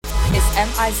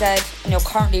MIZ, and you're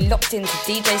currently locked into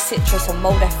DJ Citrus on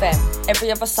Mold FM.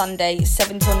 Every other Sunday,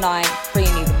 7 till 9,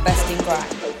 bringing you the best in grime.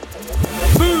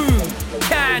 Boom!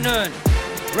 Cannon!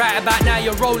 Right about now,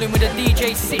 you're rolling with a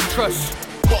DJ Citrus.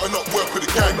 Button up, work with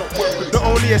the gang. Not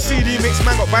only a CD mix,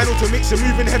 man got vinyl to mix and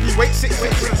moving heavyweight 6.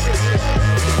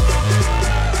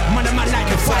 Man, a man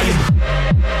like a fire.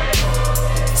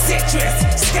 Citrus,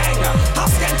 Skanger, how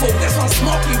skanful. This one's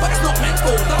smoky, but it's not meant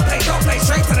for. Don't play,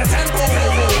 straight to the tempo.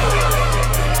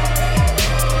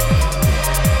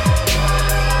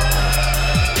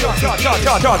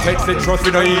 Can't take Citrus,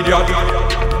 we no idiot.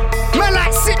 Man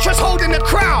like Citrus holding the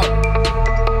crowd.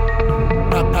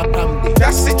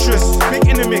 That's Citrus, big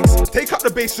in the mix. Take up the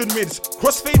bass and mids,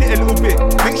 crossfade it a little bit.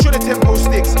 Make sure the tempo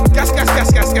sticks. Gas, then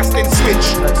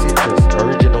switch. That's Citrus,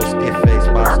 original stiff face,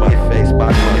 bad face.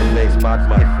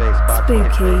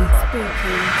 Spooky.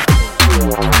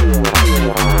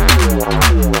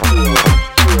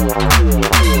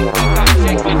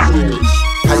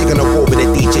 How you gonna walk with a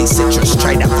DJ Citrus?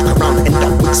 Try that fuck around, end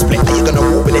up with split. How you gonna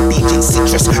walk with a DJ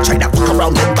Citrus? Try that fuck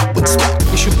around, end up with split.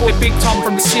 It's your boy Big Tom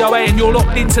from the COA, and you're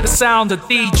locked into the sound of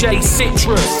DJ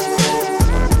Citrus.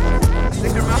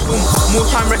 More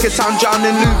time records sound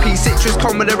drowning loopy. Citrus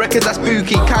come with a record that's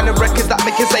spooky. Kind of records that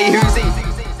make you say who's he.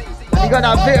 You got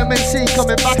that vitamin C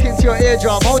coming back into your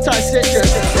eardrum. Hold tight,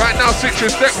 Citrus. Right now,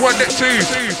 Citrus, step 1, step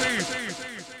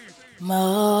 2.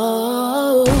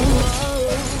 Mo.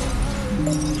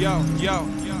 Yo.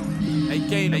 Hey,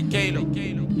 Galo.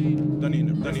 Done in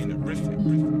the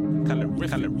riffing.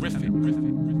 Calorific.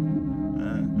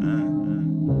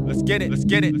 Let's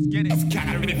get it.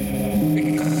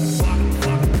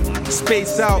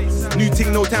 Space out, new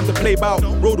ting, no time to play bout.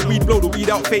 Roll the weed, blow the weed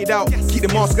out, fade out. Keep the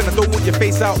mask and I don't want your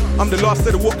face out. I'm the last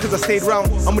of the walk cause I stayed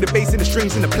round. I'm with the bass and the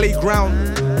strings in the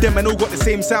playground. Them and all got the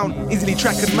same sound. Easily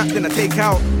track and map, then I take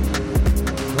out.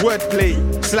 Wordplay,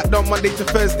 slapped on Monday to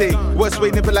Thursday. Worst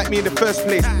way, never like me in the first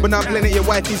place. But now I'm playing at your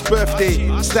wifey's birthday.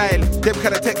 Style, them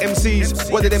kind of tech MCs.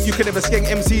 One of them you can never skank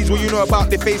MCs. What you know about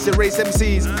they face and race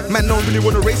MCs. Man, no one really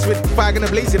wanna race with. Fire gonna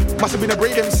blaze him, must have been a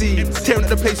brave MC. Tearing up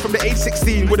the place from the age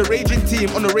 16 with a raging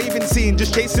team on the raving scene.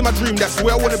 Just chasing my dream, that's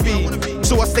where I wanna be.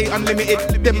 So I stay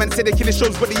unlimited. Them man say they killing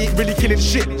shows, but they ain't really killing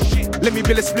shit. Let me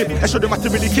build a split and show them how to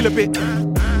really kill a bit.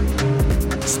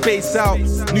 Space out,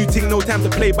 new ting, no time to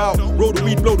play bout. Roll the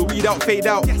weed, blow the weed out, fade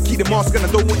out. Keep the mask and I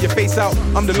don't want your face out.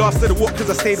 I'm the last of the walk cause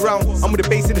I stayed round. I'm with the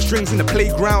bass and the strings in the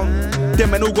playground.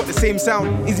 Them and all got the same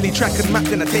sound. Easily track and map,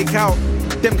 then I take out.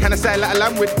 Them kind of style like a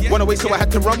lamb with. One away so I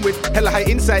had to run with. Hella high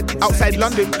inside, outside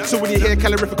London. So when you hear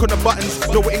calorific on the buttons,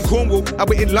 know we're in Cornwall, I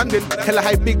we're in London. Hella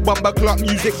high big bumper clock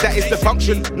music, that is the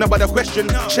function. No other question.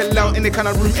 Shell out in the kind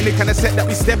of room, any kind of set that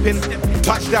we step in.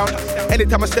 Touchdown.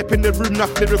 Anytime I step in the room,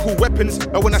 enough lyrical weapons.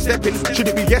 Or when I step in, should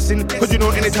it be guessing? Cause you know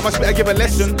anytime I spit I give a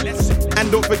lesson. And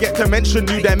don't forget to mention,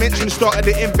 new dimension started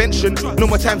the invention. No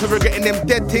more time for forgetting them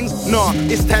dead things. Nah,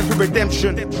 it's time for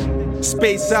redemption.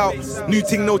 Space out, new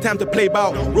ting, no time to play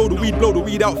bout. Roll the weed, blow the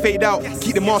weed out, fade out.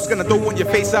 Keep the mask and I don't want your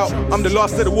face out. I'm the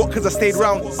last of the walk cause I stayed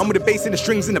round. I'm with the bass and the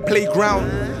strings in the playground.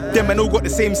 Them and all got the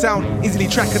same sound. Easily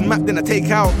track and map, then I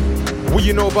take out. What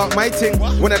you know about my ting?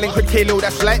 When I link with Kalo,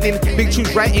 that's lightning. Big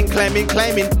tunes writing, climbing.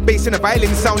 Bass in the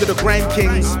violin, sound of the grime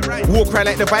kings. War cry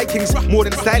like the Vikings, more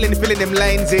than styling, filling them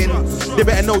lines in. They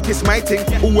better notice my ting.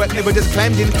 All work never just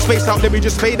climbed in. Space out, let me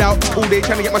just fade out. All day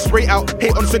trying to get my spray out.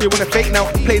 Hate on Sunday wanna fake now.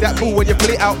 Play that fool when you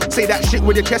play out. Say that shit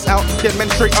with your chest out. Get men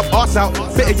straight up arse out.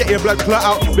 Better get your blood clot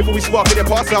out before we spark it and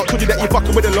pass out. Told you that you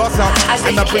fucking with the loss out.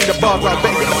 And I bring the bars out.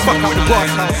 Better get the fuck out the glass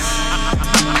house.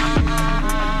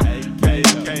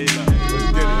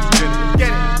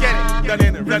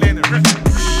 Run in the riff.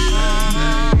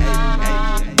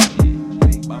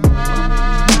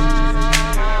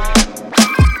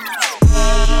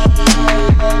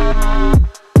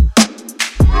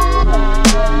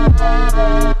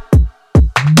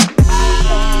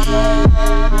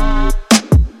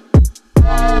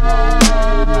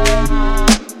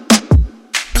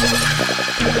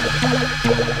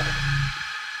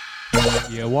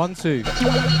 Yeah, 1 2.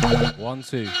 1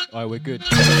 2. Alright, we're good.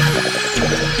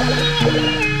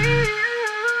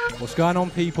 What's going on,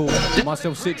 people?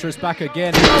 Myself, Citrus, back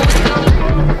again.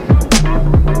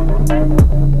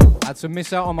 Had to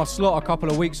miss out on my slot a couple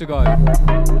of weeks ago.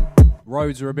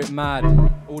 Roads are a bit mad.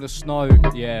 All the snow,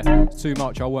 yeah, it's too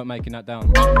much. I weren't making that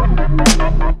down.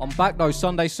 I'm back though.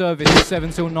 Sunday service 7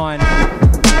 till 9.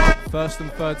 First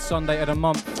and third Sunday of the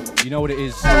month. You know what it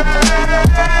is.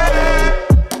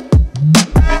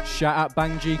 Shout out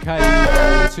Bang GK.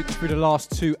 Took you through the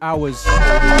last 2 hours.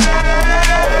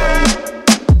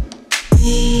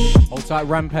 Hold tight,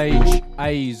 Rampage,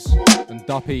 A's and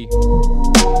Duppy.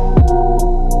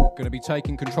 Gonna be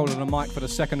taking control of the mic for the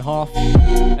second half.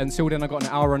 Until then, I got an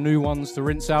hour of new ones to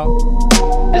rinse out.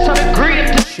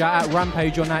 Shout out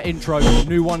Rampage on that intro.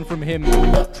 New one from him.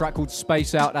 Track called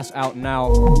Space Out. That's out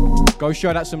now. Go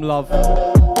show that some love.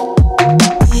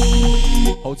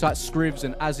 Hold tight, Scrivs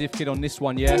and As If Kid on this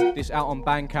one, yeah? This out on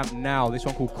Bandcamp now. This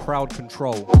one called Crowd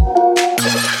Control.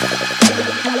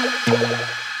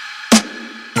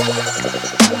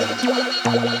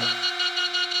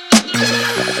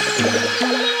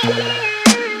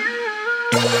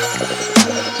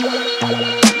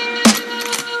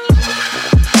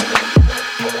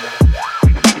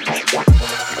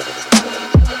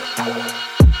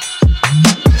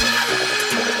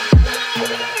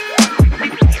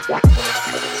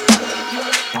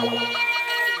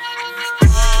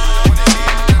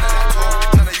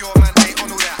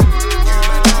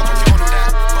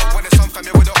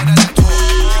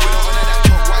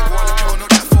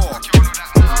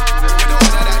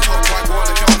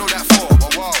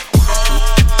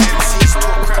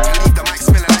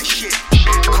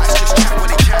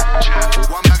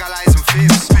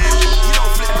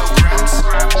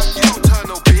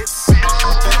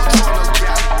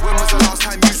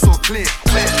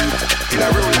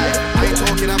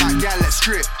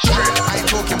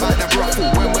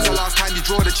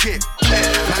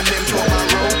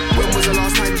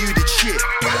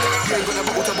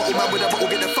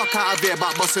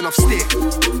 Enough stick.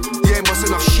 You ain't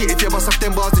busting off shit. If you bust off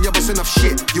them bars, then you're busting off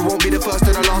shit. You won't be the first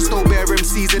or the last. Don't bear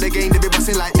MCs in the game, they be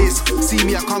busting like this. See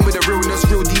me, I come with the realness.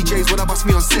 Real DJs when I bust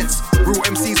me on sets. Real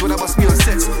MCs when I bust me on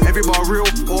sets. Every bar real,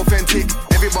 authentic.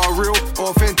 Every bar real,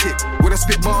 authentic. When I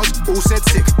spit bars, all said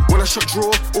sick. When I shot draw,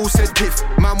 all said piff.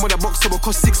 Man, when I box up, will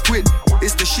cost £6.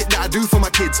 It's the shit that I do for my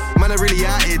kids. Man, I really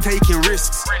out here taking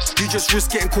risks. You just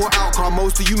risk getting caught out, cause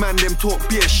most of you man, them talk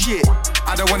beer shit.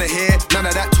 I don't wanna hear none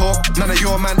of that talk. None of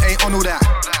your man ain't on all that.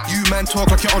 You man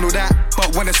talk like you're on all that.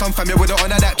 But when it's some fam, you with the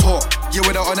honor that talk. You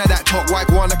with the honor that talk. Why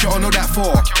go on like you're on all that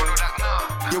for?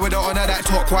 You with the honor that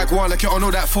talk. Why go on like you're on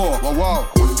all that for? Whoa, whoa.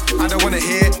 I don't wanna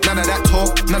hear none of that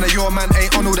talk. None of your man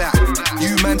ain't on all that.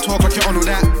 You man talk like you're on all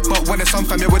that. But when it's some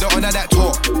fam, you with the honor that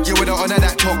talk. You with the honor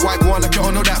that talk. Why go on like you're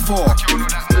on all that for?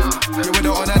 You with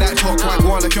the honor that talk. Why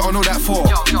go on like you're on all that for?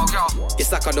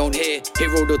 It's like I don't hear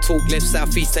all the talk. Left,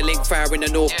 south, east, to link fire in the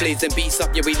north. Blaze and beats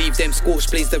up, yeah, we leave them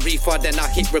scorched. Blaze the reefer, then I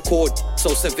hit record.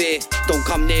 So severe, don't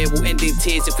come near, we'll end in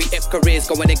tears. If we F careers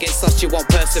going against us, you won't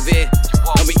persevere.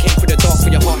 And we came through the dark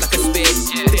for your heart like a spear.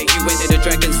 There you went to the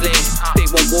dragon's lair. They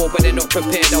want war, but they're not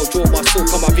prepared. I'll draw my sword,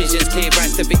 cause my vision's clear.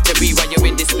 Rise to victory while you're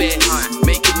in despair.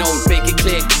 Make it known, make it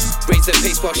clear. Raise the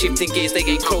pace while shifting gears, they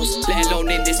ain't close. Let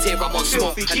alone in this tier, I'm on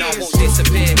smoke, and I won't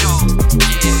disappear.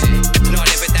 Yeah, not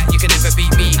ever that, you can never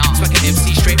beat me. Smack an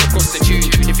MC straight across the tube.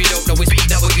 If you don't know it's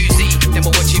BWZ, then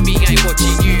we're watching me, I ain't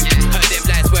watching you. Heard them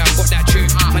lies where I got that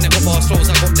truth. Man, I got bars flows,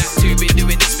 I got that too. Been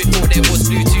doing this before there was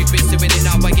Bluetooth. Been doing it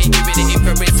now, I ain't doing it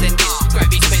infrared sending.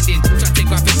 Gravity spending, try to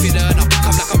grab it for learner.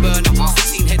 Come like a burner,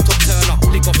 16 head top turner.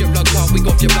 Lick off your blood clot, we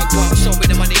got your blood clot. Show me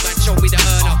the money, man, show me the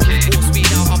earner. Force me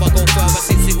now, I'ma go further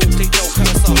since it all click, no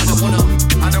cursor.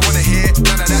 I don't wanna hear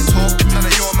none of that talk. None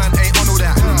of your man ain't on all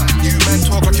that. You man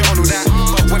talk like you're on all that.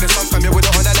 But when it's some fam, you're with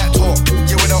the honor that talk.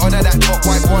 You with the honor that talk.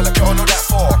 Why go on like you're on all that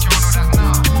for? You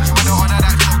with the honor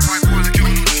that talk. Why go on like you're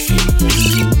on all that for?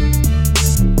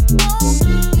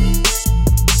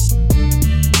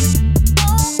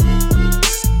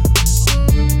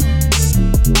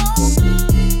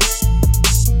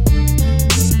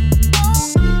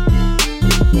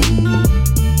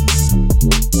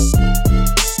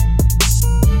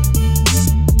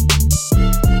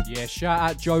 Shout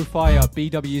out Joe Fire,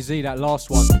 BWZ, that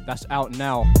last one. That's out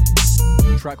now.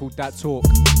 Track called That Talk.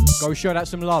 Go show that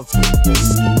some love.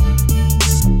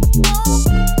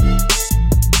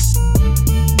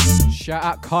 Shout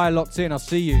out Kai locked in, I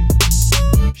see you.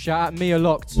 Shout out Mia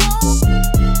locked.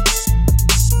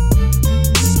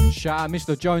 Shout out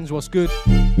Mr. Jones, what's good?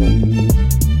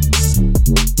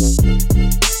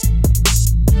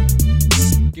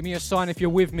 Give me a sign if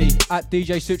you're with me at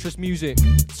DJ Citrus Music,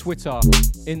 Twitter,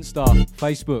 Insta,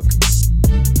 Facebook.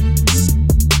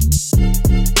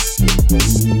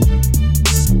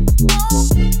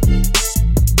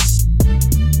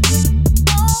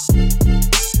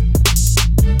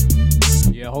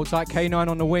 Yeah, hold tight, K9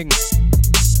 on the wing.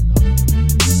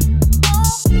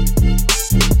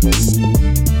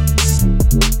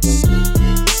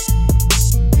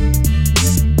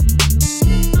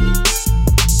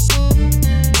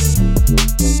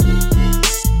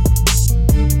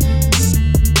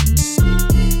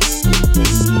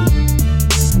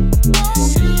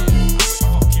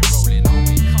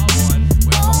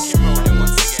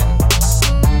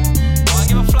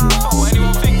 Fly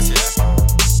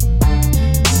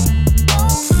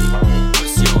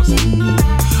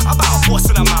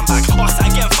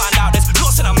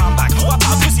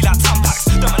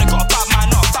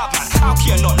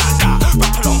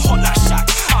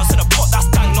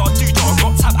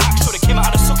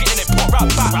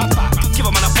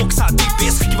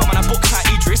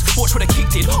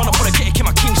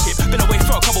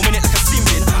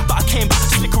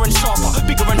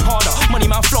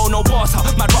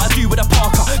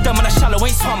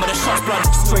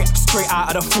Straight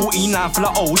out of the 49 full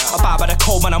of O's. About by the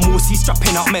cold man, I'm Morsey.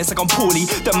 Strapping up meds like I'm poorly.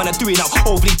 Them man are doing up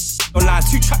overly online.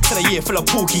 2 tracks in a year full of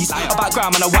porkies. About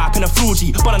ground man, a wipe and a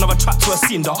floorgy. But another track to a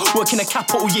cinder. Working a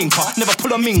capital yinker. Never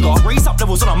pull a minger. Raise up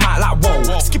levels on a mic like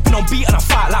whoa. Skipping on beat and I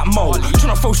fight like Mo.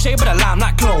 Tryna throw shade with a lamb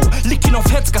like glow. Licking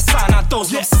off heads like a sign out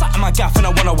those. Left sat in my gaff and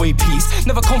I want away piece.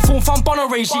 Never conform from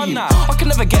Bono regime. I can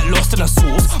never get lost in a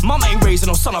source. Mum ain't raising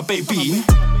no son of baby.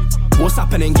 What's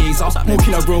happening, geezer? Walk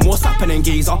in a room, what's happening,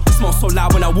 geezer? Smell so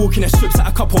loud when I walk in the strips that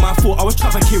a couple man thought I was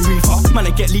trafficking reefer. Man,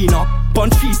 I get leaner. Bun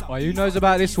trees. Oh, who knows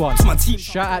about this one? My team.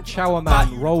 Shout out Chower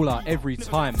Man, Roller every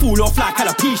time. Fall off like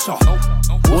alopecia.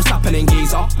 What's happening,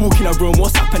 geezer? Walk in a room,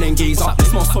 what's happening, geezer?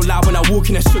 Smell so loud when I walk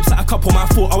in the strips that a couple man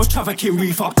thought I was trafficking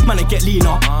reefer. Man, I get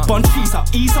leaner. Bun trees up,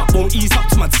 ease up, won't ease up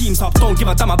to my team's up. Don't give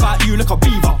a damn about you, like a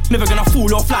beaver. Never gonna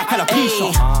fall off like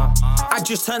alopecia. I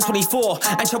just turned 24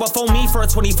 and Chower phoned me for a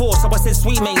 24. So I said,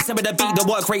 sweet mate, send me the beat, the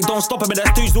work rate, don't stop it. But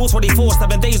that's dudes all 24,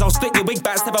 7 days. I'll split your wig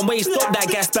back 7 ways. Stop that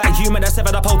gas back, human, that's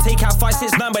 7 up. I'll take out 5,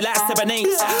 6, 9, but that's 7, 8.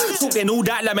 Talking all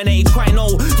that lemonade, try no.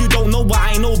 You don't know what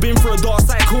I know, been through a dark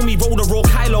side. Call me Roller or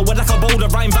Kylo, with like a boulder,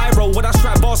 rhyme viral. With I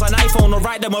strap bars on iPhone or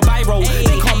write them a biro.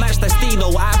 They can't match the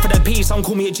stilo, out for the piece. Some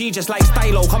call me a G just like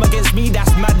Stylo. Come against me,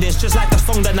 that's madness, just like the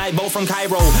song that night, both from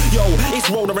Cairo. Yo, it's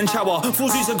Roller and Chower.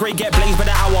 Fools who's a great get blazed by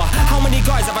the hour. How many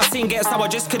guys have I seen get sour?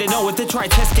 Just couldn't know if they try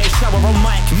test get shower on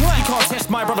mic. You can't test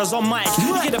my brothers on mic.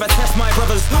 You can never test my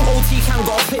brothers. OT Cam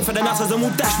got a clip for the nutters and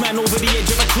we'll dash man over the edge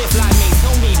of a cliff like me.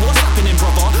 Tell me what's happening,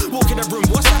 brother. Walk in the room,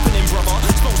 what's happening, brother?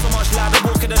 Smoke so much louder,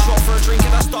 walk in the shop for a drink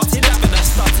and I started having a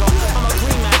stutter. I'm a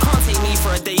green man, can't take me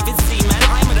for a David C man.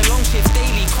 I'm in a long shift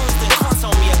daily, constant. Can't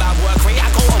tell me about work rate.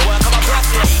 I go to work, I'm a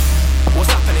athlete.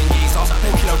 What's happening, geezer?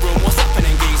 Walk in a room, what's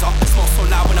happening, geezer? Smell so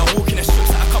loud when I walk in the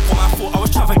strips that a couple man thought I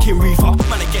was trafficking reefer.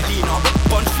 Man, I get leaner.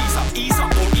 Bun trees up, ease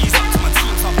up, won't ease up to my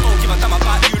team's up. Don't give a damn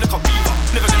about you, like a beaver.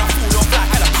 Never gonna fall off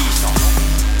like alopecia.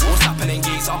 What's happening,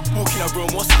 geezer? Walk in a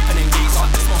room, what's happening, geezer?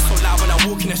 Smell so loud when I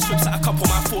walk in the strips that a couple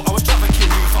man thought I was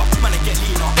trafficking reefer. Man, I get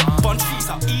leaner. Bun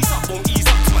trees up, ease up, won't ease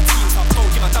up to my team's up.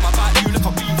 Don't give a damn about you, like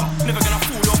a beaver. Never gonna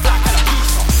fall off like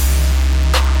alopecia.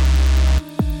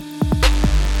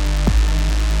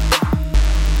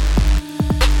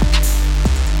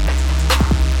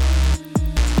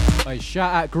 Hey,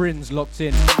 shout out Grins locked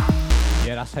in.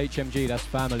 Yeah, that's HMG, that's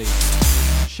family.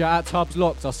 Shout out Tubbs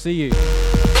locked, I'll see you.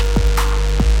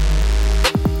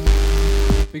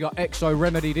 We got Exo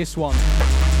Remedy this one.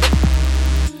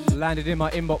 Landed in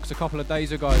my inbox a couple of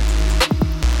days ago.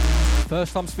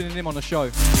 First time spinning him on the show.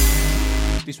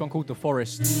 This one called The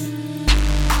Forest.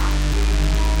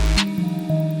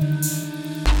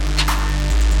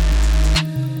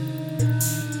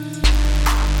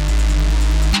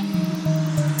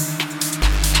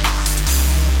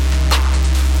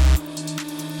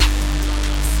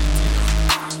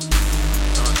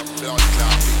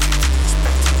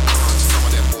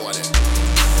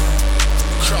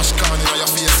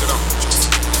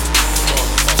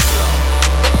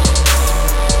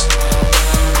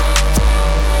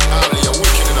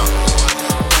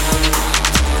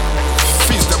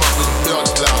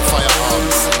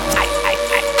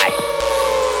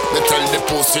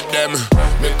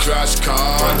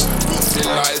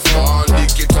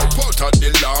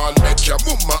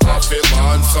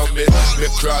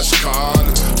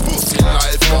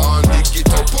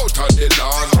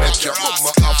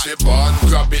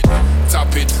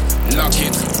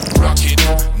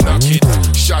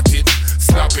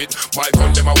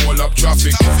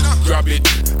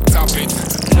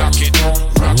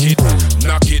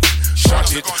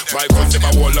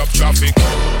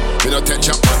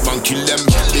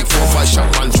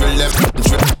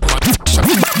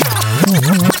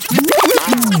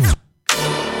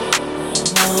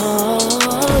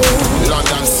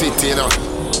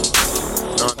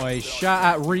 Shout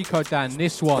out Rico Dan,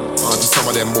 this one. Some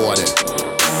of them more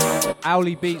then.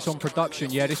 Owly Beats on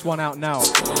production, yeah, this one out now.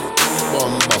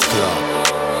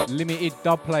 Limited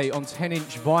dubplate on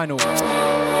 10-inch vinyl.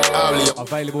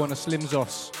 Available on the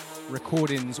Slimzos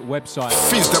Recordings website.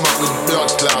 Fizz them up with blood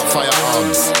clot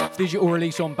firearms. Digital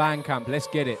release on Bandcamp, let's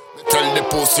get it. Tell the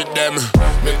pussy them,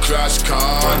 me crash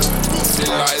can. Pussy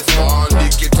life on,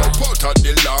 dig it up out of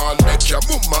the lawn. Make your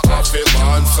mama off a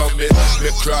man, so me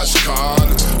crash can.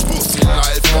 Pussy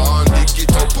life on, dig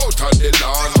it up out of the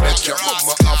lawn. Make your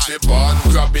mama off a man.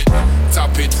 Grab it,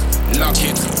 tap it, lock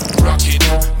it, rock it,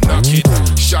 knock it,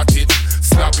 shot it,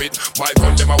 snap it. My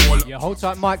gun them them a wall. Yeah, hold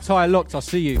tight, Mike Tyre locked. I'll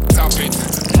see you. Tap it,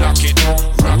 lock it,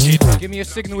 rock it. Give me a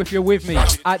signal if you're with me.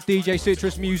 At DJ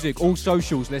Citrus Music, all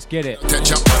socials. Let's get it.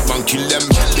 Catch up, man, kill them.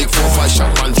 Big 4-5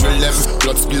 shot, man, drill them.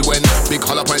 Blood spill when big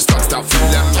hollow point start fill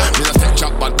them. Me not take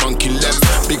chop, bad man, kill them.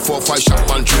 Big 4-5 shot,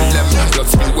 man, drill them. Blood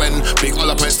spill when big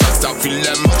hollow point start fill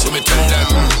them. So me tell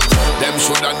them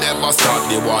shoulda never start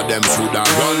the war. Them shoulda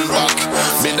run back.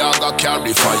 Me dog a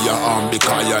carry firearm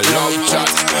because you love chat.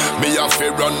 Me have to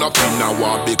run up in a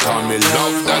war because me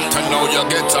love that. And now you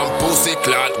get some pussy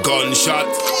clad gunshot.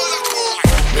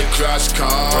 Me crash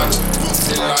car,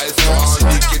 pussy life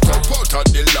on. Dig it up out of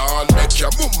the lawn. Make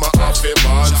your mama have a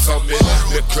man. So me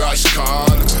crash car,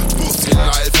 pussy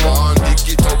life on.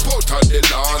 Dig it up out of the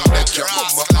lawn. Make your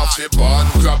mama have a man.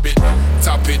 Grab it,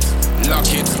 tap it,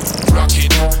 lock it, rock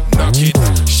it, knock it,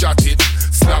 shot it,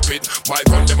 snap it. My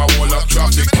gun them a wall up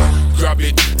traffic. Grab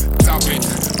it, tap it,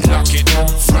 lock it,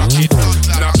 rock it,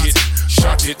 knock it,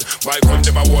 shot it. My gun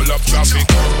them a wall up traffic.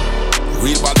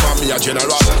 Real bad man, me a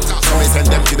general. So me send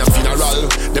them to the funeral.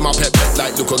 Them a pet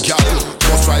like look a gal.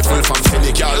 Bust rifle from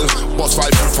Senegal, bust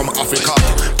rifle from Africa.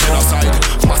 Genocide,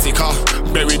 massacre,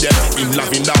 bury them in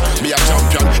lavender. Me a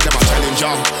champion, them a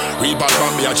challenger. Real bad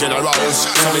man, me a general.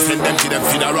 So me send them to the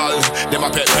funeral. Them a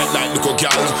pet like look a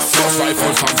gal. Bust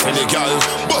rifle from Senegal,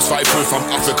 bust rifle from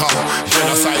Africa.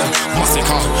 Genocide,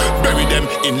 massacre, bury them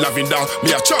in lavender.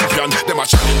 Me a champion, them a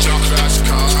challenger. Crash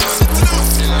cars,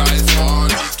 still life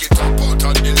on. Get up out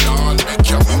on the lawn, make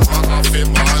your mama have a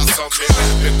man. So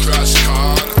me crash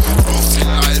car, pussy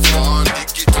life on.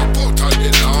 Get up out on the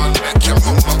lawn, make your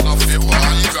mama have a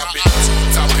man. Grab it,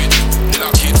 tap it,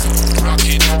 lock it, rock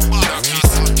it, knock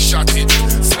it, shot it,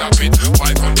 snap it.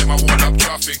 Why come them a wall up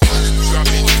traffic? Grab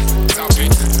it, tap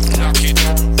it, lock it,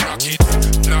 rock it,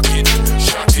 knock it,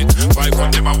 shot it. Why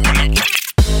come them a wall up?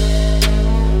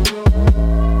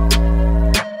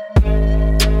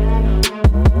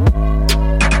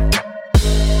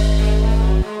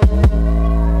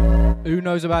 Who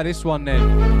knows about this one then?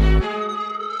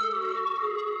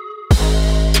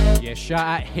 Yeah, shout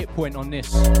out Hitpoint on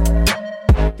this.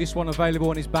 This one available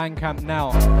on his Bandcamp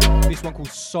now. This one called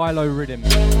Silo Rhythm.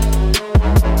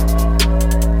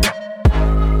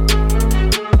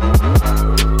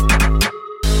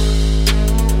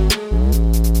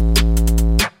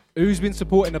 Who's been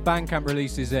supporting the Bandcamp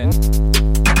releases then?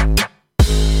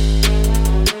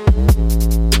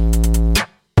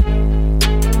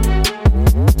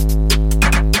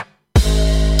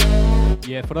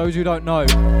 Yeah, for those who don't know,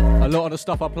 a lot of the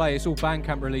stuff I play, it's all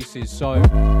Bandcamp releases, so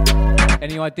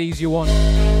any IDs you want,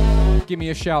 give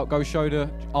me a shout, go show the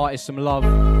artist some love,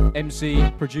 MC,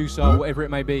 producer, whatever it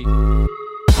may be.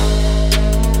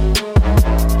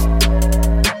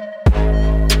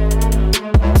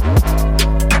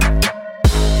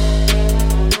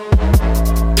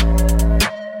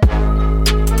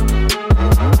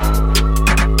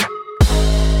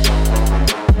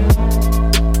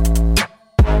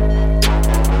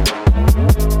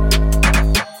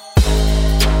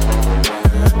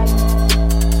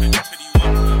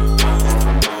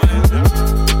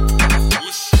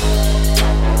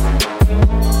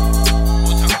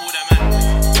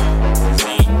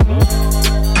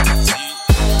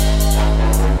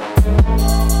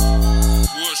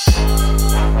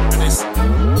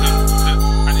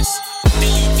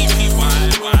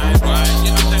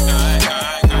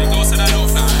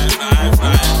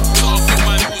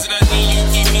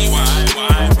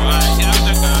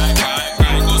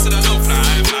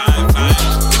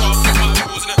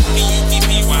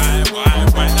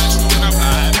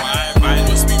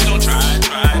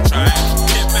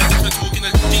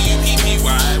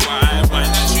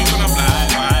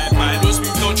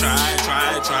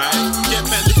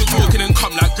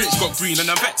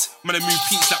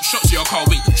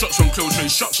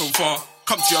 Shots from far,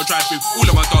 come to your drive with all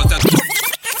of my dogs that.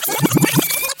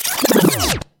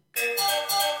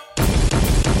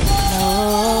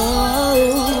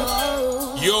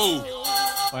 Yo!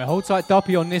 Alright, hold tight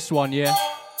Duppy on this one, yeah?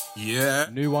 Yeah.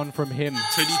 New one from him.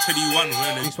 2021,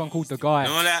 really. This one called The Guy.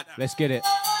 No, that. Let's get it.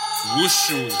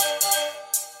 Whoosh.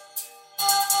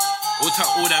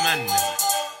 All that man.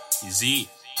 Easy.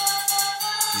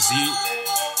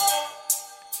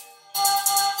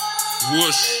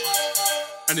 Whoosh.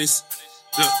 And it's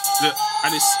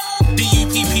and it's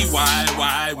D-U-P-P-Y,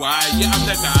 yeah, I'm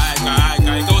the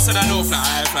guy, go so that no fly.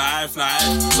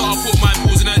 So I put my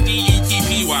balls in a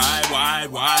D-U-P-P-Y,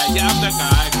 yeah, I'm the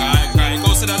guy,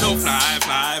 go so that no fly.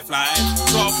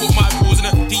 So I put my balls in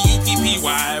a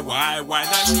D-U-P-P-Y,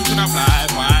 that shoe's gonna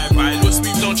fly, look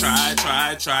smooth, don't try.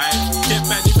 Get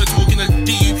back if you're talking a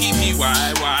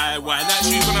D-U-P-P-Y, that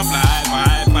shoe's gonna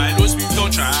fly, look smooth,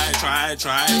 don't try.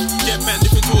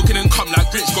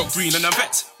 Lights got green and I'm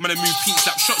vexed. Man, I move peaks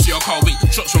like shots, yeah, I can't wait.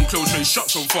 Shots from close, no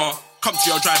shots from far. Come to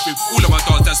your drive with all of my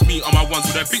dogs, that's me on my ones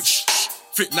with a bitch.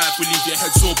 Thick knife will leave your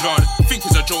head so blood. Think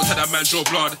it's a joke, tell that man draw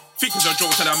blood. Think it's a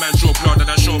joke, tell that man draw blood. And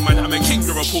I show man I'm a king,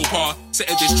 you're a pauper.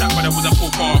 Setting this trap, but I was a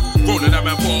pauper. Rolling that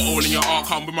man, put a hole in your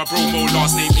arc. Come with my promo,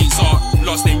 last name ain't Zart.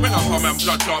 Last name when I come, man,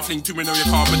 blood clot. Fling 2 men on your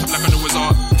car, but I'm like I know it's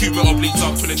art. Cuba obliques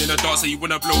up, twirling in the dark. So you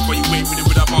wanna blow, but you ain't with it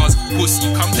with a bars. Pussy,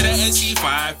 come to the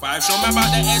SC5. Show me about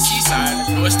the SC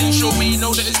side. No, a stage show me, you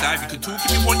know that it's live. You can talk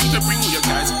if you want, you can bring all your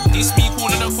guys. This me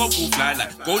calling a football fly.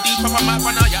 Like, go deep up on my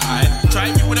front of your eye.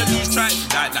 Try if you wanna lose, try it.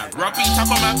 Like, rugby, tap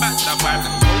on my back to the vibe.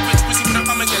 Like, no bitch pussy when I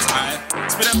come against high.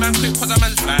 Spin a man quick, cause a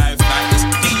man's fly. Like this,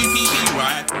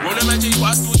 D-U-P-P-Y. Roll a man J,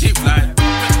 but I still take fly.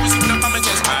 Bitch pussy when I come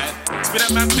against high. Spin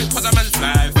a man quick, cause a man's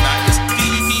fly. Like this,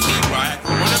 D-U-P-P-Y.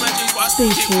 Roll a man J, but I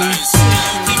still take fly.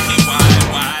 D-U-P-P-Y,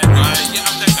 why? Yeah,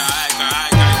 I'm the guy.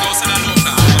 Don't say that no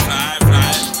fly.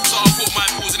 So I put my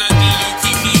balls in a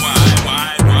D-U-P-P-Y,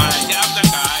 why? Yeah, I'm the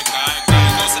guy.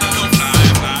 Don't say that no fly.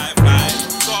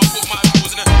 So I put my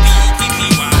balls in a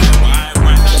D-U-P-P-Y, why?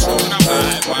 That's true when I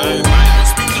fly, why?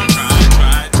 Don't speak, don't try.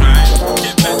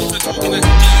 Get back if you're talking a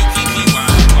D-U-P-P-Y,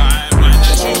 why?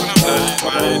 That's true when I fly,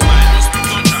 why? Don't speak,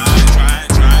 don't try.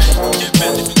 Get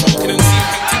back if you're talking and see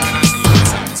a pink tick and I see my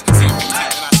size. See a pink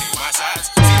tick and I see my size.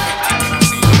 See a pink tick and I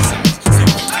see my size. See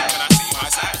a pink tick and I see my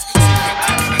size. See a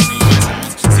pink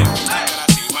tick and I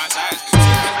see my size.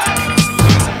 See a pink tick and I see my size. See a pink tick and I see my size. See a pink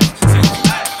tick and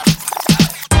I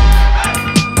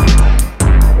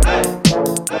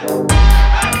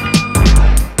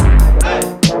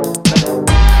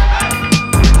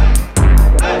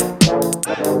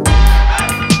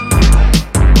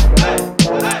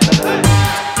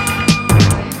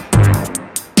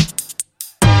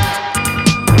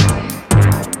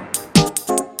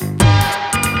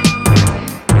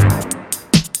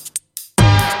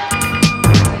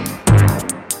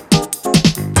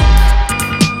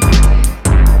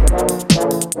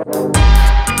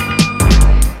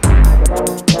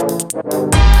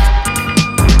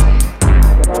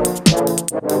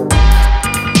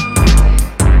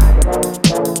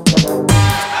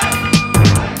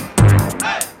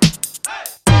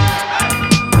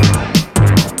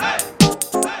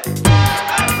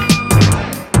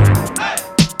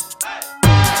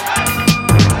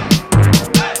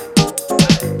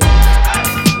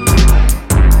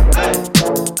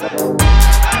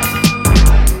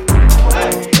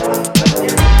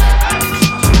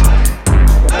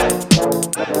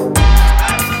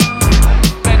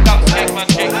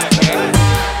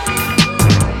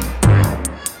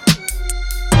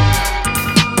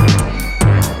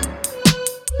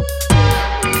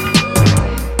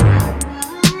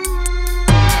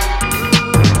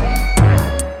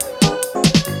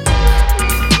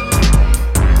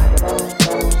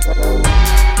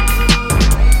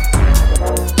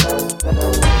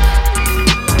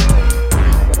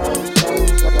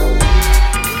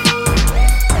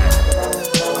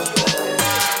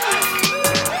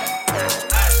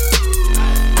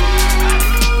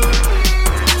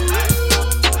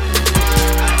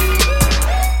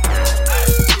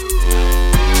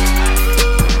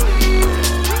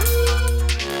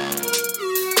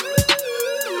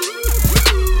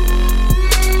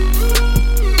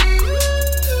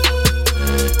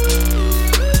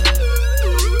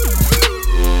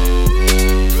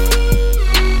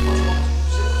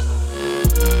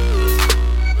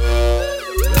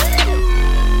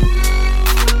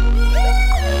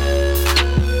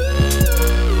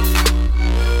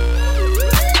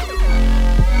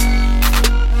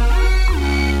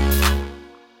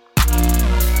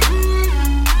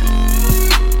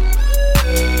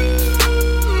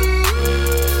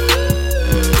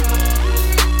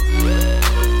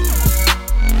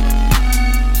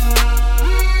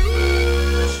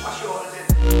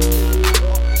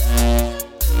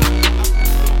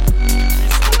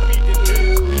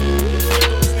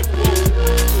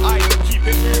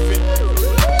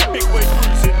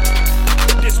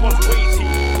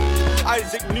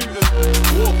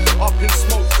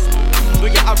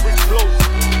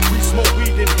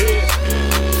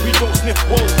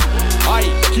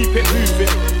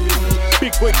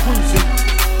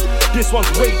This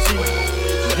one's way too.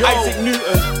 Isaac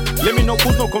Newton, let me not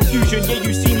cause no confusion. Yeah,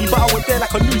 you see me, but I was there like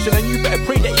illusion. And you better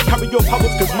pray that you carry your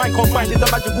powers, cause mine combined is a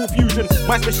magical fusion.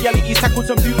 My speciality is tackles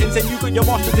and mutants, and you got your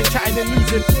masters in chatting and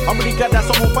losing. I'm really glad that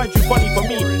someone finds you funny. For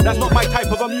me, that's not my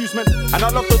type of amusement. And I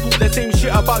love to talk the same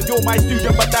shit about you're my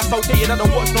student, but that's outdated. I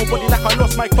don't watch nobody like I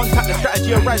lost my contact. The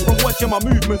strategy arises from watching my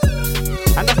movements.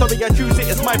 And that's the way I choose it,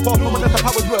 it's my fault. No one has the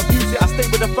powers to abuse it. I stay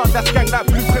with the fam, that's gang that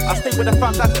blueprint. I stay with the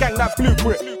fam, that's gang that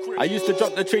blueprint. I used to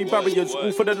jump the train barriers,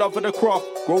 all for the love of the craft.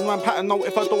 Grown man pattern, now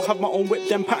if I don't have my own whip,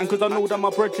 then pattern, cause I know that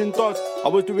my brethren does. I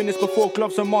was doing this before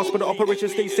gloves and masks, but the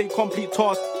operations they say complete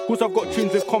task. Cause I've got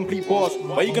tunes with complete bars.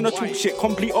 Why you gonna talk shit,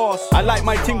 complete arse? I like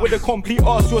my thing with a complete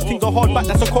arse. Your things are hard, but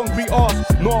that's a concrete arse.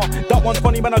 No, that one's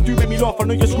funny, man, I do make me laugh. I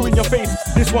know you're screwing your face,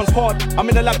 this one's hard. I'm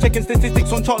in the lab checking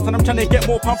statistics on charts, and I'm trying to get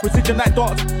more pound precision like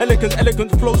darts.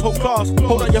 Elegant flows, whole class.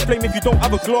 Hold out your flame if you don't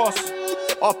have a glass.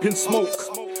 Up in smoke,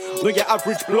 not your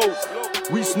average bloke.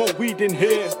 We smoke weed in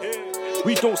here,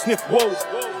 we don't sniff woe.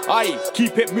 Aye,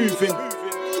 keep it moving,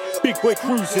 big boy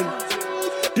cruising.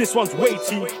 This one's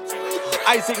weighty,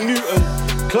 Isaac Newton.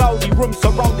 Cloudy room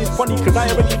surrounded, funny cause I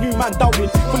already knew man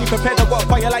doubted. Fully prepared, I got a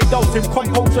fire like Dalton.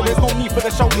 Composure, there's no need for the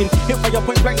shouting. Hit fire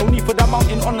point blank, no need for the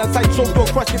mountain. On the side, show your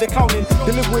crush with the counting.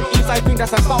 Delivering ease, I think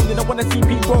that's astounding. I wanna see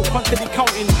people constantly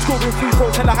counting. Scoring free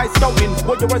throws, hella high scouting.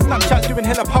 While you're on Snapchat doing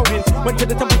hella pouting. Went to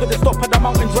the temple to the stop at the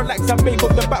mountains. Relax and bake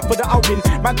up the back for the outing.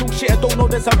 Man talk shit, I don't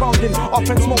know the surrounding. Up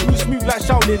and smoke, loose, smooth like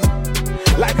shouting.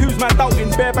 Like who's man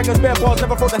doubting? Bare bangers, bare bars,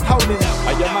 never throw the towel in.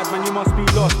 Are you mad, man? You must be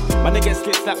lost. Man, they get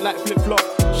slit slapped like flip flop.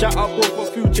 Shout out bro for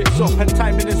food chip shop. And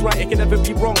timing is right, it can never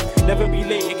be wrong. Never be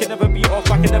late, it can never be off.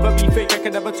 I can never be fake, I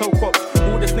can never tell cops.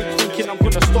 All the snakes thinking I'm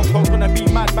gonna stop. I was gonna be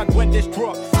mad, man, when this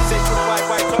drop. Say goodbye,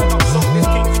 bye, turn up, song. This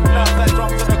king's loud, that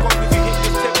drums on the gong. If you hit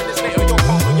this 10 minutes later, you're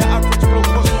gone. On your average blow,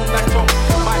 what's on that drop?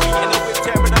 Might be in a whip,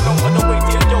 tearing along on the way to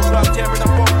your yo, I'm tearing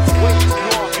up on. Wait,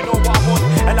 you know what I'm on.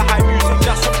 Hella high music,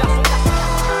 that's what.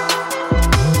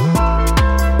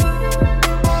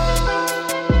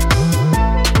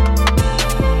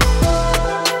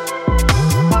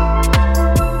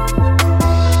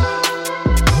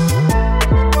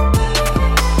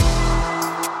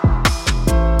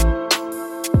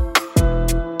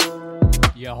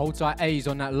 Hold tight A's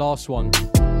on that last one.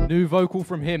 New vocal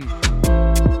from him.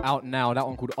 Out now, that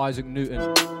one called Isaac Newton.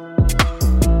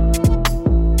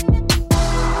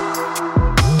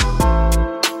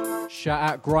 Shout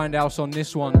out Grindhouse on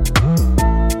this one.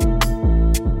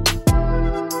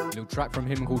 Little track from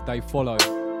him called They Follow.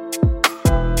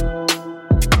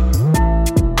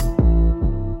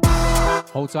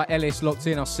 Hold tight Ellis, locked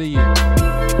in, I'll see you.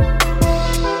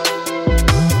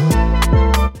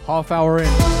 Half hour in.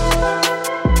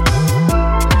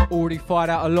 Already fired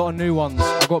out a lot of new ones.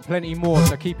 I've got plenty more,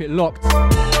 so keep it locked.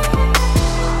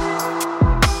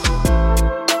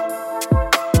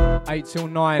 8 till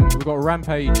 9, we've got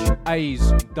Rampage,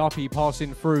 A's, Duppy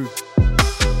passing through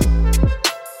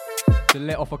to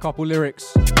let off a couple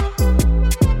lyrics.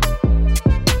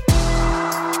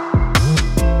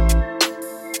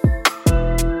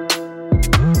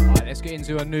 Alright, let's get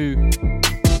into a new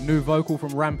vocal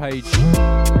from Rampage.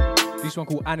 This one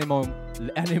called Animal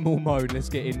Mode. Let's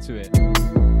get into it.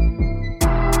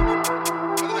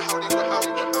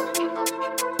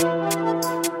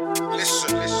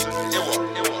 Listen,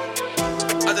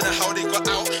 I don't know how they got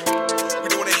out. We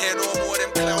don't wanna hear no more of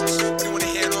them clouds. We don't wanna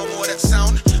hear no more of that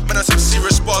sound. Man, that's some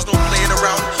serious bars, no playing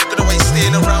around. Don't know why you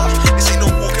staying around. This ain't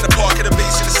no walk in the park, in the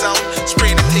bass in the sound.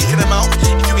 Spraying and taking them out.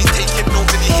 If you ain't taking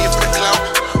notes, then you're here for the clout.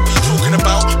 What you talking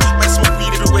about? Man, smoke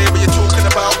weed everywhere. What you talking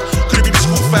about? Could've been the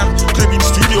school fam, could've been the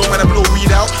studio. Man, I blow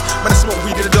weed out. Man, I smoke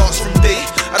weed in the dance from day.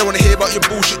 I don't wanna hear about your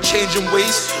bullshit changing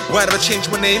ways. Why did I change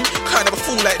my name? Kind of a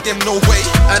fool like them, no way.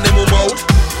 Animal mode.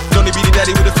 Don't be the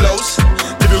daddy with the flows.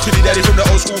 Lyrical daddy from the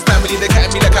old school family. They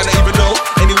cat me like I don't even know.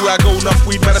 Anywhere I go, enough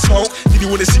weed, man, I smoke. Did you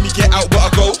wanna see me get out, but I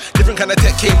go. Different kind of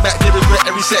tech came back, they regret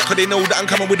every set, cause they know that I'm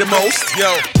coming with the most.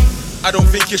 Yo, I don't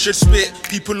think you should spit.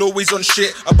 People always on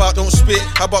shit about don't spit.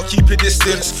 How about keep your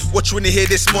distance? Watch when you hear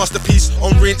this masterpiece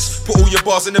on rinse. Put all your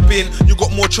bars in the bin. You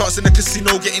got more chance in the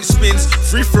casino getting spins.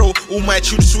 Free throw, all my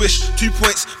tunes swish. 2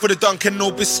 points for the dunk and no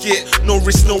biscuit. No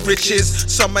risk, no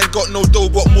riches. Some man got no dough,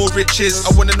 got more riches.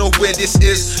 I wanna know where this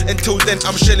is. Until then,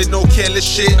 I'm shelling no careless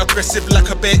shit. Aggressive like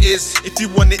a bear is. If you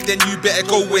want it, then you better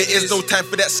go where it is. No time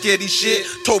for that scaredy shit.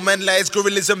 Told man lies,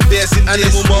 gorillas and bears in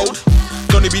animal mode.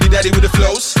 Don't be the daddy with the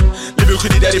flows. Lyrical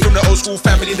daddy from the old school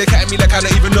family. They cat me like I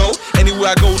don't even know.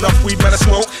 Anywhere I go, enough weed, man, I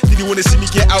smoke. Did you wanna see me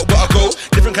get out, but I go.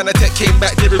 Different kind of tech came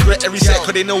back, they regret every set,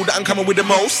 cause they know that I'm coming with the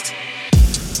most.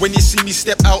 When you see me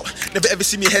step out, never ever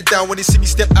see me head down. When you see me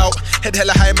step out, head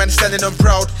hella high, man, standing and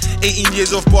proud. 18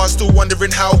 years of bars, still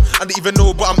wondering how. I don't even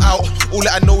know, but I'm out. All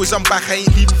that I know is I'm back, I ain't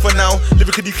leaving for now.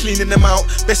 Lyrically cleaning them out.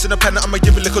 Best in the planet, I'ma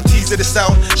give a little tease of the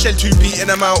sound. Shell 2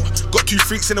 beating them out. Got 2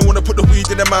 freaks and I wanna put the weed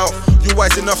in them out. You're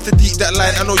wise enough to deep that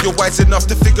line, I know you're wise enough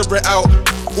to figure it out.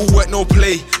 All work, no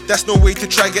play, that's no way to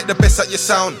try and get the best at your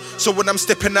sound. So when I'm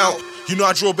stepping out, you know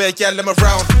I draw bare gal them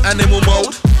around. Animal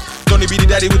mode. Donny be the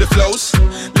daddy with the flows.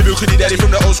 Lyrical the daddy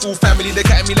from the old school family. They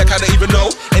cat at me like I don't even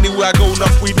know. Anywhere I go,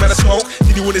 enough weed, man, I smoke.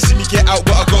 Did you wanna see me get out,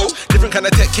 but I go. Different kind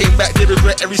of tech came back, they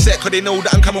regret every set, cause they know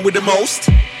that I'm coming with the most.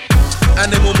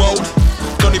 Animal mode.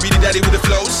 Donny be the daddy with the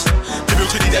flows.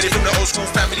 Lyrical the daddy from the old school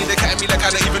family. They cat at me like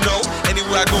I don't even know.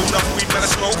 Anywhere I go, enough weed, man, I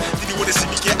smoke. Did you wanna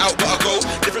see me get out, but I go.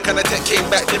 Different kind of tech came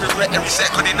back, they regret every set,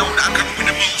 cause they know that I'm coming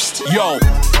with the most. Yo,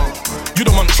 you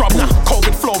don't want trouble.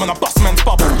 COVID flow when I bust man's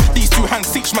bubble. These two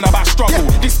hands teach man about struggle.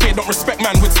 This kid don't respect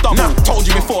man with stubble. Told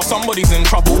you before, somebody's in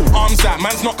trouble. Arms out,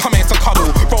 man's not coming to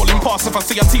cuddle. Rolling past if I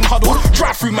see a team huddle.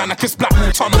 Drive through man, I kiss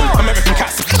Blackwall Tunnel. American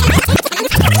cats.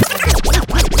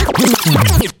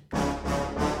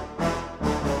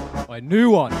 A new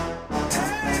one.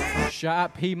 Shout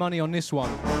out P Money on this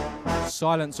one.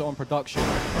 Silencer on production.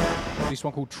 This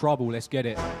one called Trouble. Let's get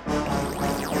it.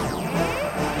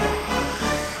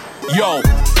 Yo,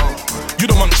 you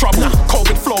don't want trouble.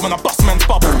 COVID flow when I bust man's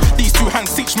bubble. These two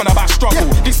hands teach man about struggle.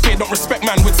 This kid don't respect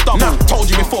man with stubble. Told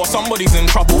you before, somebody's in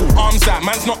trouble. Arms out,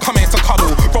 man's not coming to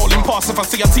cuddle. Rolling past if I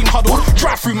see a team huddle.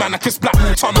 Drive through man, I kiss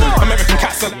Blackwall Tunnel. American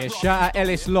cats. Yeah, shout out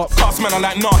Ellis locked. Cast man, I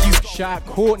like Nahis. Shout out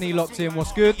Courtney locked in.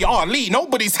 What's good? Yeah, Lee,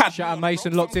 nobody's had. Shout out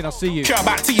Mason locked in. I see you. Care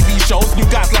about TV shows. New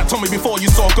guys like Tommy before you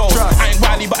saw goals. I ain't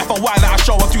wily, but if I while out a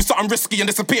show, I'll do something risky and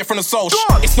disappear from the soul.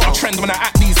 It's not a trend when I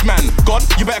act these man. God,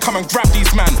 you better come and grab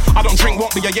these man. I don't drink,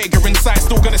 won't be a Jaeger inside.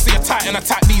 Still gonna see a Titan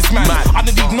attack these man. I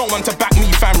didn't need no one to back me,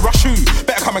 fam. Rush who?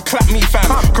 Better come and clap me, fam.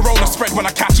 Corona spread when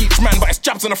I catch each man, but it's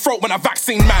jabs in the throat when I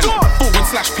vaccine man.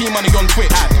 /P Money on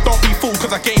Twitch. Don't be fooled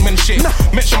cause I game and shit.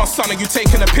 Mention my son, are you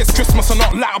taking a piss? Christmas or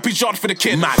not, light up his yard for the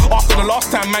kid. After the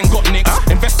last time man got nicked,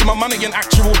 invested my money in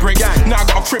actual bricks. Now I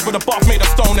got a crib with a bath made of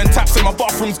stone and taps in my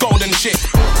bathroom's gold and shit.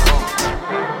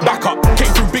 Back up,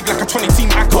 came through big like a 20-team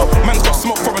acca. Man's got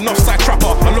smoke for an offside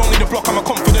trapper. I don't need a block, I'm a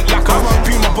confident lacquer.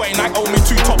 Puma boy, Nike owe me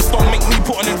 2 tops. Don't make me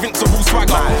put an invincible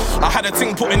swagger. I had a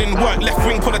ting putting in work. Left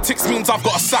wing politics means I've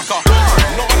got a sacker.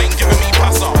 No one ain't giving me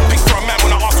passer. Pick for a man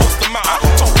when I ask what's the matter.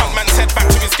 Told punk man's head back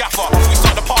to his gaffer. We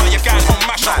start the party, a guy home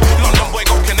masher. London boy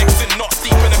got connects in knots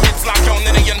deep in the mids like El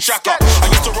Nitty and Shaka. I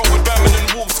used to roll with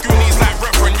Birmingham Wolves, Goonies like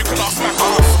Reverend. You can ask Macca.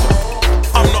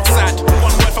 I'm not sad.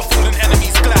 One word for fooling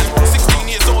enemies, glad. 16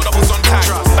 years old, I was on time.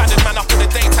 Banded man up in the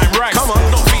daytime, right? Come on.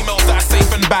 No females that are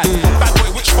safe and bad. Bad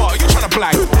boy, which part are you trying to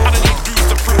blag? I don't need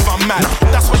dudes to prove I'm mad.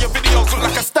 That's why your videos look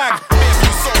like a stag. Bare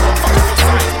views so wrong, fucking full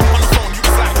side. On the phone, you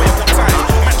was like, wait, what time?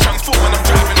 Man transform when I'm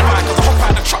driving by, cause I hop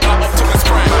out the truck like Optimus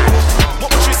Prime.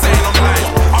 What was you saying online?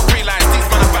 I realised these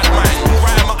men are bad mind.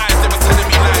 Right in my eyes, they were telling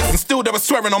me lies. And still they were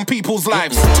swearing on people's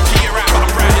lives. Took a year out, but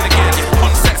I'm riding again.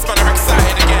 On sex, man, are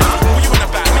excited again. What you on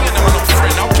about? Me and them are not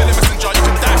friends. I'll kill a messenger, you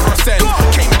can die for a cent.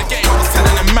 Came in the game, I was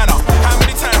telling them manner. How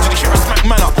many times did you hear a smack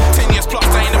manner? 10 years plus,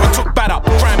 I ain't never took bad up.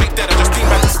 Try and make dead, I just need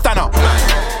man to stand up.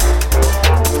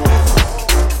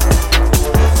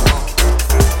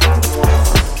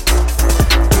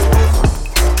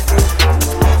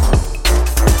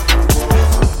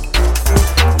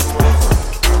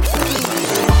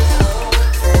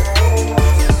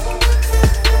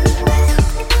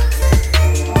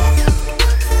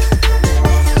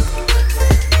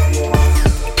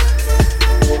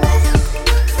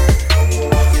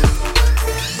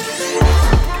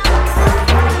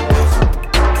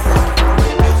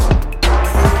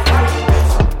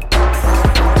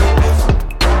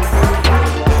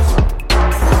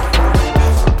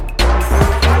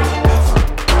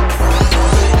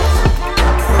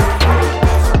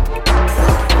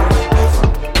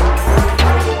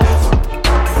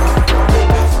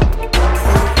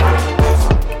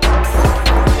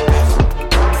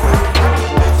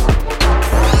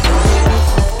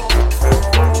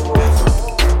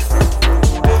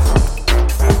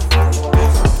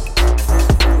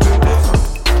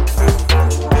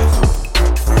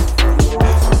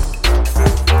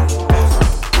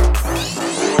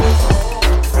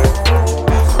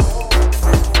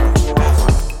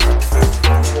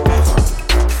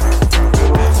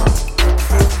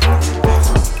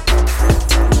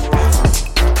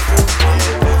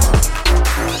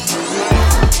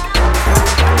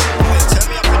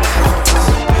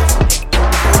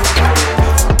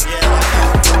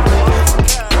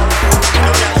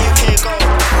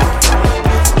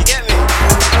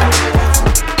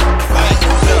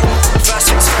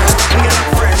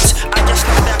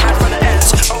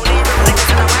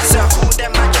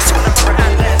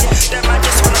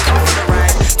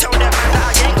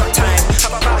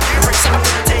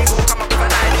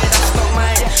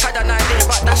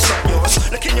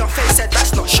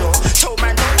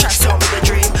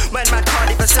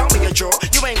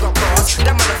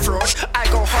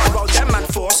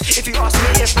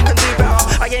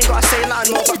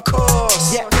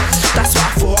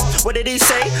 did he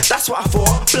say? That's what I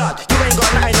thought. Blood, you ain't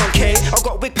got nothing on K. I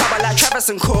got big power like Travis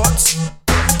and Courts.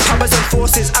 Powers and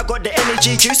forces, I got the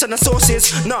energy, juice and the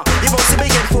sources. Nah, you won't see me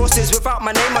in forces without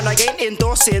my name and I ain't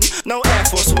endorsing. No Air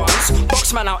Force Ones,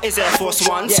 Box man out is Air Force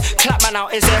Ones, Clap man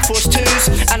out is Air Force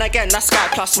Twos. And again, that's Sky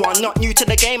 +1. Not new to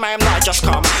the game, I am not just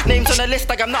come. Names on the list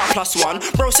like I'm not a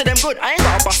 +1. Bro said them good, I ain't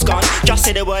got a bus gun. Just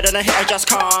say the word and the hitter just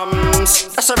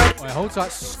comes. That's already. Wait, hold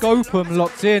tight, Scope 'em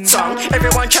locked in. Song.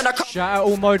 Everyone tryna shout out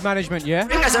all mode management, yeah?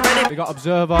 We got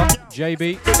Observer,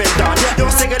 JB. Been done.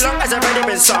 You'll sing along as already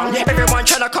been sung. Everyone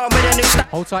tryna come with a new style.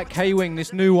 Hold tight, K-Wing,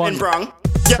 this new one.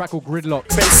 Track called Gridlock.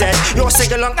 Been said, your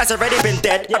sing along has already been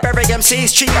dead. I bury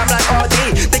MCs, treat them like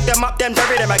RD. Dig them up, then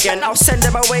bury them again. I'll send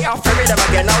them away, I'll ferry them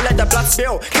again. I'll let the blood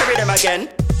spill, carry them again.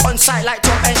 On sight like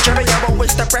Tom and Jerry, I won't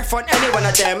waste the breath on any one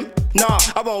of them. Nah,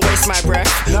 I won't waste my breath.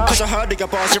 Cause I heard of your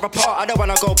bars, you're apart. I don't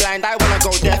wanna go blind, I wanna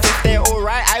go deaf. If they're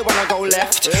alright, I wanna go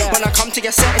left. When I come to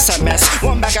your set, it's a mess.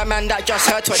 One bag of man that just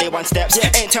heard 21 steps.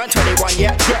 Ain't turned 21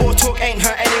 yet. All talk ain't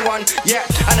hurt anyone yet.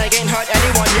 And I ain't hurt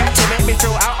anyone yet. To make me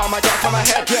feel out on my deck from my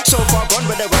head. So far gone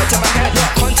with the words in my head.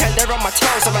 Content, they're on my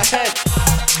tails on my head.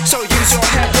 So use your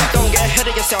head, don't get ahead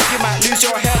of yourself, you might lose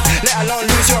your head. Let alone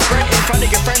lose your bread in front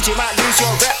of your friends, you might lose your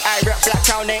rep. I rep Black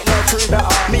Crown, ain't no crew.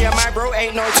 Me and my bro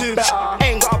ain't no two.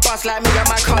 Ain't got a buzz like me and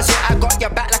my cousin, I got your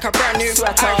back like a brand new.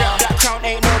 I rep Black Crown,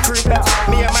 ain't no crew.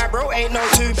 Me and my bro ain't no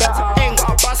two. Ain't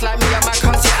got a buzz like me and my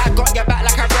cousin, I got your back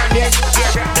like a brand new. I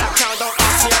rep Black Crown, don't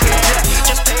ask me again.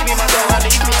 Just pay me my dough and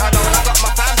leave me alone. I got my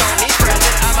fam, don't need friends,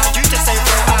 and I'm a due to say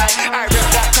bro. I rep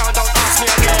Black Crown, don't ask me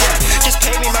again. Just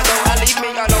pay me my dough and leave me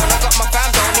alone. I got my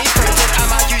fam, don't need friends, and I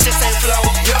might use the same flow.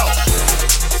 Yo.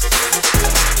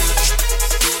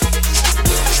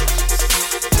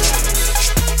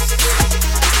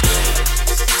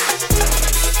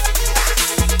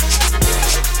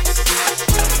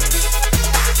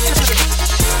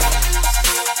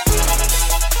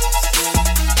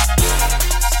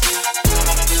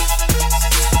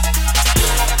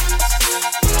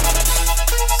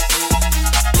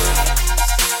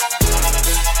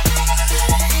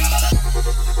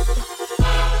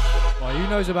 Who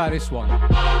knows about this one?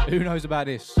 Who knows about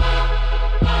this?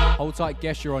 Hold tight,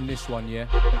 Gesher on this one, yeah?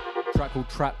 Track called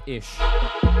Trap-ish.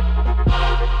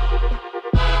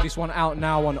 This one out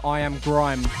now on I Am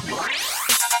Grime.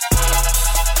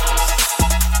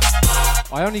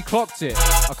 I only clocked it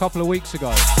a couple of weeks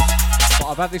ago, but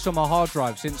I've had this on my hard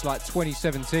drive since like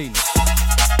 2017.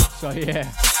 So yeah,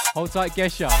 hold tight,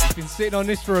 Gesher. He's been sitting on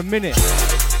this for a minute.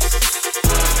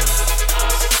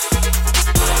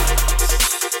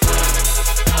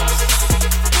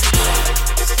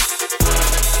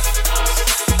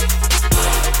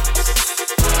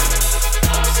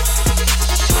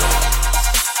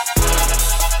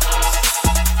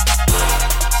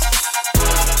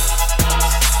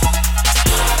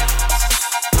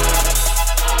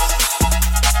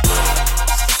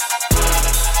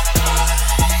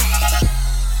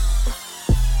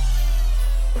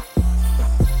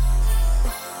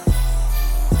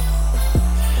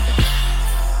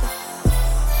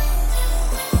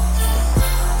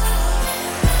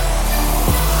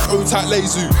 Tight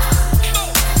Lazy.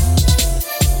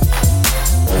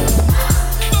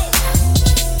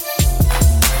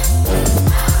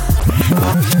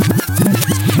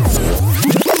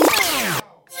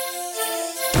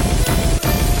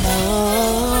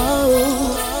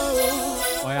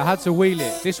 I had to wheel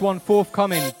it. This one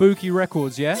forthcoming, Buki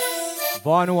Records, yeah?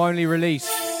 Vinyl only release.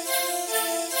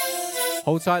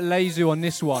 Hold tight, Lazu on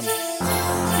this one.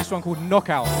 This one called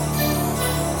Knockout.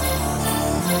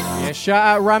 Yeah, shout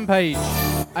out Rampage,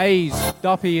 A's,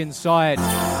 Duppy inside.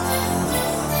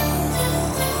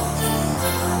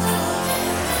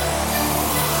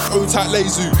 Hold tight,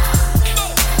 Lazy.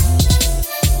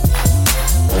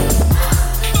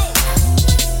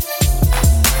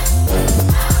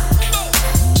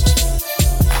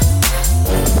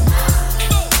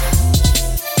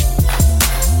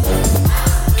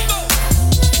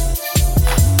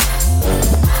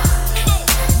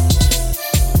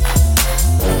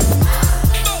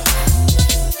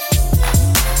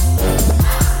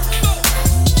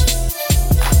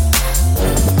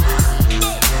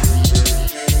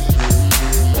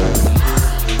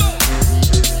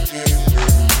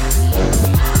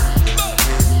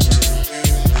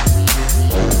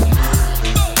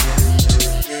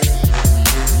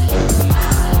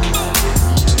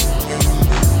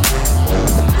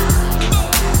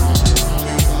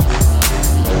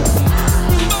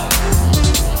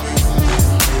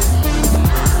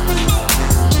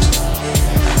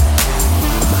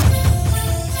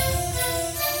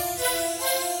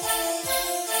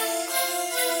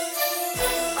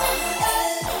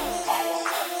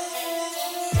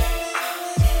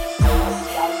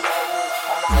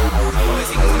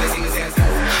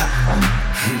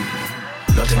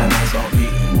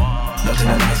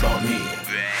 Nothing nice about me.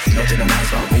 Nothing nice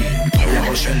about me. Me a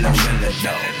go shell them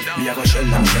down. Me a go shell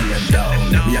them down.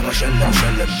 Me a go shell them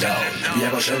down. Me a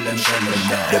go shell them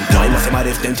down. Them boy must have mad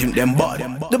if them think them bad.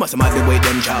 They must have mad the way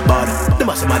them chat bad. They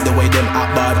must have mad the way them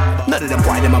act bad. None of them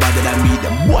boy them a badder than me.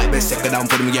 Them boy best second down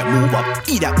for them get move up.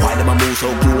 Eat that boy them a move so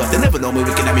clueless. They never know me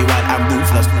wicked and me wild and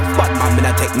ruthless. Bad man me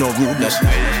not take no rudeness.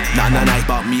 Nah nice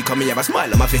about me. Come here have a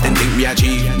smile on my face and think me a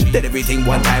cheat. Did everything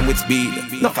one time with speed.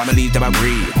 No families them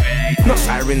agree. No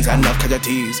sirens and no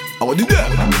casualties. I would do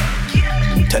that.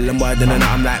 Tell them why they know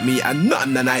I'm like me and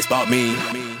nothing nice about me.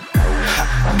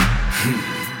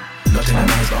 Nothing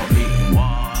nice about me.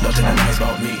 Nothing nice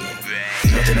about me.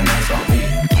 Nothing nice about me.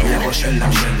 Me a go shell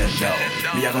them down.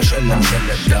 Me a go shell them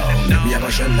down. Me a go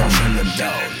shell them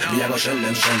down. Me a go shell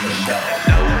them down.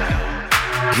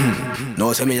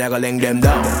 No, say me a go lay them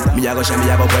down. Me a go shell, me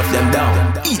a go breath them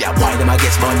down. Eat that boy, them a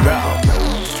get spun round.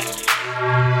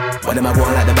 But them a go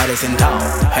on like the baddest in town.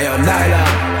 Hey, I'm Nyla.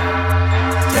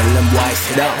 Tell them boys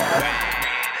sit down.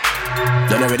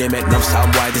 Don't already make enough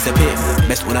sound, boy disappear.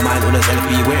 Best one of mine, on a self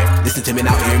beware. Listen to me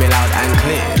now, hear me loud and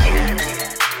clear.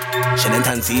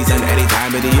 Shenanigans season any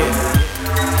time of the year.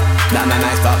 Nah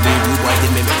nice about me, rude boy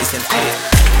did me make myself clear.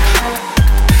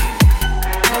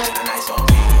 Nothing nice about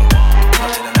me.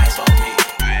 Nothing nice about me.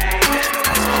 Nothing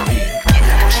nice about me. Me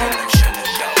a go shell them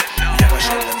down. Me a go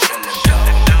shell them down.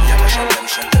 Me a go shell them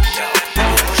down. Me a go shell them down.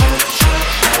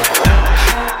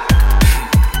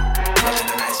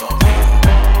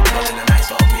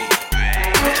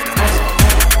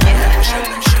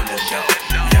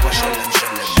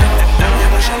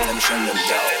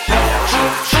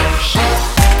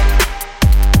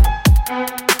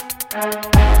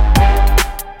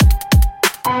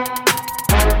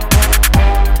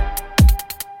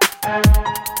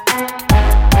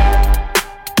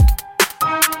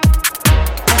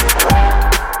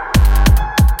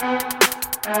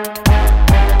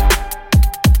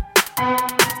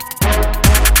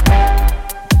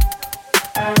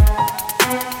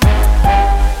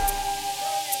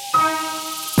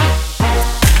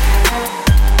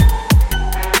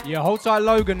 Hold tight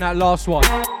Logan, that last one.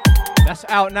 That's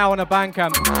out now on a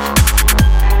Bandcamp.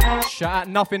 Shout out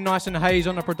Nothing Nice and Haze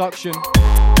on the production.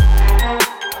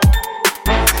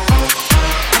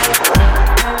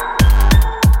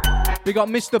 We got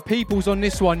Mr. Peoples on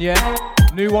this one, yeah?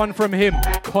 New one from him,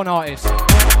 Con Artist.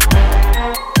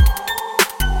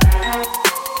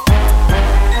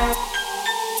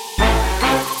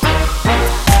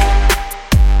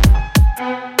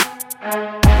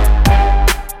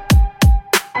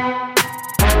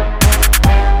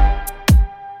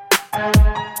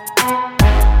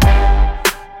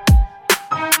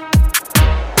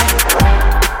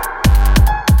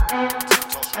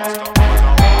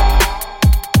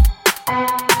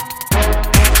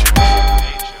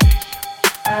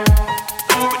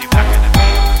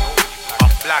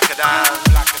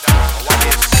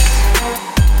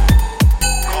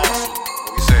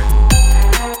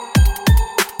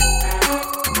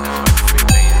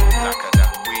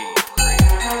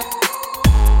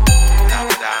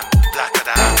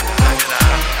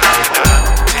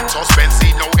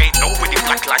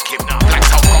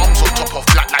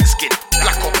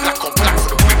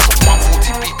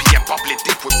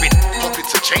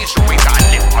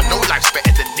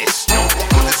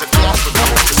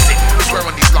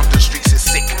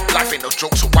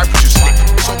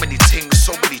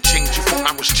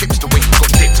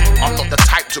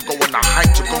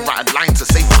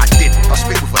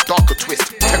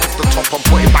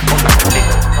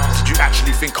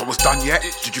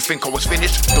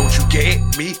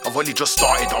 Just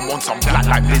started, I'm on some black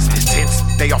like business tints.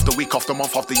 Day after week after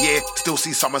month after year. Still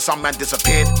see some man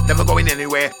disappeared. Never going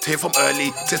anywhere, to here from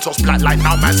early. Tintos black like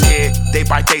now man's here. Day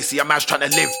by day see a man's trying to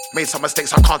live. Made some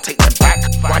mistakes, I can't take them back.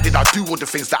 Why did I do all the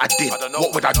things that I did?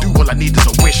 What would I do? All I need is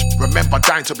a wish. Remember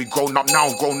dying to be grown up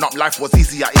now. Grown up life was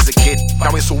easier as a kid.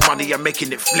 Now it's all money and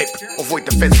making it flip. Avoid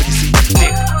the fence when you see them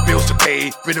dip. Bills to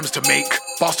pay, rhythms to make.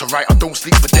 Bars to write, I don't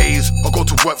sleep for days. I go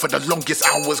to work for the longest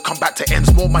hours. Come back to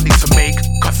ends, more money to make.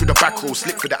 Cut through the back road,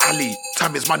 slip through the alley.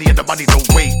 Time is money and the money don't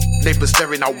wait. Neighbors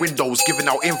staring out windows, giving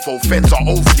out info. Feds are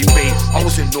overly paid. I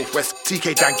was in Northwest,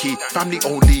 TK Danky, family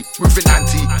only, moving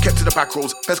anti. Kept to the back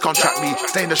roads, feds can't track me.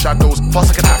 Stay in the shadows,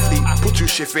 fast like an athlete. Put 2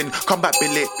 shift in, come back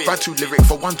billet. Write 2 lyric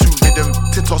for 1-2 rhythm.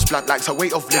 Tintos black likes a way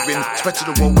of living. Spread to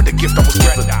the world with the gift I was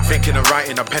given. Thinking and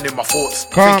writing and penning my thoughts.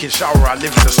 Thinking shower, I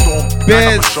live in the storm.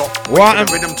 Biz, what?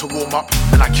 Rhythm to warm up,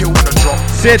 and I kill when I drop.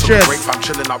 Citrus. Break, I'm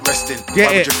chilling up, resting.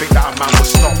 Get Why it. would you think that a man would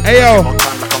stop? Hey yo. On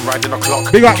time like I'm riding a clock.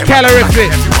 Big up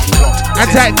Calorific.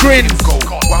 Attack Grins.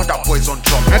 Wild out boys on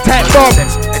job. Attack Bob.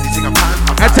 Anything I'm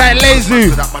Attack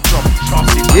Lazu.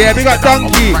 Yeah, we got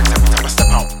Donkey.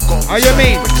 How you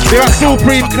mean? We got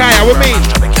Supreme Kai, how we mean?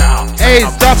 Hey,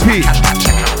 Duppy.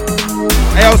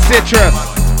 Ayo, Citrus.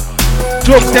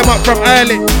 Jokes them up from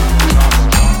early.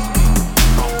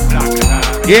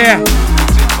 Yeah.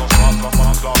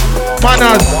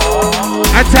 Manners.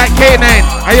 Attack K9.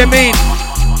 How you mean?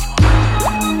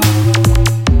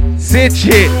 Sit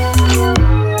shit.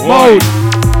 Mode.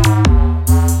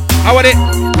 How about it?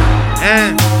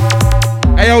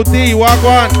 Ayo, D, walk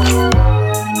on.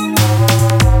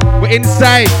 We're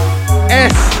inside.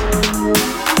 S.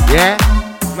 Yeah?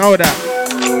 Know that.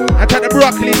 Attack the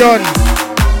broccoli done.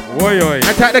 Oi, oi.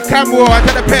 Attack the Cambo.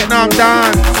 Attack the Petnam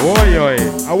dance. Oi, oi.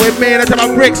 Are we mean? Attack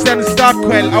my Brixton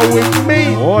Stockwell. Are we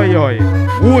mean? Oi, oi.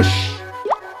 Whoosh.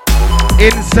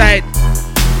 Inside.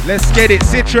 Let's get it.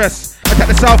 Citrus. Attack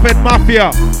the South End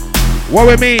Mafia. What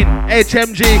we mean?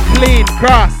 HMG. Clean.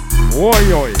 Cross.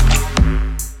 Oi, oi.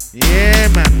 Yeah,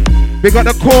 man. We got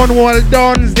the Cornwall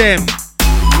Dons them.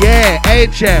 Yeah,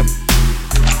 HM.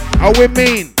 How we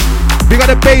mean? We got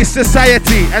the Bass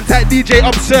Society. And type DJ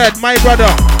Absurd, my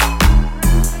brother.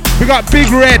 We got Big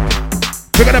Red.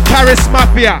 We got the Paris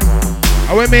Mafia.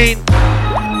 How we mean?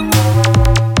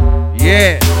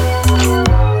 Yeah.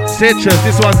 Citrus,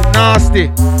 this one's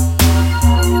nasty.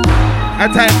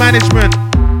 Anti management.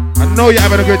 I know you're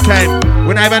having a good time.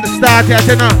 When I even start here, I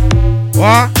tell you.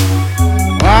 What?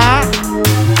 What?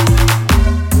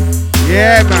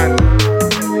 Yeah, man.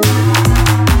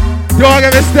 Don't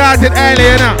get me started early,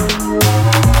 you know.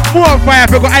 More fire,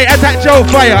 people. I attack Joe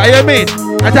Fire, you know what I mean?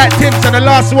 Attack Timps and the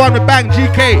last one with Bang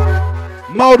GK.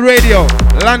 Mode Radio,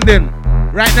 London.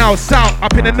 Right now, South,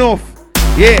 up in the north.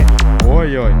 Yeah.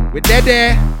 Oi, oi. We're dead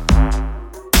there.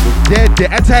 We're dead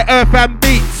there. Attack Earth and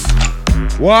Beats.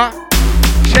 What?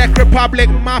 Czech Republic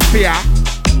Mafia.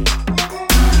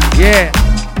 Yeah.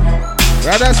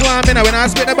 Well, that's what I mean. We're not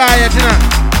spitting the bar yet, you know.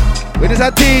 We just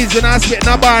a tease, we're not spitting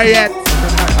the bar yet.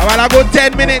 I want to go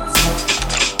 10 minutes.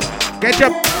 Get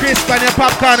your crisp and your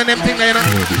popcorn and them things, you know.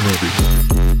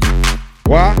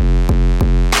 What?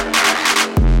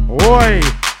 Oi.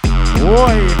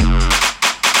 Oi.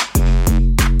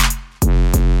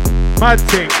 Mad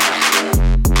thing.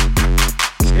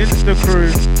 Insta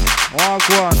crew. Walk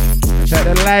one. Attack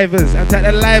the livers. Attack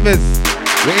the livers.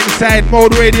 We're inside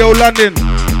Mode Radio London.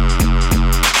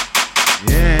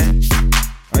 Yeah.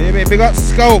 Oh, you mean? We got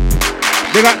Scope.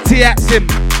 We got T-Axim.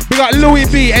 We got Louis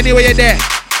B. Anyway, you're there.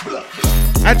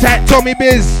 Attack Tommy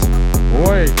Biz.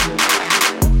 Oi.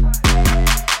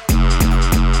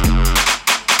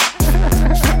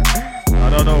 I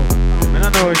don't know. I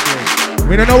don't know what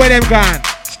we don't know where them gone.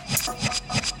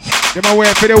 Them are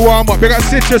waiting for the warm up. We got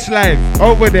Citrus Live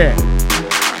over there.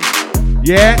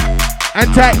 Yeah.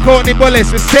 Attack Courtney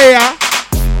Bullis. We stay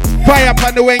here. Fire up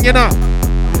on the wing, you know.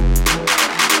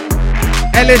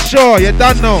 Ellis Shaw, you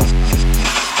don't know.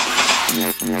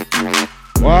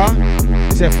 What?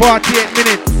 He said 48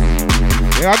 minutes.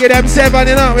 We gotta get them 7,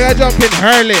 you know. We gotta jump in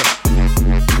early.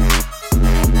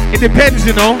 It depends,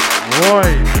 you know. Boy.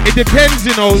 It depends,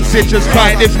 you know, Citrus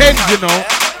Pie. It depends, you know.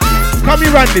 Come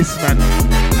here, run this, man.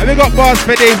 And we got bars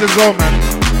for days as well, man.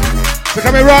 So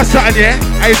come here, raw something, yeah?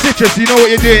 Hey, Citrus, you know what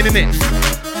you're doing, innit?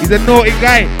 He's a naughty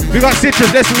guy. We got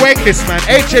Citrus, let's wang this, man.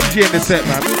 HMG in the set,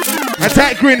 man.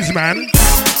 Attack Grins, man.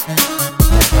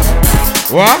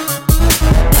 What?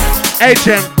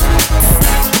 HM.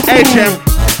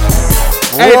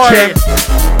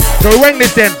 So we wang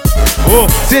this then. Oh.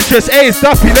 Citrus, hey,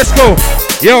 Stuffy, let's go.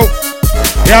 Yo.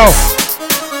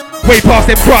 Way past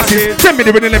them crosses. Send me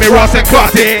the rhythm, let me ross and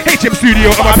cross it. HM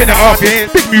Studio, I'm up in the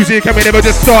office. Big music, and we never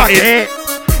just started.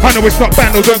 I know it's not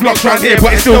bundles and blocks round here,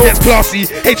 but it still gets classy.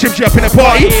 HMG up in the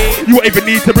party. You won't even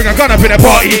need to bring a gun up in the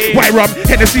party. White rum,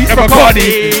 Hennessy, and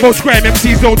Bacardi. Most grime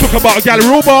MCs don't talk about gallery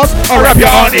bars. I'll rap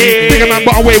your auntie. Bigger man,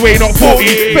 but I'm way not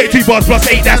 40. 32 bars plus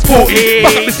 8, that's 40.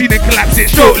 Back up the scene and collapse it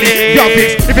shortly. Young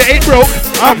bitch, if it ain't broke,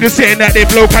 I'm just saying that they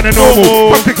blow kinda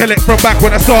normal. Come to collect from back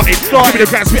when I started. Give me the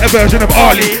grand spit a version of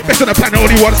Arlie. Best on the planet,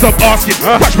 only one stop asking.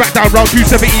 Touch back down round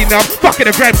 217 now. Fucking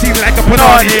the grime scene like a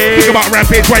panani. Think about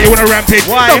rampage, why you wanna rampage?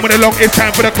 Done with the long, it's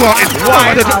time for the clotting.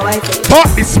 Fuck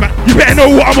this man, you better know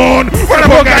what I'm on. Run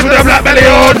up on guys with a black belly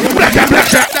on. Black and black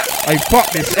shot. Hey, fuck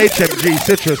this, HMG,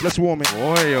 Citrus, let's warm it.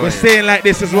 We're staying like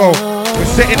this as well. We're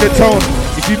setting the tone.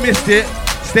 If you missed it,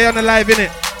 stay on the live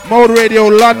innit. Mode Radio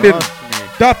London.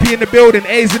 Duppy in the building,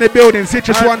 A's in the building,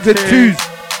 Citrus 1s and 2s.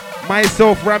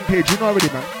 Myself, Rampage, you know already,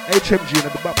 man. HMG in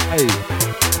the back. Hey.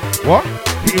 What?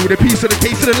 Hit you with a piece of the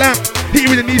case of the lamp. Hit you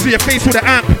with the knees of your face with the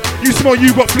amp. You smell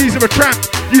you got fleas of a tramp.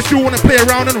 You still wanna play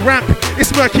around and ramp.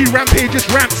 It's murky, Rampage just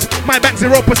ramps. My back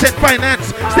 0%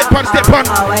 finance. Step on,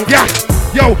 yeah.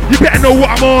 Yo, you better know what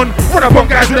I'm on. Run up on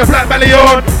guys with a black belly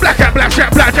on. Black hat, black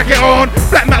shirt, black jacket on.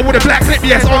 Black mat with a black clip,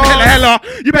 yes, on hella.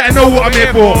 You better know what I'm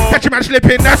here for. Catch a man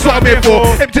slipping, that's what I'm here for.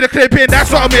 Empty the clip in,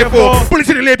 that's what I'm here for. Bullet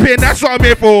to the lip in, that's what I'm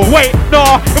here for. Wait,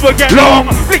 no, if we get long.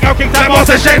 Flick out kicks like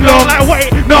Master Sheng Long. Like wait,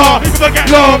 no, if we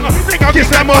get long. Flick out kicks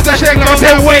like Master Sheng Long.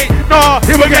 Say wait, no,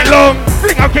 if we get long.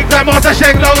 Flick out kicks like Master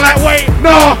Sheng Long. Like wait,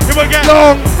 no, if we get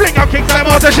long. Flick out kicks like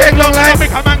Master Sheng Long. Like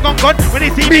make a man gone when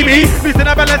he see me. Listen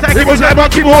up, balance like he was like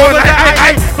monkey boy. Like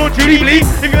I, don't you leave.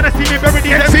 If you wanna see me bury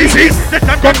these MCs, just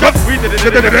come. We did it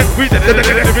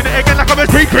again like I'm a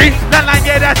street. That line,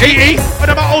 yeah, that's easy. But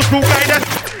I'm an old school guy, that's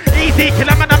easy. Kill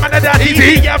a man, that's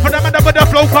easy. Yeah, for the man with the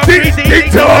flow come crazy.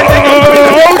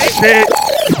 Oh shit!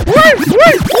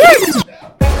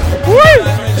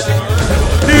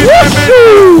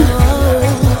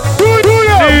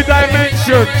 New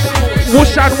dimensions.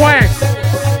 Whoosh and wang.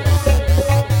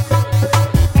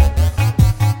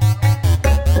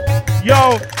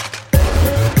 Yo,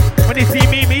 when you see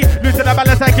me, loosen the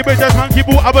balance like you but just monkey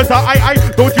boo. I was I,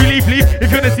 don't you leave.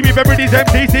 If you wanna see me bury these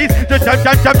MCCs, just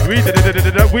jump. We did it again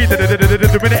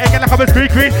like I'm a street.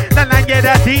 That line, yeah,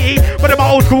 that's DE. But I'm an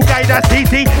old school guy, that's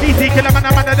DC. Easy, kill a man,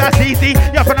 that's easy.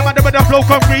 Yeah, for the man with the flow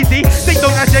come crazy. Think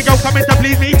don't that shit, yo, coming to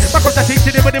please me. Back up the thing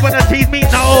to them when they wanna tease me.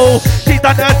 No, she's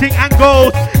done her thing and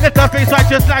goes. Left her face right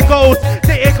just like ghost.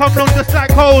 Say it come long just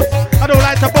like host. I don't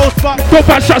like to boast, but don't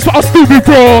bad shots for us to be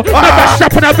bro. That bad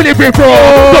shot and I believe it, bro.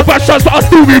 Don't bad shots for us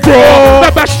to be bro.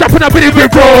 That bad shot and I believe it,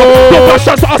 bro. Don't bad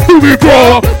shots for us to be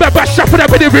bro. That bad shot and I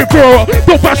believe it, bro.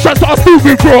 Don't bad shots for us to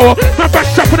be bro. That bad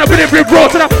shot and I believe it, bro.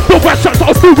 Don't bad shots for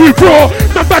us to be bro.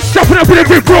 That bad shot and I believe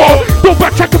it, bro. Don't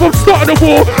bad check if I'm starting the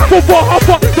war. For half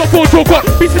not for joker.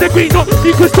 Beats in the green, not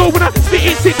equal so when I spit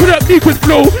it sick with a equal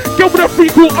flow. Get with a free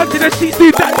cool under the sheets,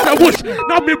 do that and I whoosh.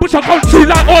 Now me bush I come through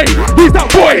like oi. Who's that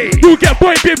boy? You get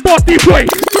boy, big nasty boy.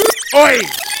 Oi.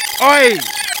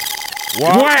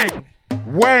 Wang.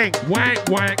 Wang.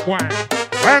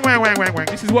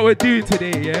 This is what we're doing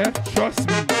today, yeah? Trust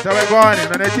me. So we're going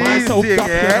in on a Tuesday,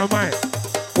 yeah?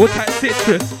 What type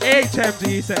citrus?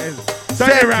 HMG settings.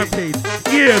 Sunday rampage.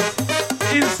 Ears.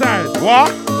 Inside.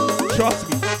 What? Trust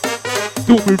me.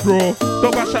 Do me, bro.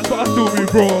 Don't bash shots, but I still me,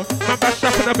 bro. Man bash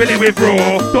shot and I belly with, bro.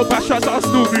 Don't bash shots, but I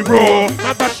still me, bro.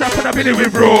 Man bash shot and I belly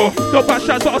with, bro. Don't bash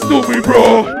shots, but I still me,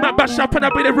 bro. Man bash shot and I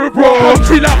belly with, bro. Come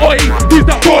tree like oi, who's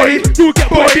that boy? You get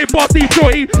boy, big bossy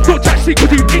joy. Don't chat shit,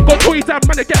 cause you ain't got toys. And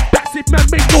man, I get bats if man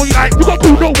make noise. You got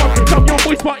cool, no one. Tell your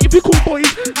voice, but if you cool boys,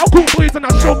 I'll cool boys and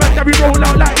I'll show man that we roll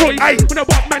out like Roy. When I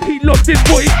walk, man, he lost his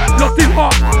voice, lost his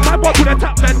heart. My butt with a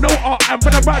tap, man, no art. And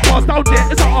when I ride bars down there,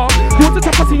 it's an art. You want to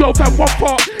tap us in your fan, one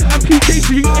part. I'm PJ,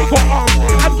 so you ain't got arms.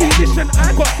 I'm musician,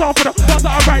 I got sound for the bars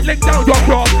that I write, leg down your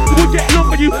grass. You will get long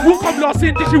when you will come last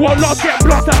in this, you won't last, get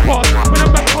blast that pass. When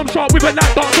I'm back, I'm sharp with a lap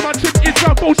dance, so my trick is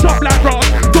round, go sharp like grass.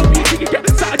 Don't be thinking, get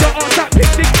sat of your arms like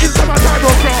picnic into my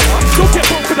gyro grass. Don't get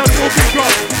bumped with a smoking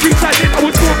grass. Freestyle in, I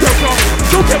will smoke your class.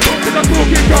 Don't get bumped with a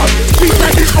smoking grass.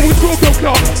 Freestyle in, I will smoke your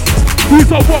class. Who's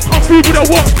a walk, I'm through with a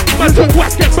walk. Man talk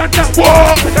wax, get man that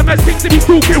walk. But the man thinks to be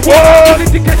talking walk. You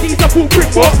think he's a full brick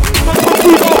walk. Man come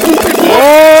through with a full brick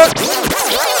walk.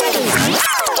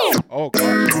 Oh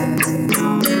God.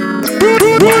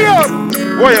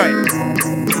 Oi.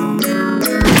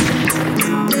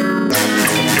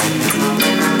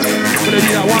 Gonna do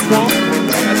that one more.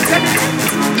 And a second.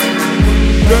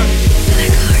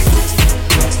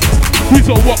 Who's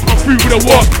a walk, I'm through with a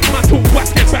walk. Man talk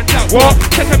wax, get back that walk.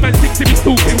 Second man thinks to be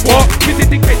talking walk.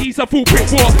 Visit think he's a full brick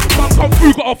walk. Man come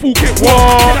through, got a full kit walk.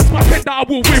 Yeah, that's my pen that I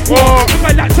will whip walk. If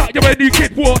I like that, you're a new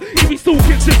kid walk. If he's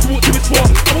talking, just walk to his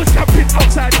walk. I was camping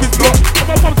outside of his block.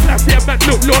 And my mum slapped me, man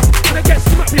look lost. And I get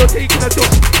smacked, you're taking a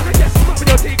dodge. And I get smacked,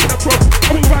 you're taking a cross.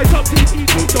 I will rise up to the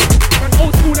TV dog. Man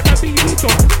old school like a BB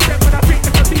dog. Then when I think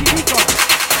like a BB dog.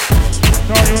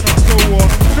 No, you're not so what?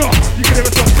 No, you can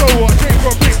never stop so what? Came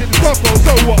from bricks in the softball,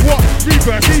 so what? What?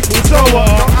 Reverse equals so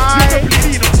what? You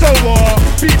completely not so what?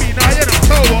 BB, now you're not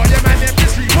so what? Yeah, man, them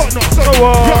mystery, what not so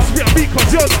what? You ask me a beat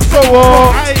cause you're not so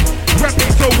what? I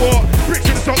rapping so what? Bricks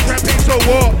in the sock, rapping so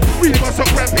what? Reading my sock,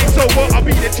 rapping so what? I'll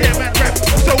be the chairman,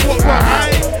 rapping so what?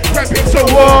 I rapping so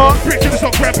what? Bricks in the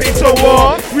sock, rapping so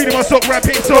what? Reading my sock,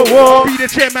 rapping so what? I'll be the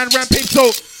chairman, rapping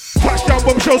so. Touchdown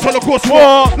bomb shows Holocaust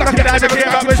war. Like I never came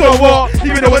back with so what?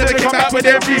 Even though when they came back with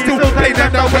them, we still play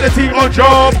them down when the team on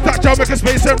job. Touchdown, make a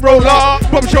space and roll up.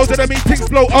 Bomb shows and the meetings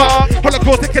blow up.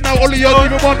 Holocaust taking out all of yours.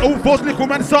 Even one all force nickel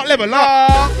man start level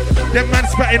up. Them man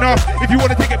spatting off. If you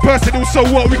want to take it personal, so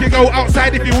what? We can go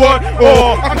outside if you want.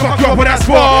 Or I can fuck you up on that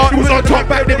spot. It was on top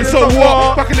back then, so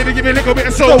what? Fuck a little, give me a little bit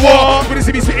and so what? Gonna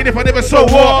see me spitting if I never so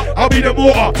what? I'll be the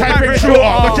mortar, time frame shorter.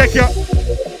 But check ya.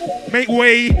 Make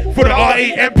way for the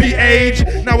R8MP age.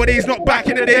 Nowadays, not back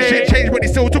in the day. Shit changed, but they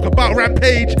still talk about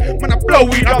rampage. Man, I blow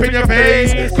weed up in your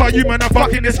face. Call you, man, a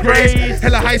fucking disgrace.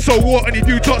 Hella high, so what? And if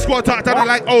you talk squad, talk down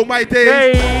like, oh my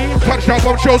days. Touchdown,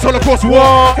 bomb shows, Holocaust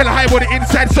war. Hella high, but the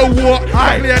inside, so what?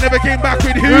 Luckily, I never came back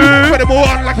with who? But the more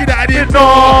unlucky that I didn't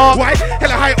know. Why?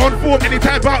 Hella high on form,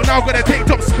 anytime out now, gonna take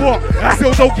top spot. I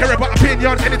still don't care about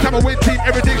opinions. Anytime I win team,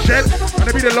 everything shed.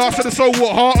 Gonna be the last of the so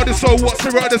what, heart of the so what,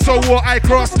 spirit of the so what. I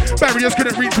cross barriers,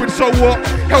 couldn't reach with so what.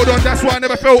 Held on, that's why I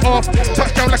never fell off.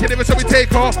 Touchdown like I never said we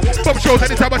take off. Bomb shows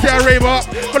anytime I say I rave up.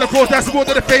 But of course, that's the word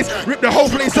to the face. Rip the whole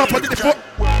place up under the foot.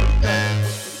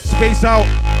 Space out,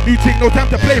 new thing, no time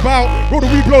to play about. Roll the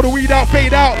weed, blow the weed out,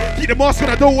 fade out. Keep the mask on,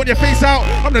 I don't want your face out.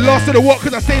 I'm the last of the walk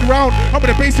cause I stayed round. I'm in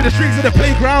the base of the strings of the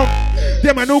playground.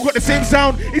 Them I know got the same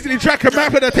sound. Easily track a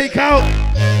map that I take out.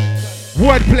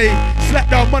 Wordplay,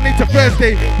 slap down Monday to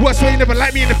Thursday. Worst way you never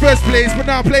liked me in the first place, but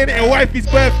now I'm playing it at wifey's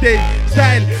birthday.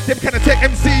 Style, them kind of tech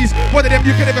MCs. One of them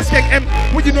you can never skank M.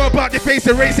 What you know about the face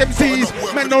of race MCs?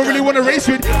 Man don't really want to race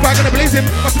with, but I'm gonna blaze him.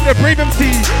 Must be a brave MC.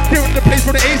 Here in the place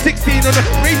for the A16 on the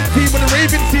race team on the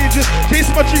Raven scene. Just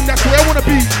chasing my dream, that's where I wanna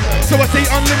be. So I say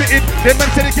unlimited. Them man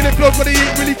said they killing flows, but they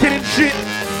ain't really killing shit.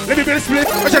 Let me be the split.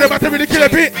 I should about to really kill a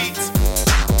bit.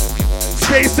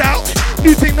 Space out.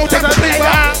 New thing, no time to play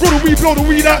out. Roll the weed, blow the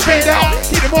weed out, fade out.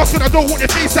 Keep the mask on, I don't want your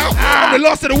face out. I'm the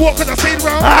last of the walk cause I stayed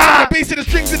around. The bass of the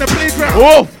strings in the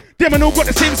playground. Them and all got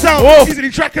the same sound. Easily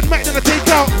track and match, then I take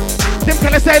out. Them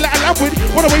kind of style like I lamb with.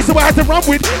 Run away so I had to run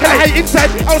with. Hella high inside,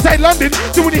 outside London.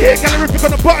 Doing the hair calorific on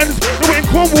the buttons. No, we're in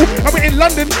Cornwall, and we're in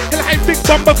London. Hella high big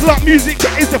bumper clock music,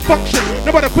 that is the function.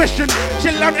 No matter question.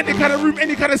 Chill out any kind of room,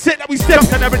 any kind of set that we step.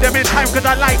 Don't every them in time cause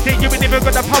I like it. You ain't even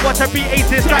got the power to be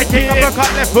aces. Striking, uppercut,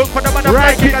 left hook for the man I'm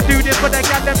liking. I do this for the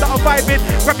gal them that I'm vibing.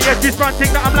 Grab me a this front thing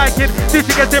that I'm liking. This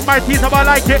against in my teeth, how I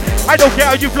like it. I don't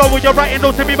care how you flow when you're writing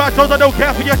those to me, my shows. I don't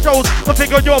care for your shows. Something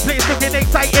on your plate is looking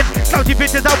exciting. Cloudy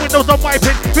bitches out windows I'm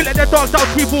wiping. We let the dogs out,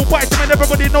 keep all biting, and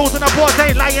everybody knows when the boys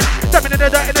ain't lying. Stepping in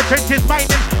the dirt in the trenches, mining.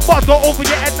 Bars go over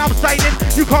your head and I'm signing.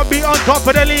 You can't be on top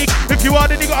of the league. If you are,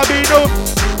 then you gotta be no.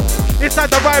 Inside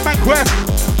the right man quest.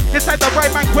 Inside the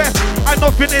right man quest. I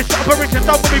know finish operation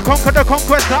done when we conquer the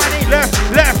conquest. I ain't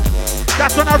left.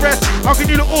 That's when I rest. How can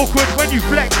you look awkward when you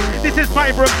flex? This is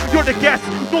my room, you're the guest.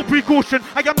 No precaution,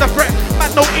 I am the threat. Man,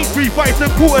 no 835s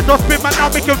and quarters or spin. Man, now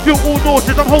make him feel all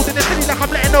nauseous. I'm holding the city like I'm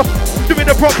letting off. Doing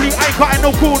it properly, I ain't cutting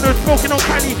no corners. Smoking on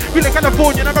Cali, feel like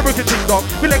Californian, American TikTok.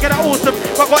 Feel like that awesome,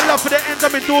 but got love for the ends,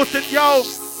 I'm endorsing, yo.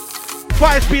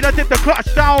 5 speed, I did the clutch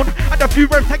down. And a few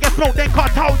reps I get smoked, then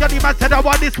cut out. Young man said I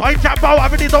want this fine chap out. I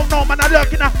really don't know, man, I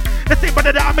lurking the same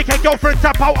brother that I make a girlfriend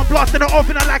tap out. I'm blasting it off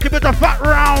and I like it with a fat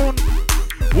round.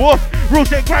 Woof, real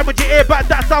shit, grind with your ear back,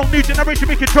 that sound. New generation,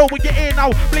 we control with your ear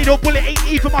now. Blade or bullet ain't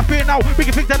even my fear now. We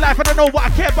can fix the life, I don't know what I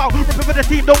care about. Ripping for the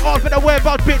team, don't ask for the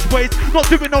whereabouts, bitch boys. Not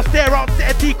doing no stare out,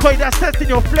 set a decoy that's testing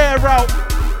your flare out.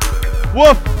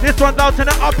 Woof, this one down to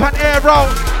the up and air out.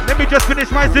 Let me just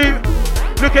finish my zoo.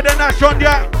 Look at the Nash on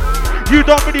ya. You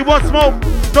don't really want smoke.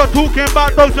 Not talking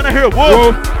about those when I hear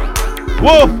woof.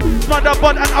 Woof, smart that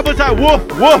butt and others like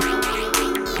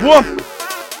woof.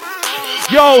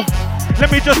 Yo. Let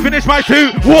me just finish my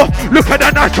two. Woof, look at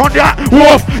the Nash on ya.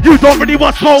 Woof, you don't really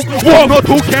want smoke. Woof, not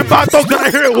talking about dogs when I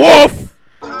hear it. Woof.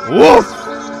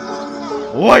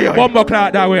 One more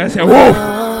cloud that way. I say woof.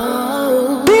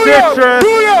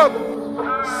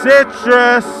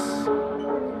 Citrus.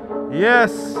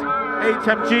 Yes.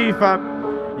 HMG fam.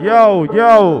 Yo.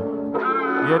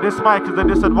 Yeah, this mic is a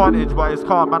disadvantage, but it's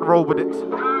calm, man. Roll with it.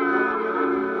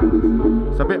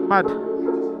 It's a bit mad.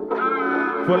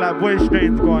 Feel like voice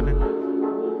strains going.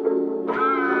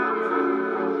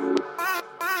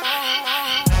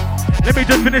 Let me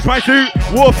just finish my suit.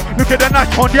 Woof, look at the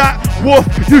Nash on ya.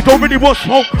 Woof, you don't really want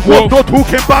smoke. Woof, not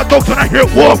talking about dogs when I hear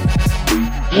woof.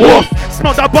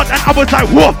 Smell that butt and I was like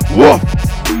woof.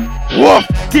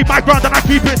 Keep my ground and I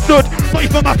keep it stood. Not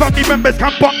even my family members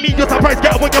can bump me. You're surprised,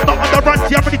 get when you're not on the run.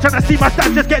 See, I'm really trying to see my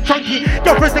stats just get chunky.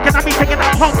 Girlfriends looking at me taking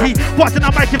that honky. Watching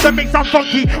that mic if the mix sound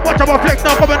funky. Watch how I flex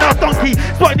now, coming out donkey.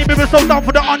 Spotting him so down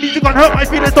for the undies. You can't hurt my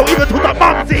feelings, don't even talk to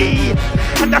mumsy.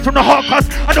 And that's from the hard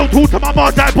cuss. I don't talk to my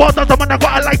mom, that boss. That's the man I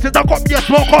got a license. I got me a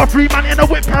smoke or 3 man in a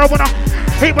whip pair when I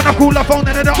hate when I call the phone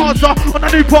and then the answer. On a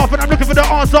new path and I'm looking for the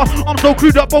answer. I'm so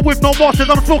clued up but with no masters.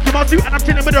 I'm smoking my suit and I'm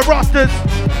chilling with the rosters.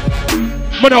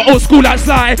 Man, I'm old school like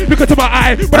Sly, look into my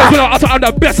eye. But I'm gonna answer, I'm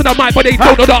the best of the mind. But they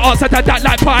don't know the answer to that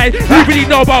like pie. Who really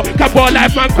know about Cambodia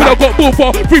life, man? Could've got ball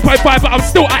for 3.5, but I'm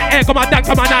still at air. Got my dank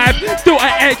on my knife. Still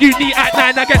at air, you need at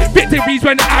 9. I get victories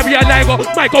when I realize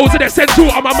my goals are essential.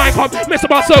 On my mind, come mess up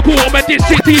my circle. I'm a dish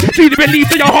shitty. Truly believe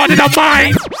that you're harder than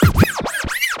mine.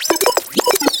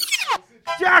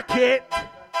 it.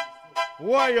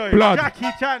 Why, Blood.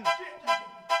 Jackie Chan.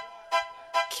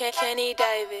 Kenny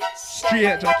Davis.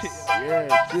 Straight Jackie.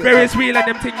 Yeah, straight. Very real and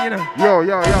them thing, you know. Yo.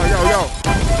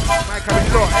 Mike, I'm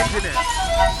in law, engineer.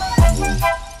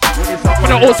 When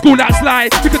I old school like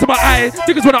slide, because of my eye,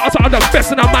 because when I answer I'm the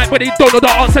best in the mic, but they don't know the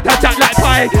answer to that like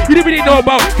pie. You didn't really know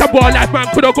about Cambodia life, man.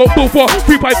 Could have got bull for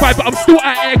 3.5, but I'm still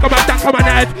at air, got my dank on my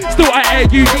knife. Still at air,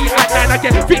 UD at 9. I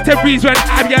get victories when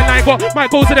I'm your line. Got my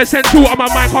goals in the central on my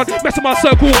mind, can't mess with my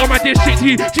circle on my dish shit.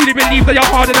 She didn't believe that you're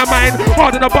harder than mine.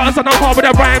 Harder than the buttons and I'm hard with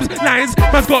the rhymes. Lines,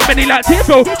 man's got many like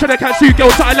TFL. Tryna catch 2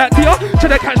 girls, I like Tia.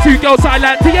 Tryna catch 2 girls, I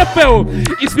like TFL.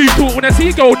 It's new talk when I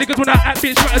see go. Niggas when I act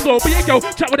bitch, might as well be a girl.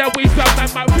 Chat with that waist, man,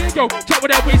 might free a girl. Chat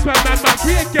with that waist, man, might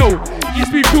free a girl.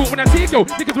 It's new talk when I see go.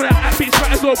 Niggas when I act bitch,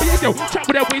 might as well be a girl. Chat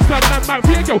with that waist, man, might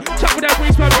free a girl. Chat with that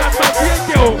waist, man, might free a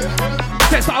girl.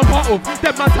 Sets that I'm part of,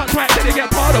 them man touch right, then they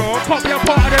get part of. Can't be a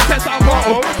part of them sets that I'm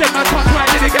part of. Them man touch right,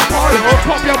 then they get part of.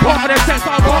 Can't be a part of them sets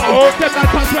that I'm part of. Them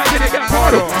man touch right, then they get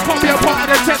part of. Can't be a part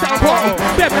of them sets that I'm part of.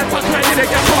 Them man touch right, then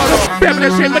they get part of. Them man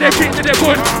shit, but they think that they're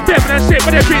good. Them man shit,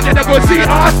 but they think that they're good. See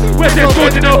us, where's this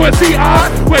good in the hood? See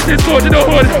us, where's this good in the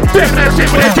hood? Them man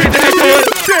shit, but they think that they're good.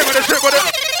 Them man shit, but they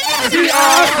see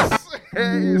us.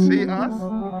 Hey, you see us?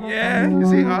 Yeah. You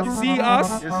see us? You see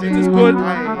us? You see it is good.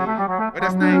 Aye. But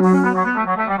that's nice. What?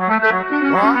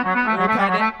 What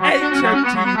kind of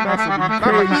HMG massive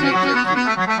crazy?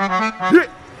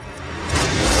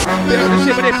 Them the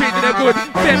shit, but they think that they're good.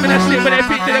 Them the shit, but they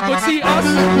think that they're good. See us?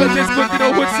 Where's this good in the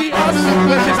hood? See us?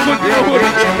 Where's this good in the hood?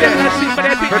 Them the shit, but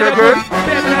they think that they're good.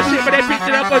 Them the shit, but they think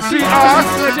that they're good. See us?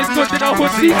 Where's this good in the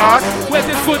hood? See us? Where's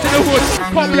this good in the hood?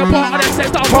 Can't be a part of them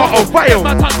sets that I'm part of. Them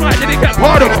man touch right, then they get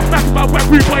part of. That's my wet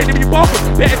root boy, they be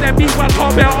barking. Better than me, man,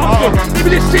 can't bear arsenal.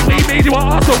 Even this shit, he made you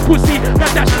an arsehole. Pussy, man,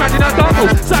 dash man in a dark hole.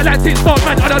 Side like tits, dark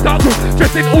man on a dark hole.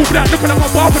 Dressed in all black, looking like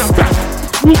I'm barking. I'm back.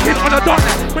 Walking on a dark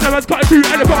night, when I was got to do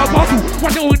elephant and castle.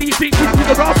 Watch it all these things with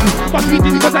the rascal. Must be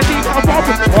this because I need a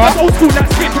bathroom. I'm old school, that's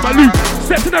straight to my loot.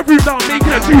 Steps in the room now, I'm making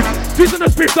a juice. Twist on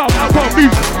the spirit now, I can't move.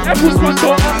 Everyone's one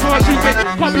door, I'm trying to shoot it.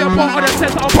 Can't be a part of the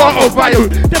sense that I'm part of bio.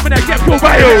 Then when I get your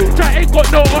bio, try ain't got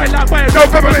no oil like bio. No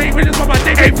pepper, ain't really for my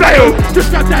name, ain't flyo.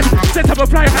 Just grab that, sense of a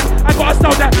fly hand. I got a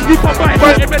style that you can't buy.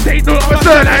 But imitate, no, I'm a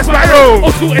sir like Spyro.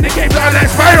 Old school in the game,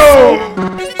 like Spyro.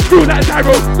 Through like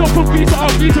Gyro, no from Greece to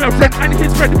our Greece to a friend and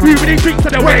his friend. We really drink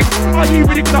to the way. Are you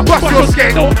really gonna bust your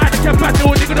skin? No, I can't bad,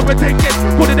 no nigga gonna take it.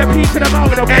 Go to the peak to the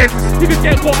mouth of the ends. Niggas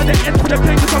get caught at the end for the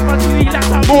plane to come on TV like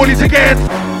that. Morley's again.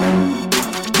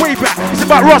 Way back, it's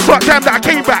about Ross Rock time that I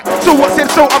came back. So what's in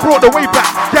so I brought the way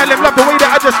back. Yeah, them love the way that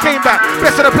I just came back.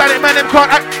 Best of the planet, man, them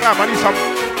can't act. Nah, man,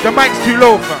 the mic's too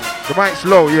low, fam. The mic's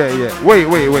low, yeah. Wait,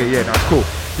 yeah, that's cool.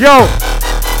 Yo!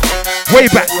 Way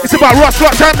back, it's about Ross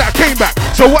Rock time that I came back.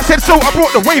 So what said so, I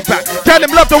brought the wave back. Tell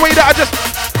them love the way that I just.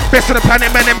 Best on the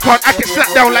planet, man, them can't act it.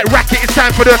 Slap down like racket, it's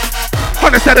time for the.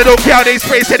 Understand I don't care how they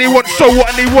spray. Said they want so what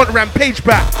and they want Rampage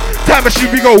back. Time machine,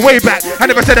 we go way back. I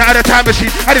never said I had a time machine,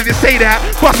 I didn't say that.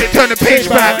 Bust it, turn the page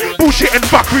back. Bullshit and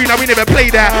fuckery, now we never play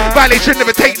that. Violation,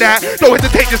 never take that. Don't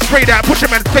hesitate, just spray that. Push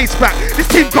a man's face back. This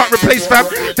team can't replace fam.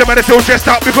 Them man are still dressed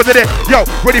up because of it. Yo,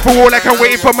 ready for war like I'm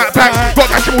waiting for Matt back.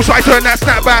 Got catch them all so I turn that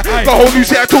snap back. Got a whole new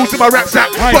set of tools in my rucksack.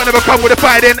 But I never come with a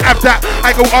fire, then have that.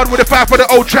 I go on with a fire for the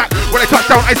old track. When I touch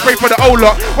down, I spray for the old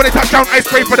lot. When I touch down, I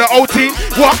spray for the old team.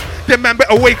 What? Them man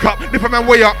better wake up, lift a man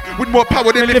way up with more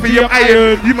power than lithium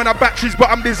iron. You man are batteries, but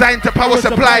I'm designed to power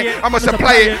supply. I'ma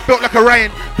supply it, built like a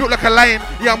Ryan, built like a lion.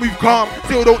 Yeah, I move calm,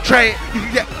 still don't try it. You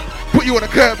can get, put you on a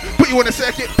curb, put you on a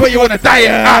circuit, put you on a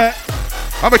diet.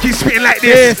 I'ma keep spitting like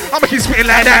this, I'ma keep spitting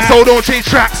like that, so don't change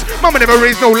tracks. Mama never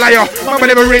raised no liar, mama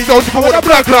never raised no people with a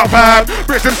blood clot, fam.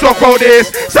 Bricks and soft all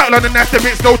this, South London that's the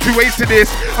bits, no two ways to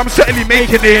this. I'm certainly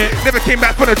making it, never came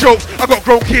back for the jokes. I got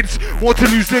grown kids, more to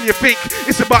lose than you think.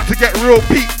 It's about to get real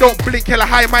peak, don't blink, hella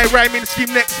high, my rhyming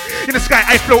scheme next. In the sky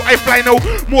I float, I fly, no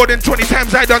more than 20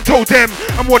 times I done told them.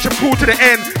 I'm watching cool to the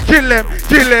end, kill them,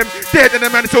 dead and the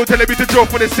man so telling me to draw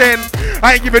for the send.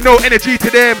 I ain't giving no energy to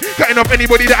them, cutting off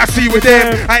anybody that I see with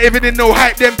them. I even didn't know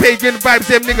hype, them pagan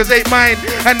vibes, them niggas ain't mine.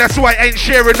 And that's why I ain't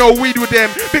sharing no weed with them.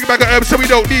 Big bag of herbs so we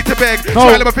don't need to beg.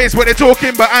 Smile in my face when they're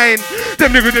talking, but I ain't.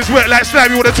 Them niggas just work like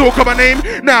slime, you wanna talk on my name?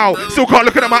 Now, still can't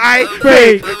look at my eye,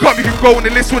 fake. Can't be go on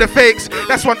the list with the fakes.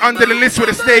 That's one under the list with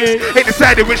the snakes. Ain't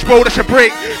decided which bowl I should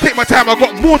break. Take my time, I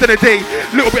got more than a day.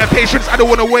 Little bit of patience, I don't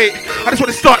wanna wait. I just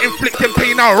wanna start inflicting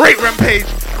pain now, rate Rampage.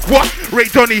 What?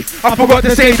 Rate Donny, I forgot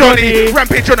to say Donny.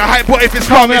 Rampage on a hype, but if it's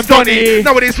calm, it's Donny.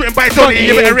 Nowadays written by Donny,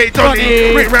 you better rate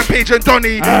Donny. Rate Rampage and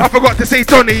Donny, I forgot to say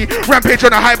Donny. Rampage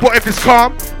on a hype, but if it's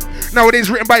calm. Nowadays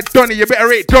written by Donny, you better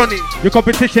rate Donny. Your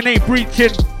competition ain't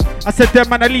breaching. I said them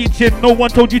man are leeching. No one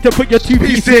told you to put your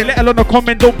two-piece in, let alone a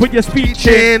comment, don't put your speech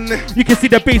in. You can see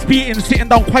the bass beating, sitting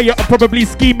down quiet and probably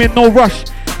scheming, no rush.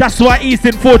 That's why I eased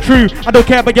in for true. I don't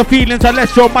care about your feelings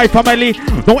unless you're my family.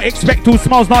 Don't expect two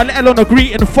smiles, now let alone a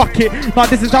greeting. Fuck it, now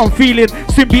this is how I'm feeling.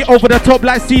 Soon be over the top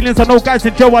like ceilings. I know guys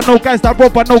in jail, I know guys that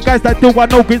rob, I know guys that do, I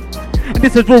know good. And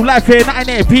this is real life here, nothing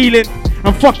ain't appealing.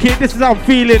 And fuck it, this is how I'm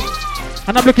feeling.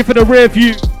 And I'm looking for the rear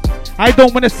view. I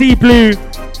don't wanna see blue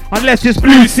unless it's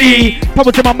blue sea.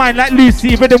 Problems in my mind like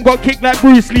Lucy. Rhythm got kicked like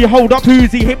Bruce Lee. Hold up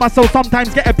Uzi. Hit myself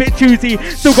sometimes, get a bit choosy.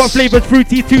 Still got flavors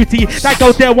fruity tooty. That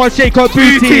girl there won't shake her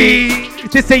booty.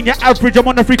 This ain't your average, I'm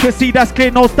on a frequency that's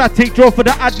clear, no static. Draw for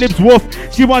the ad-libs,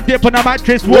 woof. She want dip on a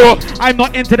mattress, woof. I'm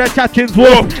not into the chattings,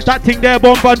 woof. That thing there,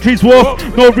 bomb countries,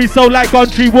 woof. No resale like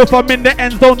country, woof. I'm in the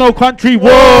ends, don't know country,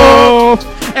 woof.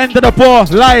 End of the bar,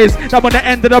 lies. I'm on the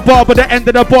end of the bar, but the end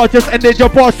of the bar just ended your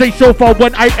bar. Straight chauffeur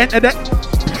when I enter the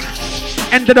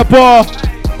end of the bar.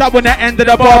 That when the end of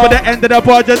the bar, but the end of the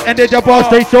bar just ended your bar.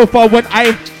 Straight chauffeur when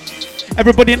I.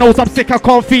 Everybody knows I'm sick, I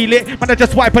can't feel it. Man, I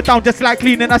just wipe it down just like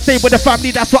cleaning. I stay with the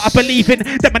family, that's what I believe in.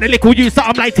 Them man a little use, so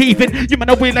I'm like teething. You man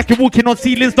away like you're walking on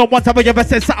ceilings. Not once have I ever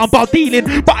said something about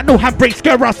dealing. But I know handbrakes,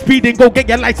 girl, I'm speeding. Go get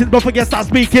your license before you start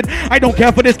speaking. I don't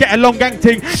care for this, get a long gang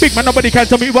thing. Big man, nobody can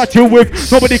tell me what you're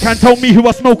with. Nobody can tell me who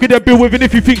I smoke with a bill with. And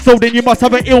if you think so, then you must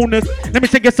have an illness. Let me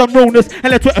check get some realness.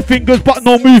 And let's Twitter fingers, but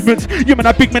no movements. You man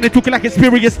are big men, they talking like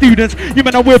experienced students. You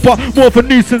man are weird, but more of a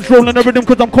nuisance. Rolling a rhythm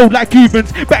cause I'm cold like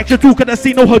Cubans. Back to talking, I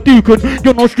see no Hadouken.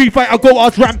 You're no street fighter, go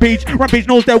ask Rampage. Rampage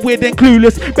knows they're weird and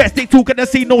clueless. Best stick talking, I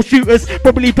see no shooters.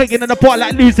 Probably playing in the part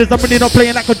like losers. I'm really not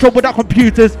playing like control without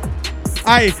computers.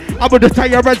 I would just tell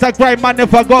your as I grind, man.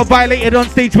 If I got violated on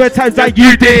stage where times like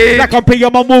you did, like I'm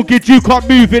paying my mortgage, you can't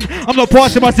move in. I'm not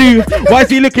passing my zoo. Why is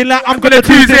he looking like I'm gonna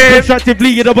choose it? Constructively,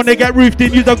 you don't wanna get roofed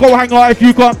in. You don't go hang out if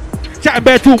you can't. Chatting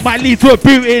bare talk might lead to a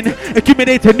booting.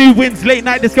 Accumulating new wins. Late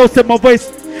night, this girl said my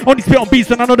voice. Only spit on beats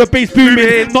when I know the bass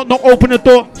booming. Not open the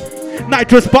door.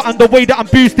 Nitrous button, the way that I'm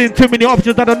boosting. Too many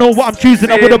options, I don't know what I'm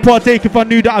choosing. I wouldn't partake if I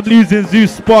knew that I'm losing.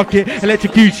 Zeus, spark it,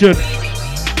 electrocution.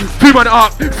 3 man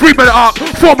up, 3 man up,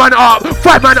 4 man up,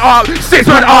 5 man up, 6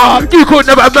 man up. You could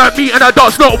never murk me and I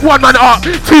dance not 1 man up,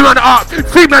 2 man up,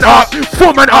 3 man up,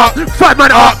 4 man up, 5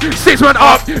 man up, 6 man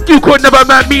up. You could never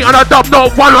murk me and I dub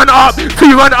not 1 man up,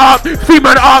 2 man up, 3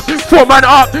 man up, 4 man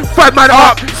up, 5 man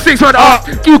up, 6 man up.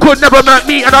 You could never murk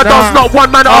me and I dance not 1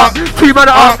 man up, 2 man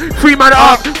up, 3 man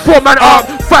up, 4 man up,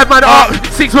 5 man up,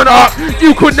 6 man up.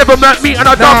 You could never murk me and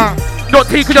I dub. Not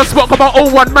taking your spot, come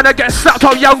on, 01, man, I get slapped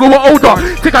up younger or older.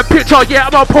 Take a picture, yeah,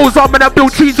 I'm a poser, man, I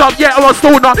build cheese up, yeah, I'm a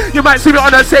stoner. You might see me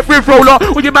on a set with roller,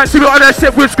 or you might see me on a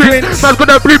set with scripts. Man's got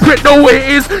a blueprint, know what it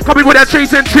is, coming with their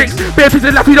tricks and tricks. Bare things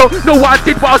and laugh, you don't know what I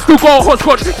did, but I still got a hot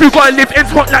scotch. Still gotta live in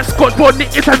hot like Scotch, but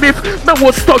it's a myth. Man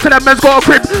won't stop till that man's got a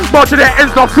crib. March to their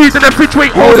ends, not freezing the fridge,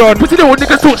 wait, hold on. Pussy little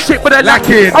niggas talk shit, but they're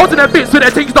lacking. Out in the bits, so their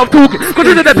things stop talking. Got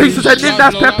into the pieces and in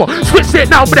that pepper. Switch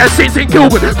it now, but they're sits in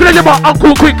Kilburn. Could I live my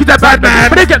uncle quick, he's a bad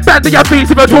man. But they get banned in your face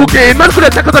if you're talking. Man's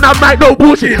gonna take us on a mic, no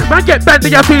bullshit. Man get banned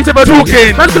in your face if you're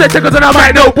talking. Man's gonna take us on a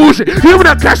mic, no bullshit. You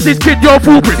wanna clash this kid, you're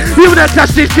fool prick. You wanna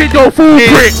clash this kid, you're fool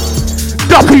prick.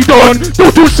 Duppy done,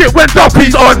 don't do shit when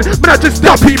Duppy's on. Man, I just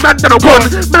Duppy, man, that I'm gone.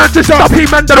 Man, I just Duppy,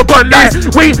 man, that I'm gone. Like,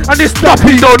 wait, and this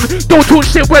Duppy done. Don't talk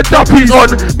shit when Duppy's on.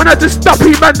 Man, I just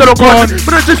Duppy, man, that I'm gone.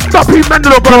 Man, I just Duppy, man,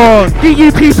 that I'm gone.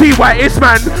 D-U-P-P-Y, it's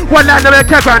man. One line, let me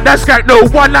Kevin, that's right, no.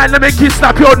 One line, let me kiss,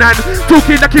 slap your nan.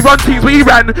 Talking like he run teams where he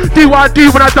ran. Do what I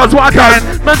do when I does what I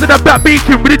done. Man's in the back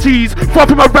bacon with the cheese.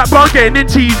 Flopping my rap, but I'm getting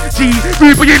in cheese. G,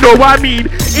 but you know what I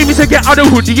mean. Aiming to get out of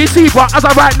the hood, do you see? But as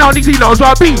I right now, Nixie knows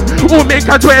what I be. All men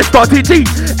can't where it started G.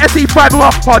 SE5 of my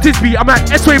hardest beat. I'm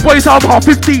like S-Way boys, I'm half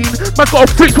 15. Man's got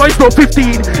a fridge, but it's not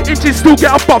 15. Inches still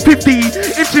get up about 50.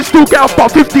 Inches still get up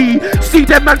about 50. See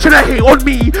them man trying to hate on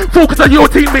me. Focus on your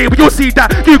teammate, but you'll see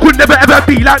that you could never ever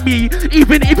be like me.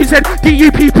 Even if he said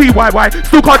D-U-P-P-Y-Y,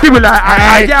 still can't do it like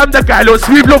I. Yeah, I'm the guy, look,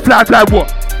 sweep, look, fly, what?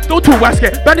 Don't talk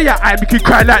wasket, man, your eye make you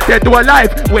cry like dead or alive.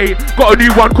 Wait, got a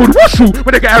new one called Wushu.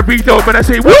 When I get a reload, when I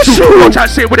say Wushu. Don't chat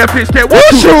shit when the fits get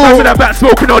Wushu. I'm in the back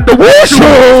smoking on the Wushu.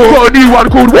 Got a new one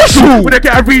called Wushu. When I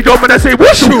get a reload, when I say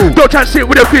Wushu. Don't chat shit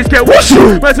when the fits get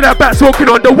Wushu. Man's in the back smoking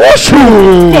on the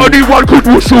Wushu. Got a new one called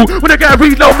Wushu. When I get a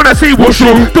reload, when I say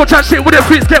Wushu. Don't chat shit when the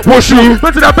fits get Wushu.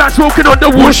 Man's in the back smoking on the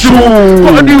Wushu.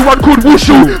 Got a new one called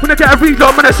Wushu. When I get a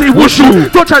reload, when I say Wushu.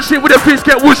 Don't chat shit when the fits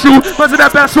get Wushu. Man's in the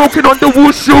back smoking on the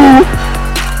Wushu.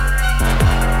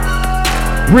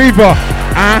 Breather,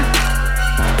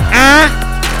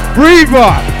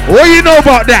 Breather. What you know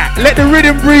about that? Let the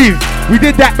rhythm breathe. We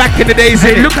did that back in the days.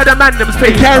 Hey, look at the man, them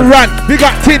space. He can run. We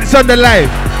got tints on the live.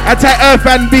 I take Earth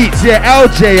and Beats. Yeah,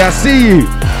 LJ, I see you.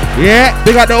 Yeah,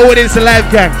 they got the audience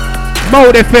alive gang.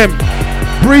 Mode FM.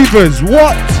 Breathers,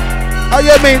 what? Oh,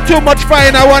 you mean too much fire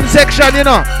in one section, you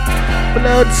know?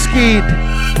 Blood skeed.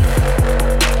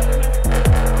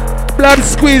 Blood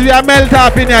squeeze, we are melt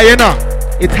up in here, you know?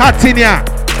 It's hot in here.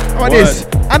 What is?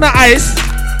 And the ice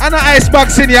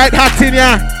box in here, it's hot in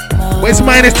here. But it's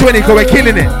minus 20 because we're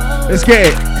killing it. Let's get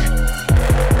it.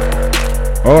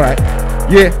 Alright.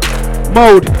 Yeah.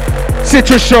 Mode.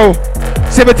 Citrus Show.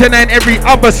 7 to 9 every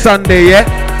other Sunday, yeah?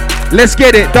 Let's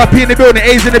get it. Duppy in the building,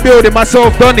 A's in the building,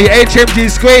 myself, Donny, HMG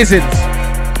Squazins.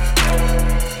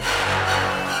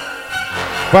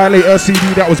 Violate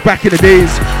LCD, that was back in the days.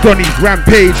 Donny,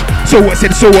 Rampage. So what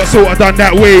said, so what, I done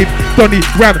that wave. Donny,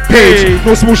 Rampage.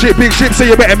 No small shit, big shit, so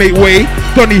you better make way.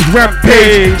 Donny,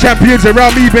 Rampage. Champions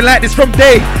around me, been like this from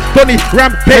day. Donny,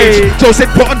 Rampage. Joe said,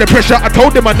 put under pressure, I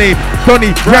told him my name.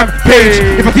 Donny, Rampage.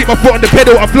 If I keep my foot on the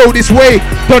pedal, I flow this way.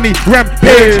 Donny,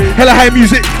 Rampage. Hella high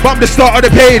music, but I'm the start of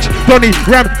the page. Donny,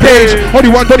 Rampage. Only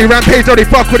one Donny, Rampage, only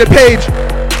fuck with the page.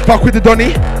 Fuck with the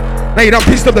Donny. Now you done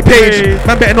pissed off the page.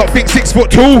 Man better not think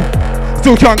 6'2".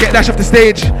 Still can't get dash off the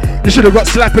stage. You should have got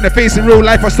slapped in the face in real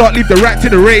life. I start leave the rat to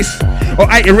the race. Or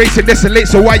I erasing this and late.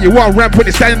 So why you want ramp when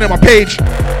it's standing on my page?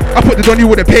 I put the Donny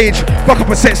with a page. Fuck up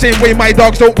a set same way my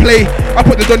dogs don't play. I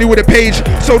put the Donny with a page.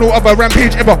 So no other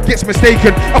Rampage ever gets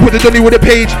mistaken. I put the Donny with a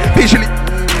page. Patiently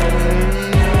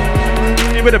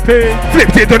with a page.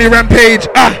 Flipped it, Donny Rampage.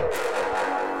 Ah.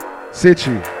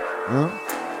 Situ. Huh?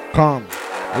 Calm.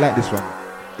 I like this one.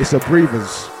 It's a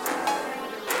Breathers.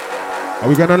 Are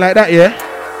we gonna like that, yeah?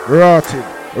 Rotting.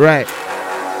 Right.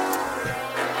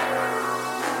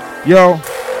 Yo,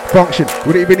 function.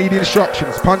 We don't even need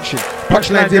instructions. Punching.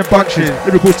 Punchlines in bunches.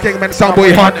 Lyrical skankman,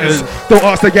 soundboy hunters. Don't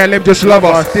ask the gal, them just love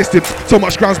us. Distance, so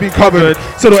much ground's been covered.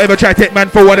 So don't ever try to take man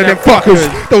for one of them fuckers.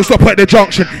 Don't stop at the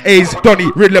junction. A's, Donny,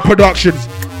 Riddler Productions.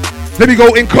 Let me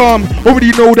go in calm.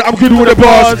 Already know that I'm good with the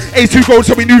bars. A2 gold,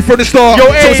 so we knew from the start. Yo,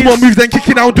 so it's more moves than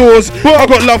kicking outdoors. I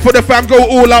got love for the fam, go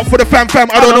all out for the fam.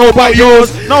 I don't know about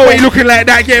yours. No, ain't looking like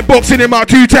that, getting boxing him out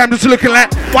 2 times. Just looking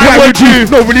like, why would you?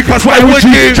 No, really, cuz why would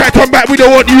you? Try to come back, we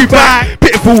don't want you back.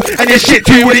 Pitiful, and your shit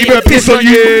too, wouldn't even piss on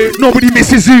you. Nobody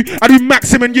misses you. I do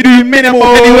maximum, you do minimal.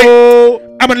 Anyway,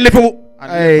 I'm unlivable.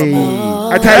 Hey,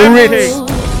 I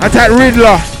type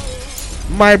Riddler,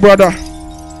 my brother.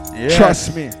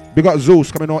 Trust me. Big up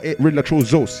Zeus coming on it, Riddler True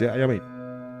Zeus, yeah, you know what I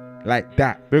mean? Like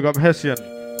that. Big up Hessian.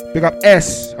 Big up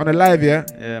S on the live, yeah?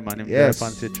 Yeah, man, yes.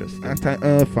 Fan Citrus.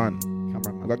 Anti-Earthan. I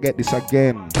gotta get this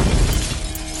again.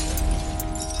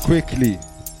 Quickly,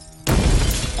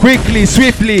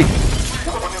 swiftly.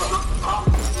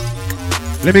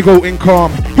 Let me go in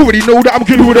calm. You already know that I'm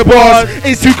good with the bars.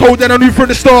 It's too cold and I knew from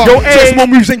the start. Yo, just more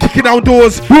moves and kicking down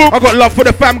doors. I got love for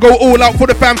the fam, go all out for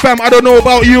the fam. I don't know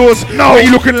about yours. No,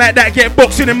 you looking like that, get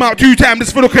boxing him out 2 times.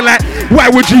 Just for looking like, why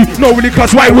would you? No, really,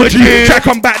 cuz why would you? Try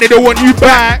come back, they don't want you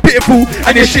back. Pitiful,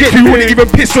 and your shit too wouldn't even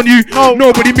piss on you. No.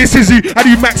 Nobody misses you. I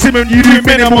do maximum, you do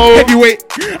minimal. Heavyweight,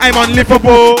 I'm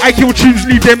unlivable. I kill tunes,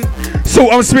 leave them. So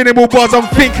I'm spinnable bars,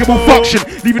 unthinkable function.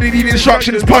 Leaving the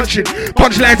instructions, punching.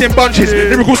 Punchlines in bunches.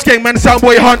 Lyrical skankman,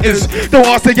 soundboy hunters. Don't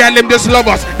ask the gal, them just love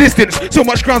us. Distance, so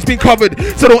much ground's been covered.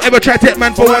 So don't ever try to take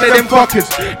man for one of them fuckers.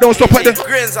 Don't stop at the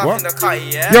grins up in the cut,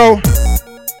 yeah? Yo.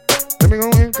 Let me go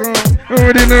in calm.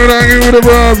 Already know that I get with the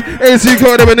bars. AC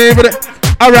code of a name for that.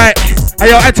 Alright. Hey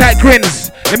yo, attack grins.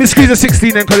 Let me squeeze a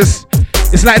 16 then, cause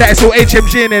it's like that. It's all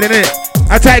HMG in there, isn't it?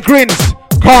 Attack grins.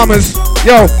 Calmers.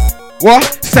 Yo. What?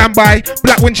 Standby.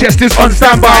 Black Winchesters on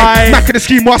standby. Mac of the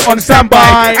scheme was on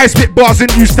standby. I spit bars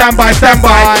and you standby.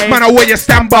 Man, I wear your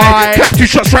standby. Clap 2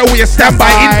 shots right where you standby.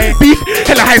 In beef,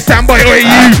 hella high standby. Oi,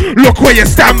 you look where you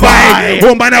standby.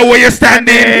 Oh man, I where you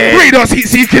standing. Radars, heat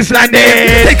seekers landing.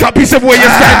 Take up piece of where you're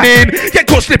standing. Get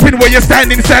caught slipping where you're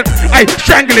standing. I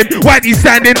strangle him. Why he's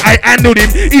standing? I handled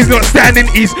him. He's not standing.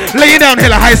 He's laying down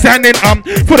hella high standing.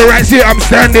 For the rights here, I'm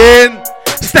standing.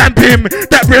 Stamp him,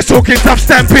 that breast talking tough,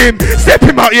 stamp him. Step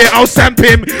him out, yeah, I'll stamp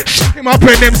him. Shut him up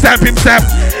and them stamp him, stamp.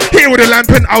 Here with a lamp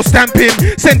and I'll stamp him.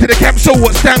 Send to the camp, so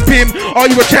what, stamp him. Are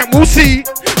you a champ? We'll see.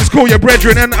 Just call your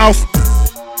brethren and I'll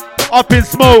up in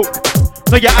smoke.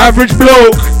 Like your average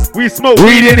bloke. We smoke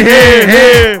weed in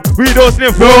here. We don't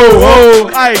sniff,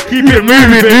 whoa. I keep it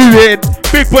moving.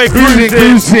 Big boy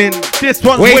cruising. This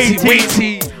one's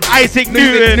weighty. Isaac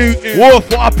Newton. War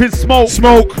for up in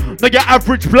smoke. Not your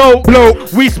average bloke.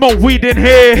 We smoke weed in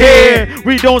here.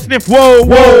 We don't sniff,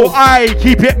 whoa. I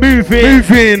keep it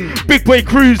moving. Big boy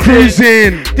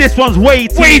cruising. This one's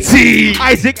weighty.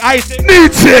 Isaac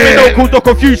Newton. Don't cause the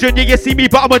confusion. Yeah, you see me,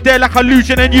 but I'm a there like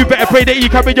illusion. And you better pray that you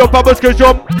carry your bubbles, cause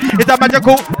you're, is that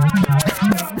magical?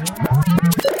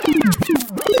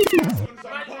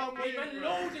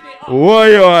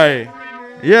 Oi.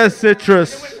 Yes,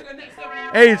 Citrus.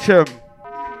 HM.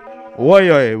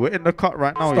 Oi. We're in the cut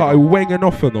right now. Started wanging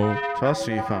off and all. Trust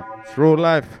me, fam. It's real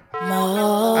life.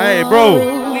 Hey,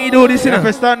 bro. We do this, if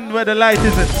I stand where the light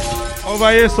isn't.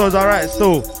 Over here, so it's alright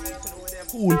still.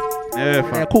 Cool. Yeah,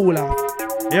 fam. Yeah, cool.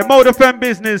 Yeah, Mode FM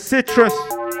business. Citrus.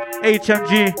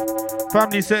 HMG.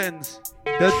 Family settings.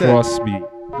 Trust me.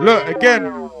 Look,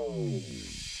 again.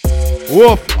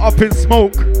 Wolf up in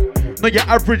smoke. Not your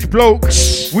average bloke.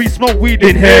 We smoke weed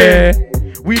in here.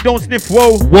 We don't sniff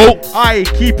whoa. I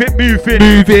keep it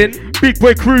moving. Big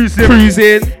boy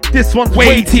cruising. This one's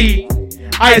weighty.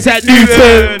 Isaac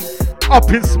Newton.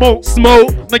 Up in smoke.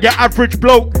 Not your average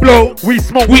bloke. We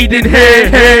smoke weed in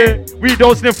here. We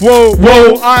don't sniff whoa.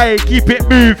 I keep it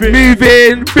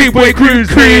moving. Big boy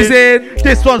cruising.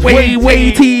 This one's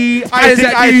weighty.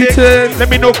 Isaac Newton. Let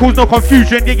me know cause no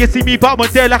confusion. Yeah, you see me but I'm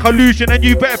there like illusion. And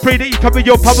you better pray that you cover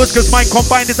your powers cause mine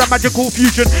combined is a magical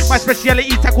fusion. My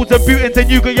speciality tackles and bootings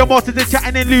and you got your masters in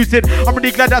chatting and losing. I'm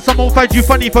really glad that someone finds you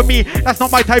funny. For me, that's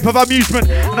not my type of amusement.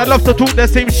 And I love to talk the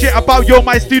same shit about you're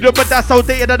my student, but that's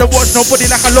outdated. I don't watch nobody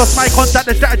like I lost my contact.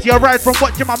 The strategy I rise from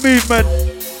watching my movement.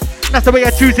 That's the way I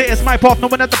choose it, it's my path. No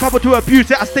one has the power to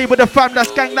abuse it. I stay with the fam that's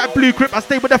gang like Blue Crip. I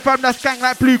stay with the fam that's gang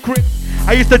like Blue Crip.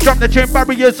 I used to jump the chain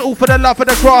barriers, all for the love of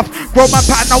the craft. Grow my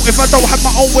pattern out if I don't have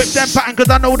my own whip, then pattern,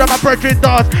 cause I know that my brethren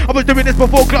does. I was doing this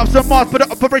before gloves and masks, but the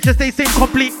operations they seem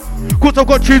complete. Cause I've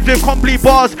got tunes with complete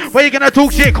bars. Where you gonna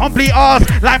talk shit, complete arse.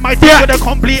 Like my team with a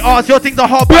complete arse. Your things are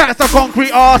hard, but that's a concrete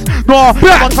arse. No,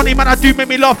 that one's funny man, I do make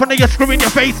me laugh. I know you're screwing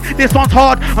your face, this one's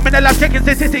hard. I'm in the lab checking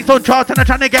statistics on charts, and I'm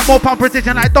trying to get more pound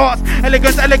precision like darts.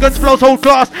 Elegance, flows, hold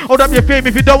class. Hold up your fame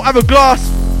if you don't have a glass.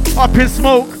 Up in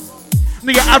smoke,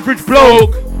 no your average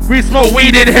bloke. We smoke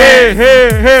weed in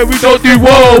here. We don't do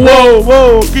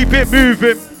whoa. Keep it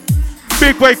moving.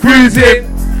 Big boy cruising.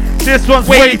 This one's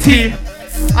weighty.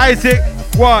 Isaac,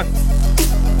 one.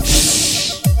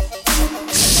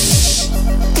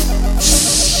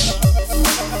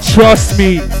 Trust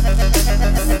me.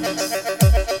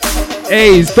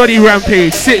 A's, Doddy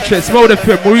Rampage, Citrus, Mode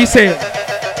FM, what are you saying?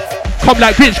 Come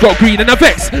like bitch, got green and a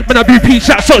vex. Man, I BP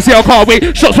shots here, I can't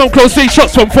wait. Shots from close, say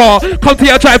shots from far. Come to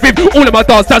your drive with all of my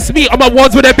dogs. That's me, I'm my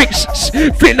ones with a big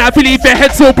Flint like Philly, their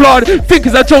head so blood. Think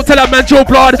as I don't tell a man show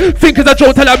blood. Think as I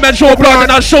don't tell a man show blood.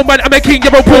 And I show man, I'm a king,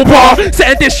 you're a pooper.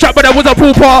 Setting this trap, but I was a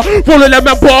pooper. Rolling them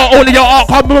and bar, all of your art.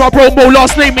 Come with my promo,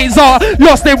 last name means R.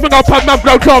 Last name ring up on man,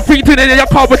 blow club. 3 tuning in your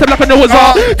car with them like a Noah's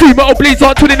Ark. 2 metal blades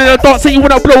are tuning in the dark. Say you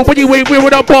wanna blow, but you ain't wearing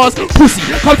the bars. Pussy,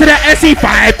 come to the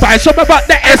SE5. Show me about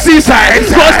the SE.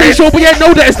 Gotta stay sure, but you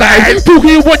know that it's like talk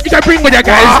who you want, you can bring with your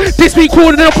guys. This week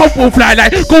called and a comp will fly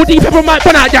like go deep pepper might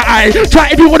burn out your eye.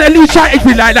 Try if you wanna lose, try if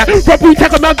you like Rob we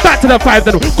take a man back to the 5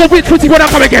 then go with 20 when I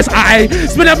come against I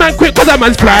spin a man quick cause a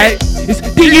man's fly. It's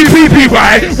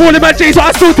DUPPY. Roll a man J so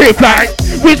I still take flight.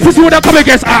 Which pussy when I come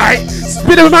against I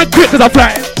spin a man quick cause I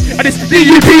fly. And it's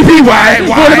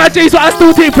DUPPY. Roll a man J so I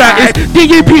still take flight. It's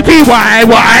DUPPY.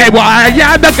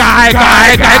 Yeah, I'm the guy.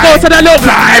 Go to the low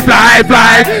fly.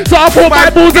 So I put my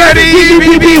balls in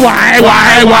DUPPY.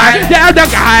 Yeah, I'm the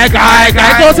guy.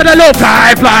 Go to the low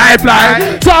fly.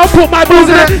 So I put my balls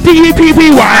in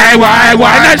DUPPY.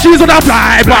 And then shoes on the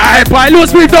fly.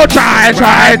 Lose me, don't try.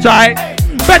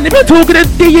 But if you're talking to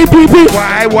DUPPY.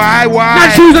 Now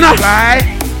shoes on the fly.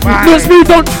 Lose me,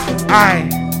 don't.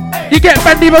 You get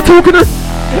bent if you're talking to.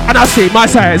 And I say my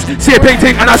size, see a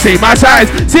painting and I say my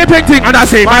size, see a painting and I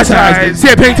say my size,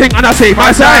 see a painting and I say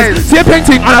my size, see a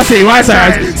painting and I say my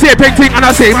size, see a painting and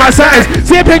I say my size,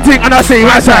 see a painting and I say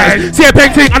my size, see a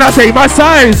painting and I say my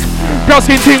size. Brown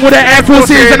skin ting with the Air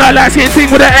Forces and I like skin ting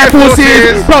with the Air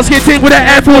Forces. Brown skin ting with the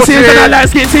Air Forces and I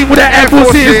like skin ting with the Air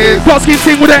Forces. Brown skin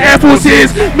ting with the Air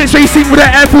Forces, mixed race ting with the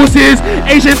Air Forces,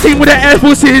 Asian ting with the Air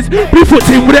Forces, blue foot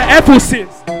ting with the Air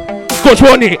Forces. Scotch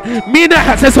Bonnie, me and the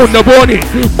hat says on the bonnet.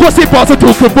 Gossip bars are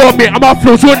talking about me. I'm a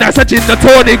flow so nice, such in the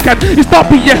tonic. And it's not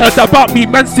me you heard about me.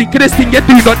 Man, sing this thing, you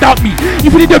do not doubt me. If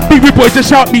you need a big boys,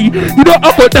 just shout me. You know, I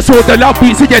got the soul, the loud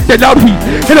beats, so yeah, the loud heat.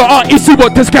 Hello, artists who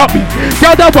want to scout me.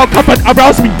 Y'all that won't come and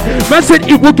arouse me. Man said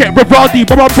it will get Rivaldi,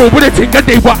 but I'm pro with a thing and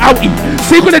they were outie.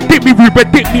 So you gonna dip me, Ruben,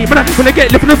 dip me. Man, I'm gonna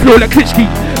get left on the floor like Klitschko.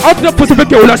 I'm not put up a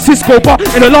girl like Cisco, but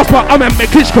in the last part, I'm at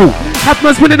Klitschko. Have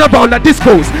man spinning around like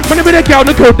discos. Man, I'm in a girl,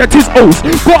 the girl that is O's.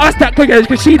 Got us that cause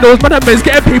she knows man, I'm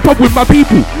getting paper with my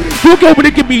people. You girl wanna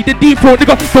give me the deep throat,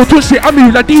 nigga. Don't touch shit, I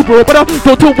move like D-bro. But I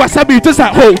don't talk what's I move just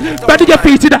like hoe. Bad in your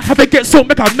face, in have it get soaked,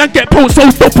 make a man get pulled, so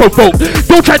don't provoke.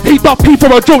 Don't try to take that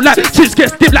people or joke like shit get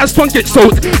stiff like swan get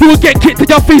soaked. You will get kicked to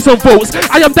your face on votes.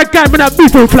 I am that guy when I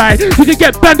move and fly. You can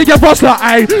get banned in your roster,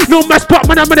 I no mass spot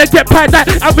man, I'm gonna get pied like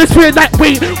atmosphere like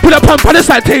wait. Pull up on palace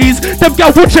like tease. Them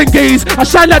girl watching gaze. I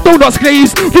shine like donuts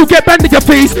glaze. You get banned in your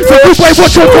face. So you boy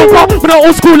watch your talk. When I'm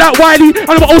old school like Wiley,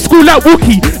 and I'm old school like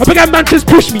Wookie. A big man just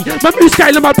push me. My blue sky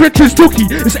and my bridges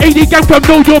tookie. It's AD gang from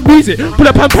Know Your Music. Pull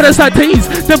up on palace like tease.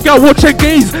 Them girl watching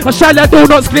gaze. I shine like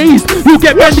donuts glaze. You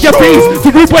get banned in your face. So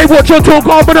you boy watch your talk.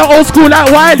 When I'm old school like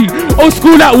Wiley, old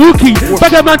school like Wookie.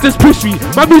 Big man just push me.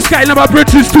 My blue sky and my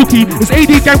bridges tookie. It's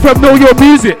AD gang from Know Your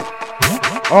Music.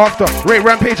 After, rate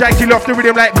rampage, I kill off the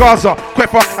rhythm like Gaza,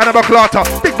 Queffer and a Baclata.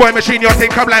 Big boy machine, you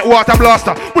think I'm like water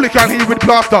blaster. Bully can't heal with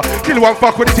plaster. Kill one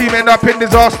fuck with the team, end up in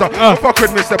disaster. Fuck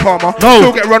with Mr. Palmer.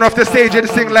 Still get run off the stage and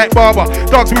sing like Barber.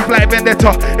 Dogs move like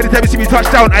Vendetta. Anytime you see me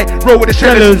touch down, I roll with the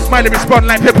shellers. My lyrics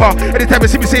respond like Pippa. Anytime you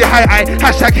see me say hi, I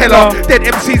hashtag Heller. Dead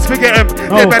MCs, forget them.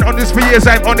 Dead man on this for years,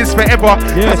 I'm on this forever.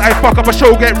 Cause I fuck up a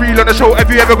show, get real on the show.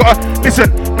 Have you ever got a listen?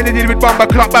 When they deal with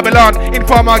Bamba Club Babylon,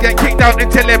 Informer get kicked out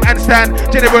and tell them and stand.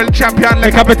 General champion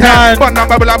like Capitan. Fun on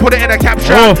Babylon, put it in a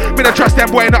caption. Me don't trust them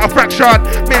boy, not a fraction.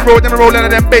 Main road, them rolling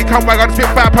of them bacon wagon, fit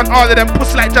fap on all of them.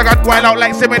 Puss like Juggernaut, wild out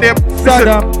like some of them.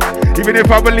 Listen, even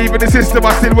if I believe in the system,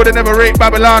 I still would've never rate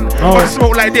Babylon. But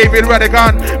smoke like David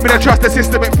Radigan. Me don't trust the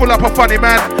system, it full up of funny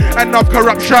man and enough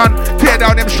corruption. Tear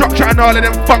down them structure and all of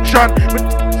them function.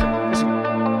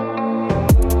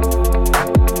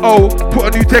 Oh, put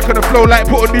a new take on the flow like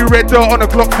put a new red dot on the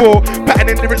clock 4.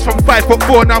 Patterning lyrics from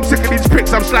 5'4". Now I'm sick of these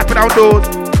pricks, I'm slapping outdoors.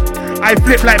 I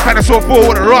flip like Panasaur 4,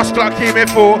 what a Ross Clark came in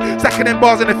for. Stacking them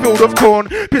bars in the field of corn.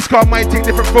 Piss car, my thing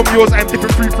different from yours. I'm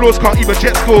different 3 floors, can't even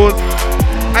jet scores.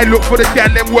 I look for the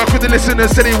gal, them work with the listeners,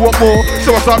 say they want more.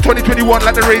 So I start 2021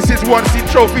 like the races won, seen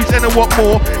trophies and I want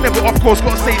more. Never off course,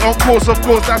 gotta stay on course, of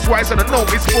course, that's why it's on the no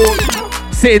it's for.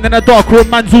 Sitting in a dark room,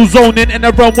 man's all zoning in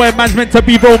a room where man's meant to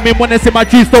be roaming. When I see my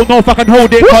juice, don't know if I can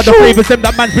hold it. Cause the flavors them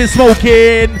that man's been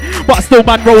smoking. But still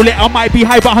man roll it, I might be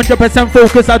high but 100%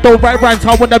 focused. I don't write rhymes,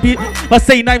 I wanna be. But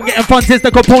saying I'm getting funds is the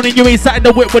component. You ain't sat in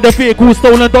the whip with the vehicle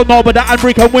stolen. Don't know but the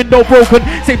handbrake and window broken.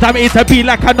 Same time it to be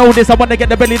like I know this. I wanna get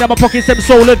the belly in my pockets, them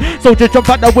stolen. So just jump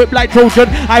at the whip like Trojan.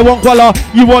 I want guala,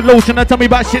 you want lotion. And tell me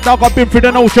about shit dog, I've been through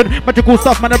the ocean. Magical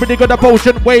stuff, man, I really got a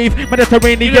potion. Wave,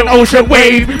 Mediterranean ocean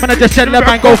wave. Man, I just shell the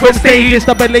man go from stage. It's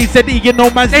the belay said you know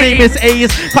man's name is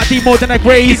Ace. Fatty more than a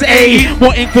graze, A.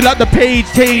 More ink, fill up the page,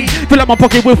 change. Fill up my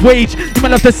pocket with wage. You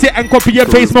might have to sit and copy your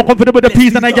face. More confident with the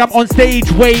piece than I am on stage.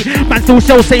 Wait, man still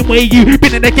show same way you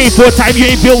been in the game for a time. You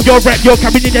ain't built your rep, you're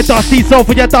carrying your dusty soul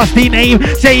for your dusty name.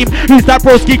 Shame, who's that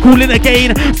broski cooling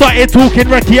again? Started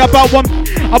talking Recky about one.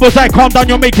 I was like, calm down,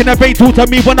 you're making a bait. Talk to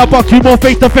me when I buck you more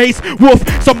face to face. Woof,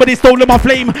 somebody stolen my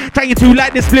flame. Trying to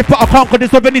light this flip, but I can't cause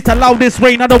this weather needs to allow this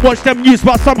rain. I don't watch them use,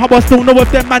 but somehow I still know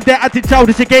if them man they're acting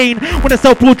childish again. When I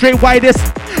self-portrait, why this?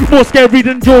 More scary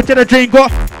than George and a drain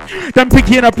got. Them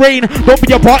pinky in a brain. Don't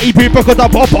be a party people because I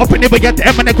pop up and never get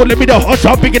them and they call me the hot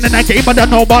shot. Beginning that game, I don't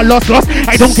know about lost.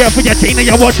 I don't care for your chain and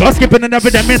your watch lost. Skipping and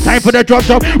everything, it's time for the drop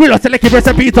shop. We lost selective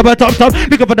recipes of a top.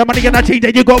 Looking for the money and I change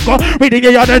that you got. Reading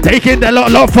your yard and taking the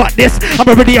lot. Fuck this. I'm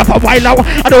already off a while out.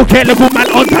 I don't care, look good man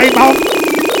on time out.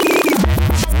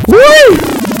 Woo!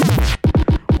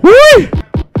 Woo!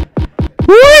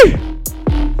 Woo!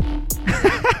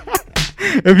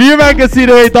 If you man can see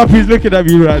the way Duffy's looking at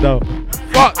me right now.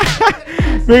 Fuck.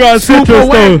 We got Citrus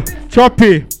though.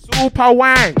 Choppy. Super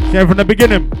Wang. Yeah, from the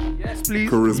beginning. Yes,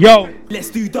 please. Yo. Let's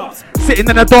do that. Sitting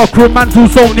in a dark room, man's all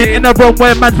zoning in a room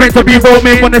where man's meant to be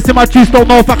roaming. When I see my juice, don't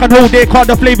know if I can hold it. Cause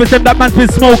the flavors them that man's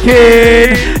been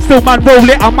smoking. Still man roll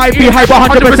it, I might be high but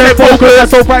 100% focused. I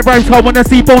so bright rhymes, I wanna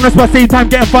see bonus, but same time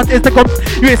getting fun Instagram.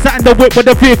 You ain't sat in the whip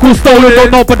with the vehicle stolen.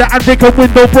 Don't know but the handbrake and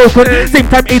window broken. Same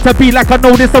time A to B like I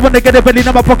know this. I wanna get a belly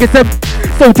in my pockets.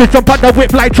 Soldiers jump at the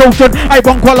whip like Trojan. I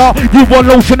want guala, you want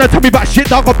lotion. And tell me about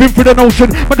shit dog, I've been through the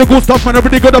ocean. But the good stuff, man, I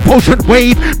really got a potion.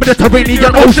 Wave,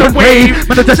 Mediterranean ocean wave.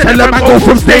 Man, I just tell them I go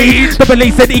from stage. The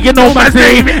belay said you know man's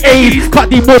name. A,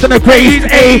 cut the more than a graze.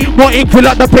 A, more ink, fill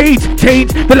up the page.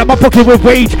 Change, fill up my pocket with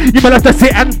wage. You might have to sit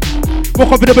and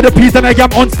walk up with a piece and I am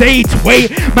on stage.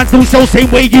 Wait, man still show same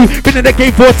way you been in the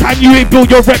game for a time. You ain't built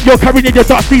your rep, you're carrying in your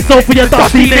dusty soul for your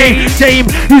dusty name. Shame,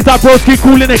 who's that broski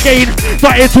cooling again?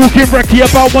 Started talking Recky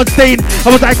about one stain.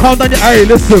 I was like, calm down, hey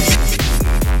listen.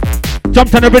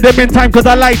 Jumped on the rhythm in time cause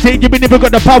I liked it. You been never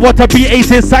got the power to be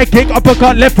aces psychic.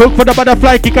 Uppercut, left hook for the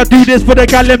butterfly kick. I do this for the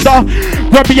calendar.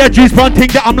 Grab me a juice, one thing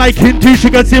that I'm liking. 2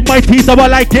 sugars in my tea, so I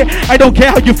like it. I don't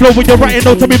care how you flow when you're writing.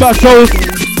 Don't tell me about shows.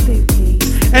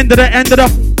 End of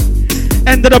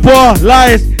the bar,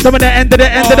 lies. Some of the end of the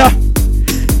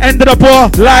bar,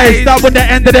 lies. That one the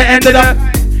end of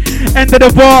the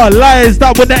bar, lies.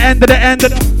 That one the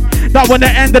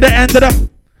end of the.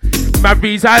 Man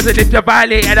resides and if you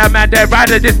violate and a man then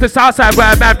rider this the Southside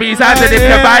where man resides and if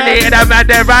you violate and a man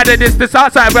then rider this the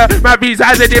Southside where man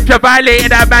resides and if you violate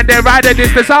and a man then rider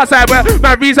this the Southside where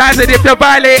man resides and if you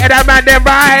violate and a man then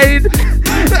ride. Did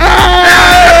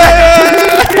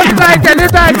that again.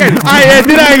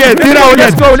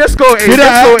 Let's go. Do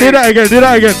that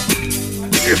again.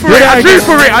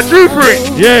 I drew for it.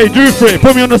 Yeah, you drew for it.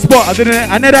 Put me on the spot.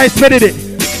 I never expected it.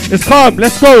 It's calm.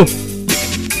 Let's go.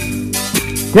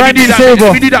 Grind it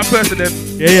over. We do that first and then.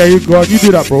 Yeah, you go on. You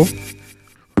do that, bro.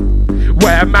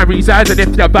 Where a man resides and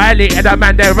if you violate and a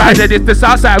man then rider this the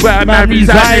Southside where a man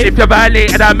resides and if you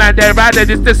violate and a man then rider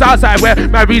this the Southside where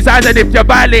man resides and if you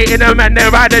violate and a man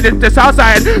then rider this the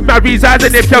Southside man resides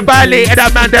and if you violate and a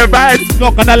man then rides.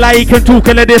 Not gonna lie, he can talk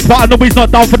all of this, but I know he's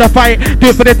not down for the fight. Do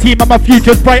it for the team and my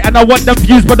future's bright, and I want them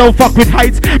views but don't fuck with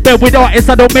heights. Bear with artists,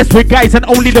 I don't mess with guys, and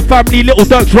only the family, little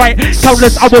Dirk's right.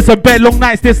 Countless hours of bed, long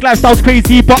nights, this lifestyle's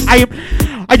crazy, but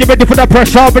are you ready for the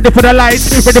pressure, ready for the lights,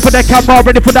 ready for the camera,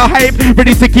 ready for the hype,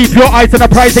 ready to keep your eyes on the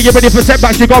prize? Are you ready for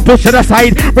setbacks? You got push to the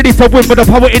side, ready to win with the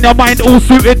power in your mind, all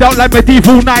suited out like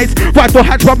medieval knights. Rifle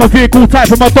hatch from my vehicle type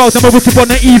from my dogs, and my whistle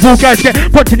on the evil guys. Get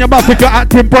punched in your mouth if you're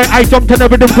acting bright. I jump to the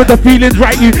rhythm cause the feelings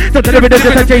right. You jump to the rhythm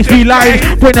just to change the line.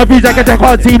 Point of views I get the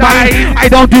can't see mine.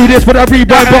 I don't do this for the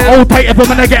rewind, but hold tight if I'm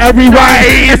gonna get a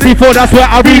rewind. SC4, that's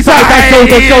where I reside.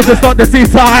 That shows it's not the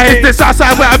seaside. It's the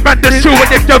Southside where a man the shoe,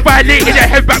 and if you're violating your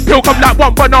head back pill come like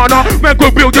one banana. Man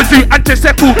go build a zoo and just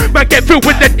settle. Man get filled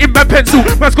with lead in my pencil.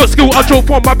 Man's got skill, I'll draw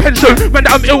for my pension. Man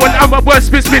I'm ill and I'm a worse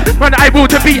specimen. Man I will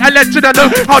to be a legend. I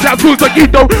know how that feels, but you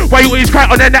know why you always cry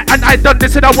on the net. And I done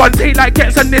this in a one take like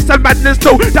gets and this and madness.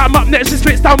 So that I'm up next, just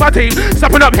mixed down my team.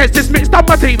 Snapping up heads, just mixed down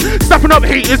my team. Snapping up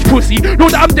haters, pussy. Know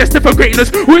that I'm destined for greatness.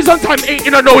 Who is on time,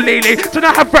 18 or no lady. So now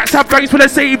have racks, have banks for the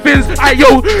savings. Aye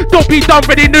yo, don't be dumb,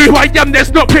 ready knew who I am, let's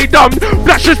not play dumb.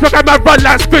 Flashes, look at my run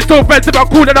like Spittle Feds. If I'm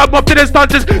cool and I'm up to this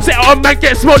dungeons. Sit on man,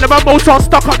 get small and my most are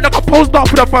stuck up like a poster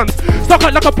for the funds. Stuck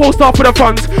up like a poster for the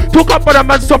funds. Took up by the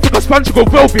man, soft like a sponge to go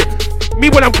velvet. Me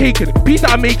when I'm caking, beats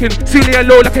that I'm making, soon and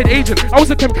low like an agent. I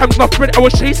was a Kim Cam's not bread, I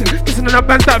was chasing. Kissing on a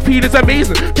bands that feed is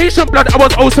amazing. Patient blood, I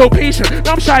was also patient.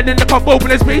 Now I'm shining like a bulb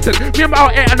when it's patent. Me I'm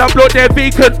out here and I blow their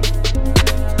bacon.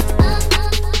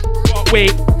 But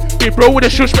wait. Bro with a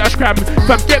shush but a scram.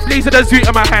 From get blazed a zoot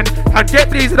in my hand. And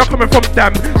get blazed are coming from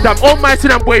damn all my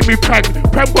sin and boy me prang.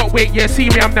 Prang but wait, yeah, see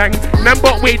me I'm dang. Man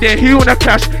but wait there, who wanna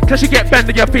clash? Clash you get bend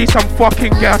in your face, I'm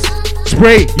fucking gas.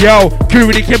 Spray, yo, crew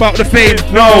really came out the fame.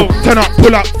 No, turn up,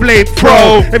 pull up, flame,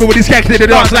 throw. Everybody's cacking in the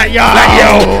dance like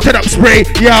yo, turn up, spray,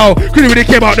 yo, crew really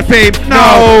came out the fame.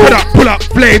 No, turn up, pull up,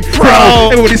 flame, throw.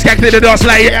 Everybody's cacking in the dance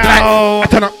like yo,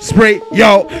 turn up, spray,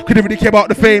 yo, crew really came out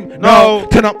the fame. No,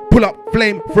 turn up, pull up,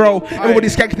 flame, throw.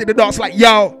 Everybody's skanking in the dance like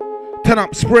yo. Turn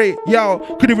up, spray, yo.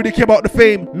 Couldn't really care about the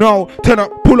fame. No, turn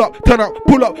up, pull up, turn up,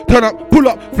 pull up, turn up, pull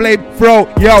up, flame, throw,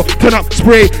 yo. Turn up,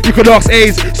 spray. You could ask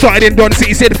A's. Started in Don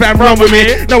City, said fam run with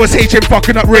me. Now it's HM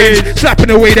fucking up range.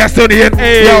 Slapping away, that's Donny and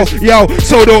yo.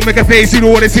 So don't make a face. You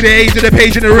don't want to see the age of the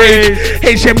page in the range.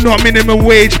 HM not minimum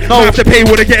wage. No, have to pay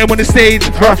what to get him on the stage.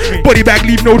 Body bag,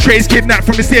 leave no trace. Kidnapped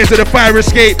from the stairs to the fire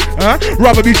escape.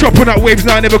 Rather be chopping up waves.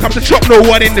 Now I never come to chop no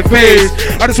one in the face.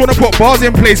 I just want to put bars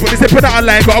in place, but they say put that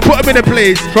online, gotta put them in a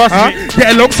place. Trust me.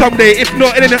 Get along someday, if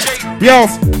not in the yo,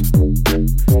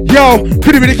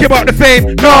 couldn't really care about the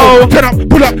fame. No, turn up,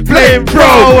 pull up, flame,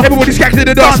 throw. Everybody's cacking in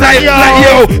the dance like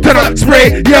yo, turn up,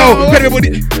 spray, yo.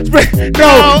 Everybody spray,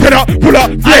 no, turn up, pull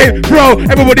up, flame, throw.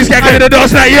 Everybody's cacking in the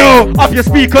dance like yo. Off your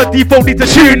speaker, default need to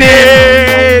tune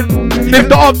in. If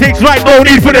the optics right, no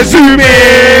need for the zoom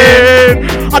in.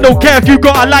 I don't care if you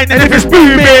got a line and if it's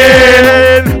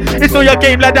booming. It's not your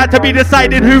game like that to be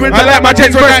decided who wins. I like my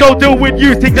checks first, don't deal with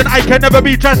you. Think that I can never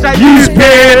be trusted like you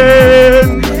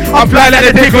spin. I'm flying like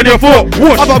the dick on your foot.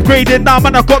 I'm upgrading now,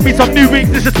 man. I've got me some new rings.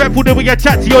 Disrespectful the way you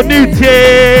chat to your new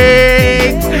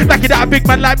ting. Like that a big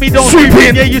man like me don't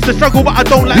sweeping. Yeah, used to struggle, but I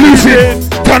don't like losing.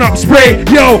 Turn up, spray,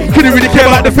 yo. Couldn't really care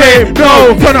about the fame.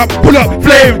 No, turn up, pull up,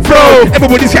 flame, throw.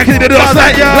 Everybody's cacking in the dance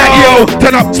like yo.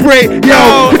 Turn up, spray,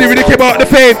 yo. Couldn't really care about the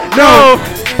fame. No,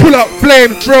 pull up,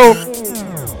 flame, throw.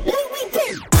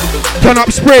 turn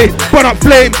up spray, burn up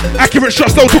flame. Accurate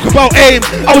shots, don't talk about aim.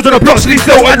 I was on the blocks, leave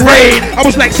snow and rain. I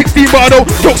was like 16, but I don't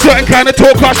talk certain kind of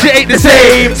talk, cause shit ain't the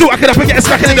same. So I could up and get a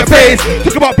smacking in the face.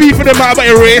 Talk about beef in the mouth about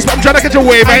your race, but I'm trying to catch a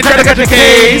wave, I ain't trying to catch a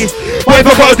case. What if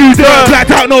I gotta do dirt?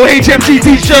 Blacked out, no HMG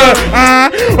t-shirt.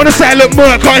 On the silent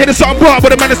murk, can't hear the song bar, but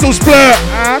the man is still splurt.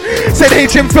 Said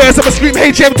HM first, I'ma scream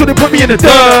HM till they put me in the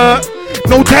dirt.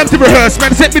 No time to rehearse,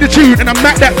 man, sent me the tune and I'm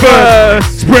at that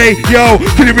first. Spray, yo,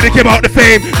 till it really came out the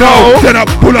fame. No, turn up,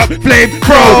 pull up, flame,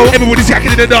 bro. Everybody's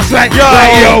yakking in the dust like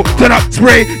yo, turn up,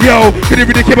 spray, yo, till it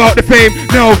really came out the fame.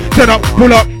 No, turn up,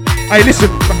 pull up. Hey, listen.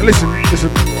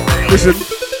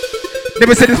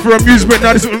 Never said this for amusement,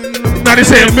 now this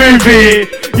ain't a movie.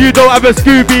 You don't have a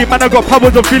Scooby, man, I got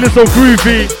powers of feeling so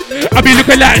groovy. I be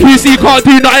looking like who see can't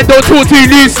do nothing, don't talk too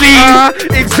loosely.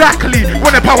 Exactly,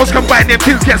 when the powers combine, them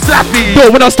things get slappy.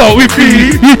 Don't wanna start with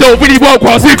me, you don't really want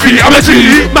cross with me. I'm a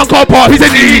G, man can't part, he's a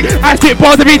D. I spit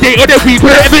bars every day of the week.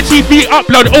 When I ever cheat me up,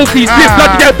 blood, oh please, flip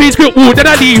blood, get beats, quick wall, then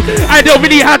I leave. I don't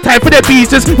really have time for the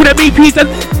beats, just when I make peace and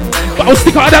but I'll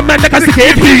stick out of that man like I stick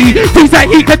it in P. Things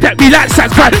like he can tap me like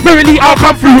Sats, right? Merrily I'll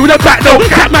come through the back, no.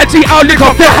 Cat my G, I'll lick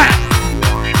off the hat.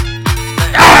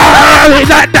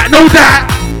 Like that, no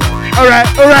that. Alright.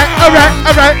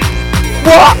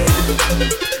 What?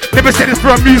 Never said this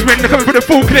for amusement, they're coming for the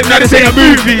full clip, now this ain't a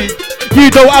movie.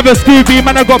 You don't have a Scooby,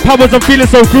 man, I got powers, I'm feeling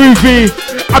so groovy.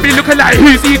 I be looking like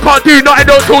Hoosie, can't do nothing,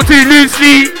 don't talk too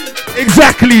loosely.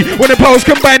 Exactly, when the powers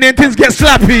combine then things get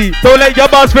slappy. Don't let your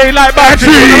bars feel like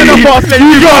battery. You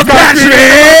got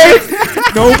battery.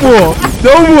 No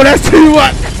more, that's too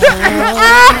much.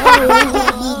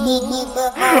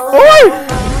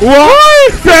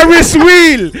 What? Ferris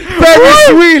wheel,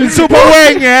 super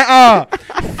wang, yeah.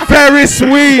 Ferris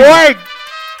wheel. I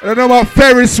don't know about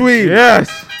Ferris wheel. Yes.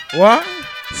 What?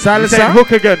 Salsa.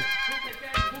 Hook again.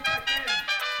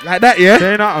 Like that, yeah.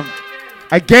 Say nothing.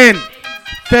 Again.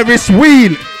 Ferris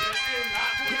wheel.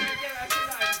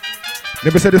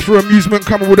 Never said this for amusement,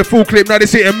 coming with a full clip, now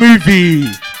this ain't a movie.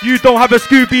 You don't have a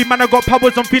Scooby, man, I got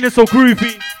powers, I'm feeling so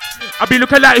groovy. I be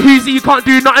looking like Hoosie, you can't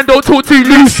do nothing, don't talk too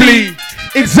loosely.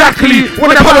 Exactly,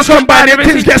 when the powers combine,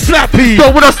 everything gets slappy.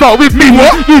 Don't wanna start with me,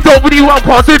 what? You don't really want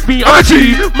cross with me, I'm a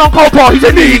G. Man can't part, he's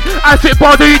a league. I spit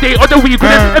bars every day of the week.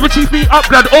 When ever cheat me up,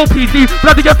 blood, oh please leave.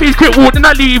 Blood in your face, quit walk, then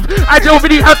I leave. I don't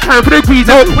really have time for the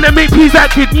grease. When I make peas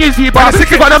like kid music, but I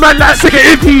sick it, but a man like sick it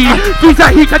in pee. Things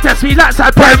like he can test me like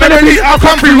sad pride. Melody, I'll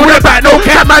come through with a back, no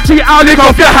cat my G, I'll lick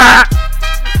off your hat.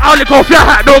 I'll lick off your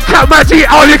hat, no cat my G,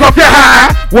 I'll lick off your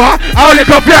hat. What? I'll lick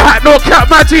off your hat, no cat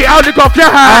my G, I'll lick off your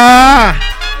hat.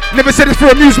 Never said this for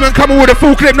amusement, coming with a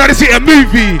full clip, now this ain't a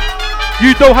movie.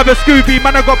 You don't have a Scooby,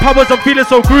 man, I got powers, I'm feeling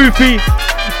so groovy.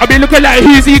 I be looking like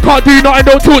Hoosie, can't do nothing,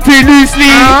 don't talk too loosely.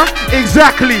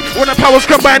 Exactly, when the powers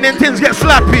combine then things get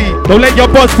slappy. Don't let your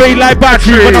boss fade like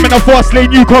battery. When I'm in a fast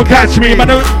lane, you can't catch me. Man,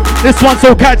 this one's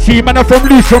so catchy. Man, I'm from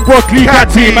Loose, from Broccoli,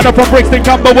 Catty. Man, I'm from Brixton,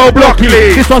 Camberwell, Blocky.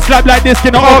 This one slap like this,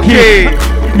 skin okay.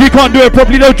 If you can't do it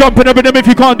properly, don't jump in a rhythm if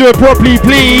you can't do it properly,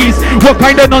 please. What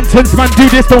kind of nonsense, man, do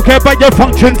this? Don't care about your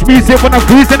functions. Music when I'm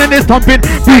cruising and it's thumping.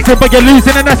 Boosting, but you're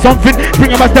losing and that's something.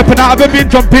 Bring my stepping out, I haven't been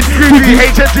jumping. Cruisy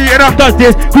HMG and I does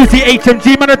this. Cruisy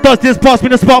HMG, man, it does this. Pass me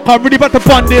the spark, I'm really about to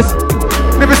bun this.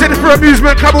 Never said this for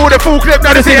amusement, come on with a full clip,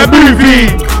 now this ain't a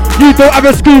movie. You don't have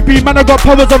a Scooby, man, I got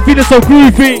powers, I'm feeling so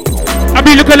groovy. I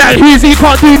be looking like Hoosie,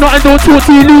 can't do nothing, don't talk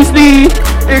too loosely.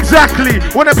 Exactly,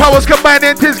 when the powers combine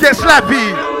then things get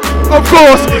slappy. Of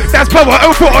course, that's power,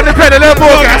 oh foot on the pedal, and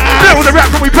more gas. Little the rap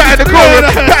when we pattern the chorus,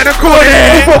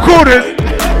 all 4 quarters.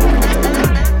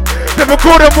 Then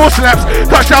record more slaps,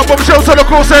 touchdown bombshells on the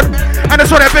course, and that's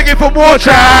why they're begging for more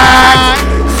tracks.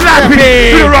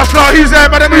 Slappy, Blue Rush now, he's there,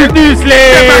 man, Newsly.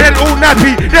 Yeah, man, head all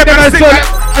nappy. Yeah, man, I saw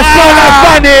like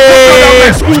funny.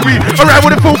 Scooby, alright,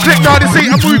 with a full click now, this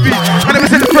ain't a movie. I never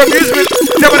said this for amusement.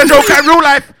 Yeah, but a joke in real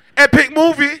life. Epic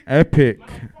movie. Epic.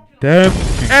 Damn.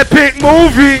 Epic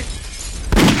movie.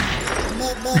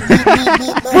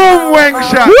 Boom, wang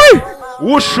shot.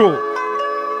 Whoosho.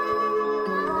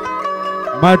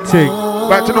 Mad thing.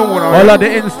 Back to normal now. All of the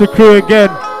Insta crew again.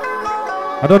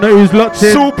 I don't know who's locked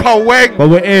in. Super wang. But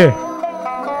we're here.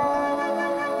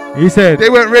 He said. They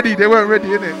weren't ready,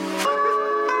 innit?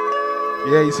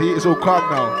 Yeah, you see, it's all calm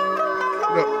now.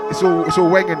 Look, it's all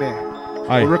wang in there.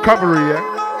 Aye. Recovery, yeah?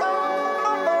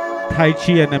 Tai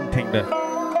Chi and them thing there.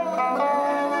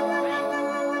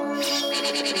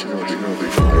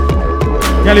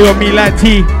 Yellow on me like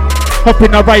tea. Hop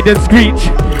in a ride and screech.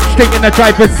 Straight in the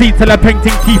driver's seat till a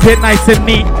painting, keep it nice and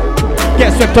neat.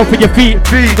 Get swept off with your feet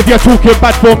if you're talking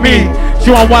bad for me.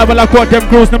 She want why well I got them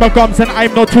girls, number gums and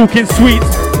I'm not talking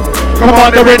sweets.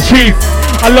 Commander in chief,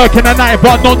 I lurk in the night,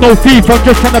 but I'm not no thief. I'm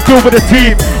just trying to build with a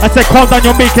team. I said, calm down,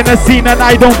 you're making a scene, and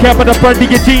I don't care about the brand of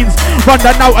your jeans. Run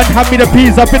that out and hand me the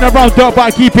peas. I've been around dirt, but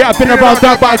I keep it. I've been around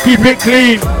dirt, but I keep it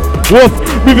clean. Woof,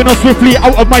 moving on swiftly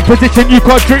out of my position, you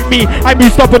can't trick me. I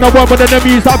move stopping the world with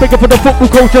enemies. I'm begging for the football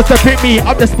coach just to pick me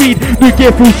up the speed. New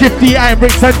gear full shifty. I am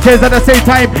Rick Sanchez at the same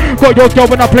time. Got your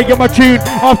girl when I play my tune.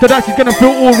 After that she's gonna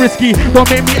feel all risky. Don't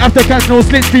make me have to catch no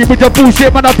slit stream with your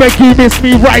bullshit, man. I beg you miss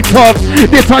me right off.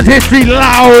 This one's history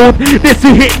loud. This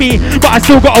who hit me, but I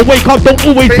still gotta wake up. Don't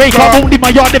always wake up. Only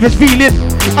my yard if it's feeling.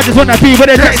 I just wanna be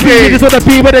where the chicks be. Just wanna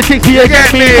be where the chicks be. You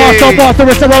get me? Master,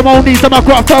 it's the ceremonies. I'm a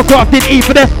crafted E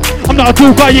for the. I'm not a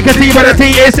talker, you can see by the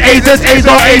T is Aces, A's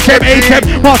or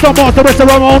HM. Master, it's the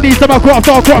ceremonies. I'm a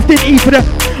crafted E for the.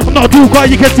 I'm not a talker,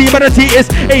 you can see by the T is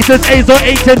Aces, A's or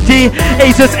HMG.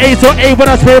 Aces, A's or A when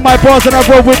I spray my bars and I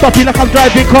roll with Duffy like I'm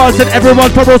driving cars. And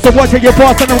everyone's parole, so watch how you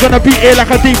pass. And I'm gonna be here like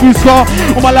a deep blue scar.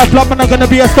 On my life, love, and I'm gonna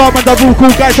be a star. Man, the real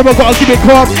cool guy, so I gotta keep it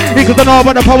calm. Because I know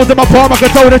when the power's in my palm, I can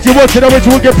tell that you watch it, or which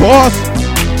will get past.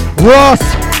 Ross.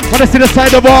 When I see the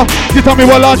side of her, she tell me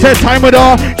well, I'll take time with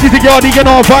her. She's a girl, you can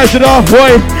advise with her.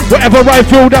 Boy, whatever I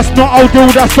feel, that's not I'll do.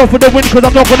 That's not for the win, cause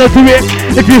I'm not gonna do it.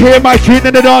 If you hear my tune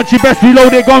in the dance, you best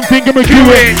reload it, gun finger me do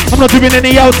it. I'm not doing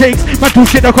any outtakes, man, two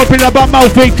shit, I can't feel about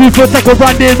mouth fake. 2 for a second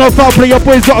run, there's no foul play. Your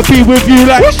boys gotta be with you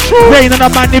like rain on a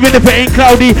man, even if it ain't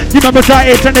cloudy. You remember that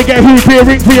trying to get who's here,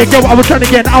 ring for your girl, I was trying to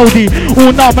get an Audi.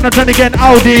 Oh no, man, I'm trying to get an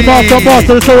Audi.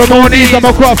 Master, the ceremonies, I'm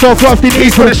a crafting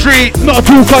east for the street. Not a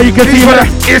two-car, you can see where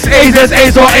it's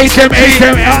A's or HM.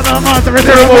 Master, the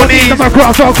ceremonies, I'm a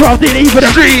crafting east for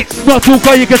the street. Not a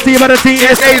two-car, you can see where the T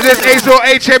is A's or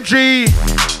HMG.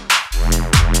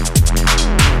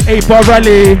 8-bar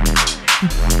rally.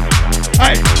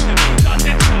 Aye.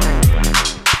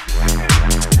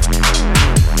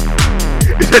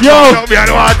 Yo!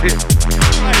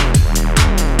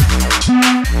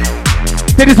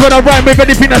 This is what I rhyme with,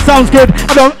 anything that sounds good.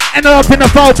 I don't end up in a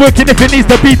foul book, and if it needs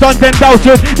to be done, then thou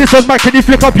should. This was my, can you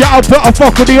flick up your output? I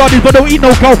fuck with the audience, but don't eat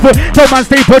no cow foot. Tell man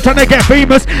stay put, trying to get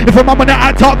famous. If I'm on the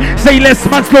act up, say less.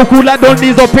 Man's local, like don't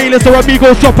need no payless or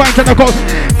amigo shop. I ain't trying to go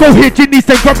hit Ginny's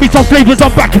and grab me some flavors. I'm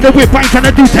back in the whip, I ain't trying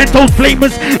to do 10 toes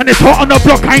flamers. And it's hot on the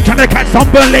block, I ain't trying to catch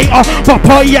sunburn later. But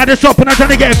party at the shop, and I'm trying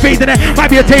to get faded in it.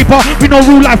 Might be a taper, we don't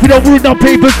rule life, we don't rule no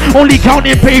papers. Only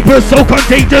counting papers, so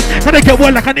contagious. Trying to get well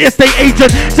like an estate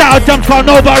agent. Shout out Jump Car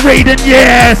Nova Raiden,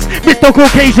 yes. Mr.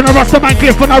 Caucasian, I rust a man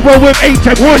Cliff when I roll with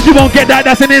HM. You won't get that,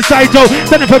 that's an inside joke.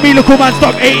 Send it for me, look, man,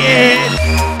 stop 8.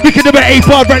 We can do an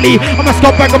 8-bar rally. I'm a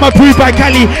stop back on my proof by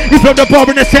Cali. He from the bar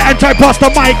in the set and try past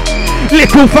the mic.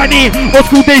 Little funny, old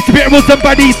school days to bitter and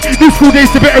buddies. New school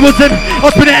days to bitter and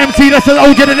I'll spin an MC, that's an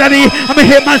older than daddy. I'm a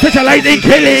hitman specializing in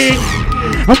killing.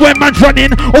 And when man's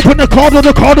running, open the card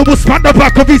will span the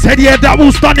back of his head, yeah, that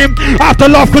will stun him. I have to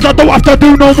laugh cause I don't have to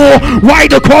do no more. Why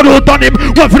the card will done him?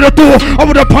 Went for the door, I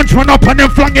would've punched one up and then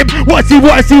flung him. What is he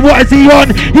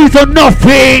on? He's on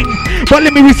nothing. But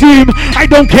let me resume, I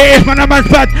don't care if man a man's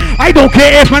bad. I don't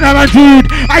care if man a man's rude.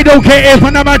 I don't care if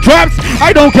man a man traps.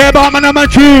 I don't care about man a man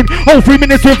tune. Oh, 3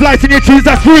 minutes with lights in your tunes,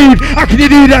 that's rude. How can you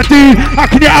do that, dude? How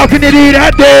can you do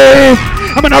that, dude?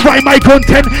 I'm gonna write my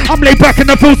content. I'm laid back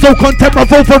and I feel so content. I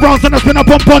vote for rounds and I spin a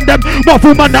bump on them.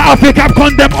 Waffle man, I think I've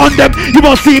condemn on them. You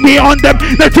won't see me on them.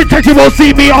 The chit you won't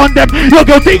see me on them. Your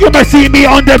girl think you might see me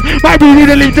on them. Might be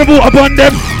really leave the water on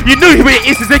them. You know who it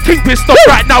is a kingpin stop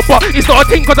right now, but it's not a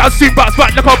thing cause I'll soon bounce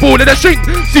back like a ball in a string.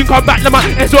 Soon come back like my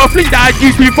it's all a fling that I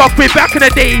used to be rough with back in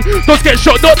the day. Don't get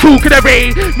shot, not talking the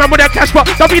rain. Man with that cash,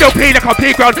 but don't be no play like a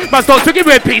playground. Man starts swinging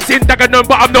with peace in Dagenham,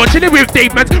 but I'm not chilling with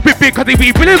Dave, man. With big cause they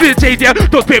be filling with JD.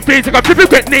 Don't spit flames like a flipping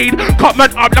grenade. Cut man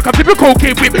up like a flipping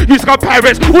cocaine whip. Use like a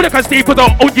pirates, all I can stay for the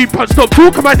only punch. Stop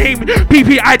talking my name,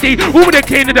 PPID. All with the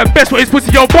cane and the best way is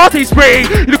pussy your body spray.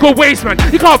 You look a waste, man.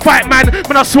 You can't fight, man.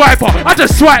 Man, I swipe her, I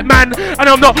just swipe, man. And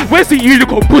I'm not wasting you,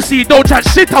 little pussy. Don't chat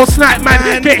shit, I'll snipe,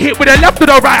 man. Get hit with the left or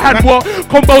the right hand, what?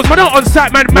 Combos, man, not on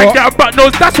sight, man. Man, get a butt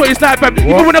nose, that's what it's like, man.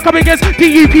 Even when I come against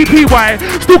DUPPY,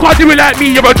 still can't do it like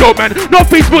me, you're a joke, man. Not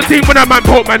Facebook team when I'm man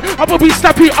poke, man. I'm gonna be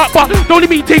snappy up, but don't let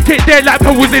me take it there like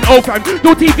I was in old fam.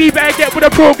 No TV, better get with the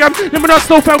program. Then when I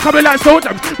slow fam coming like slow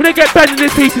jams. When they get banned in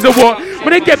these pieces of what?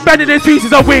 When they get banned in these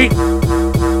pieces of weight.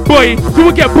 Boy, you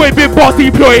will get boy big boss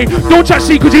deploy. Don't chat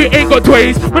shit cause you ain't got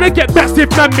toys. When I get massive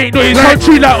man make noise,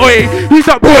 country like oi. He's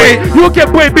up boy, you will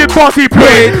get boy big boss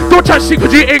deploy. Don't chat shit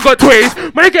cause you ain't got toys.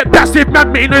 When I get massive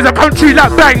man make noise, a country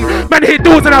like bang. Man hit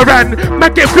doors and I ran.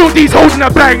 Man get filled these holes in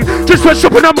a bang. Just went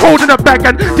shopping, I'm holding a bag.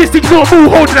 And this thing's not all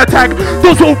holding a tag.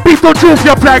 Those little beef don't draw for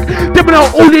your flag. Them and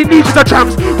all they need is a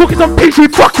tramps. Focus on pastry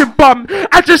fucking bum.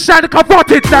 I just shine a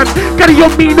converted them. Get it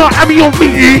on me, not Abby on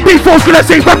me. These folks gonna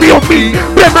say run me on me.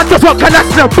 Blame man just want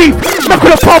collapse no beef. Man could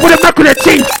have part with him, man could have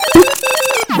chief.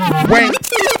 Wang,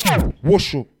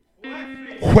 Wushu,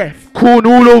 Quef, corn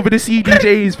all over the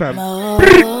CDJs, fam.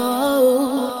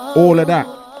 All of that.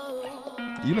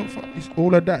 You know, it's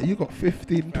all of that. You got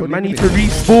 15, 20 man need to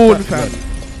respawn, fam.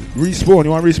 Respawn,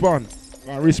 you want to respawn?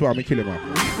 I want to respawn, me kill him, man.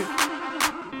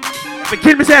 I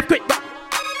kill myself quick, but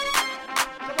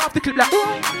I'm off the clip like.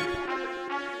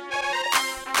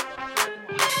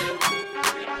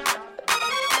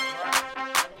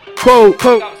 Cool.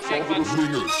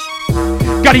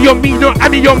 Got it on me, no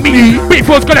Annie on me.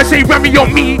 Beatfor's gonna say Rami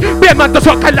on me. Bear man does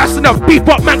not last enough beef,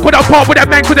 but man could have part with that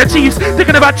man could have chiefs.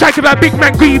 Thinking about trying about big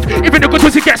man grief. Even the good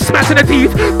ones he gets smashed in the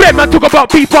teeth. Bear man talk about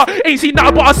beef, but ain't seen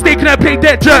nothing but a steak and I play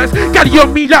dead jerks. Got it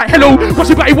on me like hello. Watch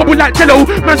your body wobble like jello.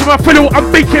 Man's my fellow, I'm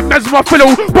baking, man's my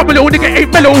fellow. But my little nigga ain't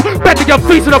mellow. Bad your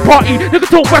face in the party. Nigga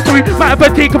talk western, might have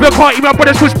a take of the party. My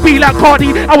brothers push be like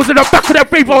Cardi. I was in the back of that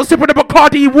rave, I was sipping a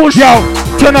Bacardi. Whoosh. Yo,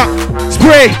 turn up,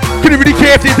 spray. Couldn't really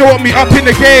care if they don't want me up in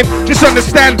the game. Just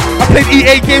understand, I played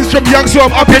EA games from young, so I'm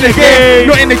up in the game.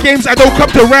 Not in the games, I don't come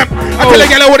to ramp. I tell a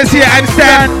girl I wanna see her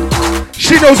handstand.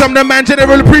 She knows I'm the man,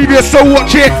 general previous, so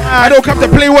watch it. I don't come to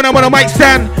play when I'm on a mic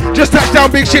stand. Just touch down,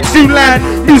 big ship soon land.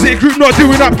 Music group not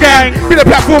doing up gang. Been a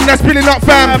platform that's building up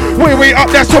fam. Way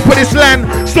up, that's top of this land.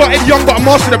 Started young but I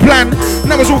mastered the plan.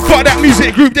 Now it's all fuck that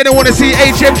music group, they don't wanna see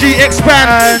HMG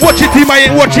expand. Watch your team, I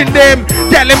ain't watching them.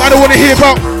 That them I don't wanna hear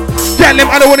about. That them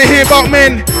I don't wanna hear about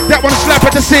men. That one slap,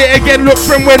 I just say it again. Look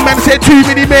from when man said too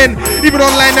many men. Even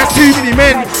online that's too many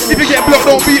men. If you get blocked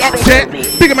don't be upset.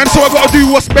 Bigger man so I gotta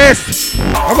do what's best.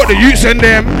 I got the youths in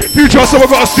them. Future so I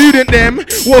got a student them.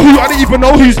 Well who I don't even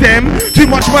know who's them. Too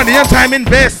much money and time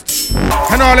invest.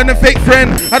 And all in a fake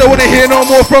friend. I don't wanna hear no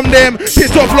more from them.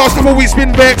 Pissed off last couple weeks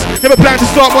been vexed. Never planned to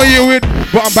start my year with.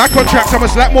 But I'm back on tracks, I'ma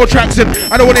slap more tracks and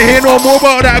I don't wanna hear no more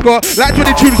about that I got. Like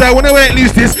 20 tunes I wanna at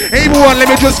least this. Ain't even one,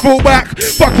 let me just fall back.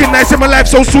 Fucking nice and my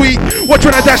life so sweet. Watch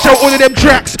when I dash out all of them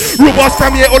tracks. Root boss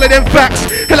fam, yeah, all of them facts.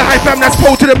 Hella high fam, that's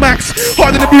pole to the max.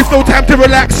 Hard in the booth, no time to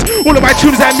relax. All of my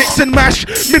tunes I mix and mash.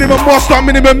 Minimum master,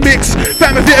 minimum mix.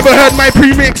 Fam, if you ever heard my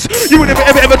premix, you would never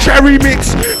ever try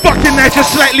remix. Fucking nice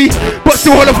just slightly, but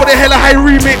still holler for the hella high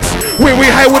remix.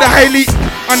 Way high with a high leap.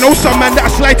 I know some man that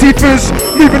are slight teethers.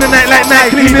 Moving the night like night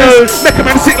cleaners. Make a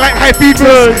man sick like high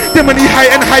fevers. Them money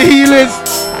high and high healers.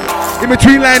 In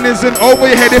between liners and over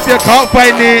your head if you can't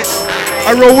find it.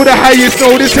 I roll with the highest,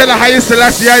 no, this hell the highest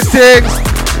Selassie I things.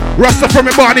 Rasta from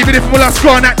it born, even if I'm last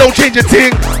gone, that don't change a thing.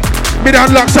 Me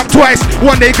done locks up twice,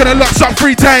 one day gonna locks up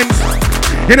 3 times.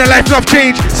 In a life love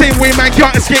change, same way man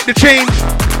can't escape the change.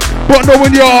 But know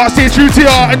when you are, stay true to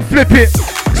your heart and flip it.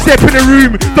 Step in the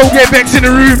room, don't get vexed in the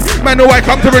room. Man know I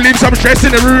come to relieve some stress in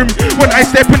the room. When I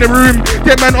step in the room,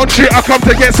 them man on shit, I come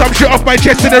to get some shit off my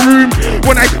chest in the room.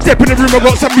 When I step in the room, I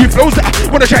got some new flows that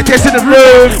I wanna try test in the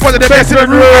room. One of the best in the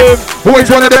room, always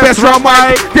one of the best round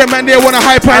my. Them man they wanna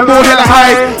hype, I know hella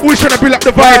high. Always tryna build up the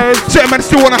vibe. Certain man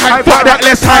still wanna hype, fuck that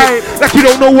less high. Like you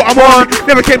don't know what I'm on.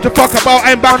 Never came to fuck about,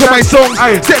 I'm back on my songs.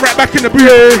 Step right back in the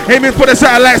booth, aiming for the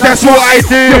satellites, that's what I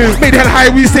do. Yo, made hella high,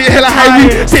 we stay hella high,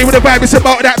 we stay with the vibe, it's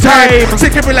about that time.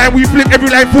 Sick every line, we flip every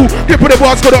line full. Hip of the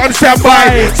bars, gotta understand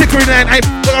by. Sick every line, I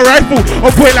got a rifle.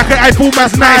 On point like an iPhone,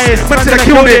 man's nice. Man said I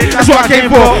killed it, that's what I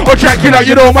came for. Or track killer,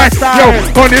 you know my style. Yo,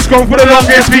 on this gone for the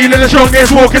longest, feeling the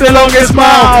strongest, walking the longest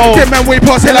mile. Them man way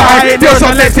past hella high, there's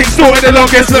some let's take store in the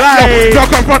longest line. Yo,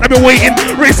 come front, I've been waiting,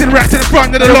 racing rats in the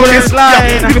front of the longest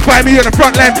line. You can find me on the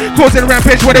front line, causing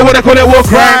rampage, what they wanna call it war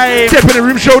crime. Step in the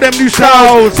room, show them new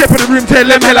styles. Step in the room, tell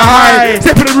them hella high.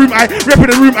 Step in the room, I rep in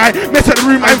the room, I mess up the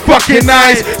room, I'm fucking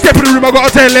nice. Step in the room, I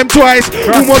gotta tell them twice.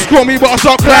 Almost call me, but I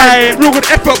start climb. Real good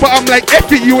effort, but I'm like,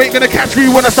 F it, you ain't gonna catch me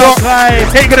when I start climb.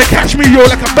 Ain't gonna catch me, yo,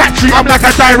 like a battery. I'm like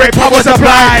a direct power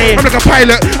supply. I'm like a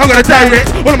pilot, I'm gonna direct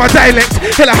all of my dialects,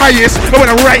 hella highest. And when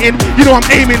I'm writing, you know I'm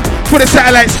aiming for the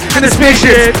satellites and the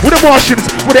spaceships, with the Martians,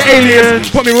 with the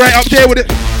aliens. Put me right up there with it.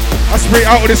 I spray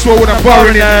out of this world when I'm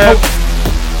borrowing it.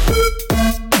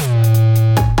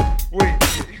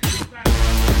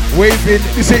 Waving,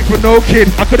 this ain't for no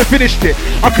kid. I could have finished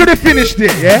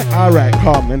it. Yeah? Alright,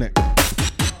 calm, innit?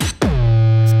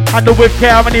 I know with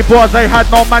care how many bars I had,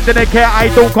 no man didn't care.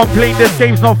 I don't complain, this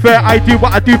game's not fair. I do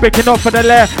what I do, breaking up for the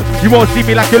lair. You won't see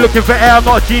me like you're looking for air. I'm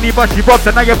not a genie, but she robs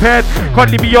and now you're paired.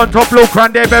 Can't leave me on top, low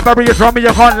crown there. Beverly is wrong,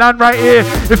 you can't land right here.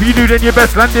 If you do, then you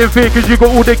best land in fear, cause you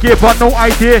got all the gear, but no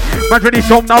idea. Man's ready,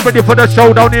 show now, ready for the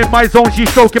showdown in my zone. She's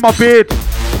stroking my beard.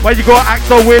 Why you gotta act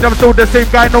so weird? I'm still the same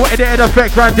guy, no edited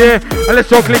effects right there. Unless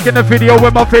you're clicking the video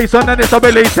with my face on, and it's a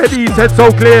belated. He said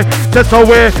so clear, said so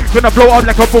weird. Gonna blow up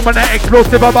like a boom and an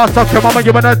explosive. I'm about to suck your mama,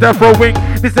 you in a death row wing.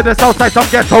 This is the south side, some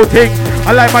ghetto thing.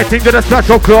 I like my thing to the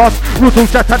special class. Brutal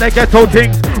shot and the ghetto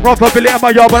things. Rough ability in my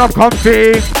yard when I'm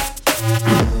comfy.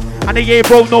 And he ain't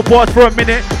broke no bars for a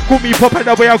minute. Call me pop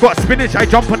the way I got spinach. I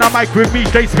jump on the mic with me,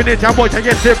 straight spinach. And watch I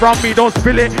get sit round me, don't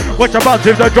spill it. Watch your mouth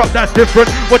if the drop, that's different.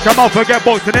 Watch your mouth forget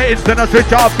box in the instant. I switch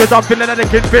it off cause I'm feeling like a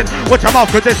kingpin. Watch your mouth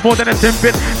cause it's more than a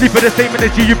simpin. Leave for the same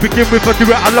energy you begin with. I do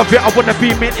it, I love it, I wanna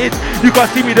be minted. You can't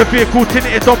see me, the vehicle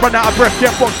tinted. Don't run out of breath,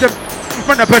 get boxed in.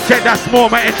 Run up and check, that's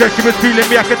more my interest. She was feeling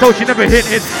me, I can tell she never hit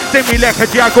it. Same me like a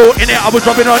G, I go in it. I was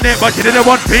rubbing on it, but she didn't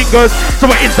want fingers. So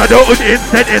I inside the hood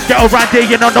instead. It's get around here,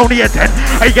 you know, only a 10.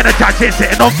 Are you gonna catch it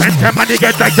sitting on fence? 10 man, you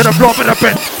get dragged to the floor for the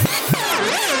bench.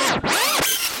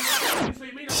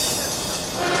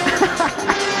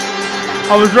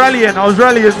 I was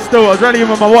rallying still. I was rallying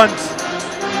with my ones.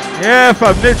 Yeah,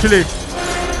 fam, literally.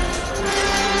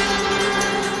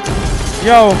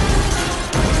 Yo.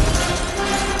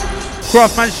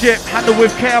 Craftsmanship, handle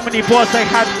with care. How many bars I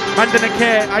had, man didn't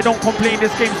care. I don't complain,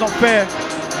 this game's not fair.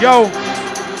 Yo.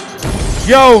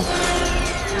 Yo.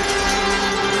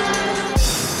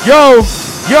 Yo.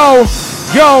 Yo.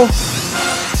 Yo.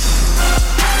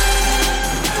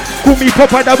 Call me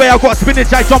proper the way I got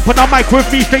spinach. I jump on the mic with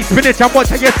me, straight spinach. And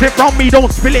watch how you sit round me, don't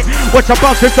spill it. Watch your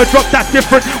bounce with the drop, that's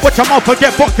different. Watch your mouth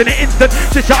forget boxed in an instant.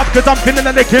 Just shut up cause I'm feeling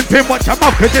like a kingpin. Watch your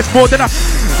mouth cause it's more than a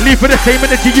leave for the same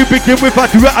energy you begin with. I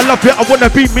do it, I love it, I wanna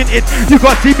be minted. You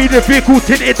can't see me, the vehicle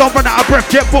tinted. Don't run out of breath,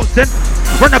 get boxed in.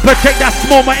 Run up and check, that's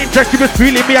small, my interest. She was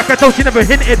feeling me, I can tell she never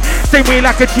hinted. Same way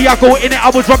like a G, I go in it.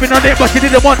 I was rubbing on it, but she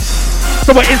didn't want.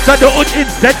 So we're inside the hood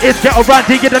instead. It's get around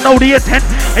here, you don't know the intent.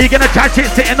 And you're gonna chat shit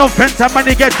sitting on fence. And man,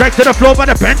 you get dragged to the floor by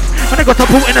the bench. Man, I got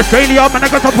support in Australia, man, I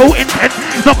got support in Kent.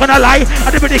 Not gonna lie, I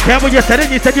didn't really care what you said.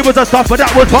 And you said you was a star, but that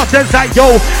was past tense like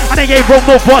yo. And I ain't wrong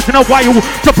no fast in a while.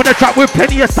 Jump on the track with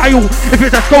plenty of style. If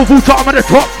it's a Scoville shot, I'm at the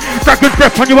top. Dragon's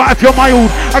breath on you out if you're mild.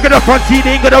 I got a front seat,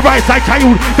 ain't got a right side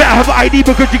child. Better have an ID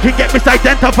because you can get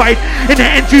misidentified. In the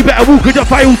entry, better walk with your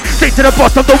files. Straight to the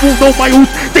bottom, don't walk no miles.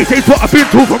 They say it's what I've been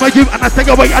told from a youth, and I stay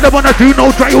away, I don't wanna do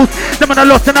no trials. Them man are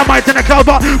lost in their minds in a cloud,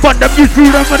 but fund them, you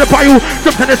through them with a pile.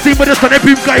 Jump to the scene with a sonic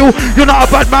boom guile. You're not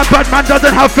a bad man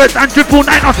doesn't have feds and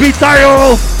 999 on speed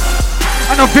dial.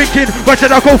 And I'm thinking, where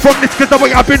should I go from this? Cause the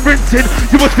way I've been rinsing,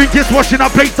 you must think it's washing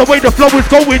up plates. The way the flow is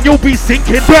going, you'll be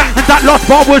sinking. And that last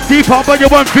bar was deeper, but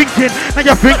you weren't thinking. Now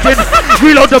you're thinking,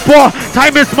 reload the bar.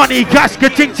 Time is money, cash,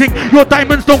 ka-ching ching. Your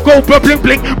diamonds don't go bling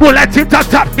bling. More like tip tap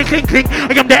tap, clink clink.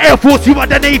 I am the Air Force, you are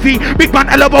the Navy. Big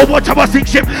man, elbow, watch how I sink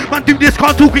ship. Man, do this,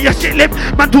 can't talk in your shit lip.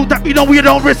 Man, talk that we know we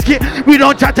don't risk it. We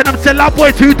don't chat to them sell out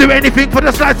boys who do anything for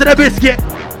the slice of the biscuit.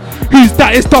 Who's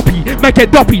that? It's Doppy, make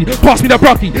it Doppy. Pass me the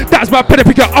broccoli, that's my pen and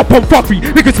pick it up on fuckery.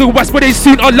 Niggas to the west but they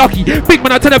soon unlucky. Big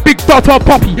man, I turn a big dot on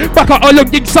Poppy. Back out all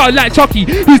long ying something like Chucky.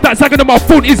 Who's that zagging on my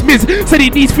phone is Miz. Said he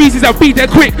needs freezes and beat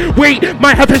there quick. Wait,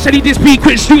 might have to shelly this week.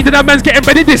 Quit street and that man's getting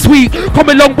ready this week.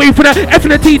 Come a long way for the F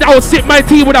and the T. Now I'll sit my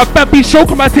team with a Bambi show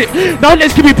on my tip. Now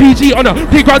let's give me PG on a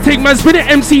playground thing, man. Spin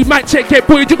it MC, mic check, get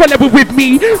boy, you got level with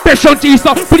me. Best on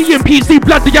G-Star, put it in PC,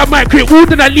 blood, then you might quit. Wood,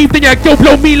 then I leave, then you go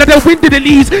blow me like the wind in the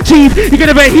leaves. Chief, you can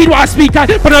never hear what I speak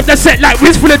at, but I'm the set like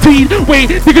whiz full of tweed. Wait,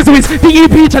 niggas always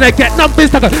DEP trying to get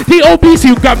numbers like a DOB, so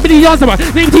you got millions of my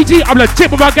name TG. I'm legit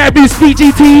with my guy, Boost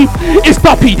BGT. It's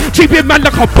Doppy, treating man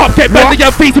like a pop, get better than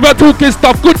your face about talking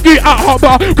stuff. Good grew out hot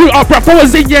bar, grew up rap. I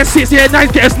was in year 6, year 9,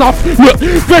 get a snuff. Look,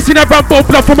 first in a Rambo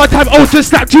blood from my time, old just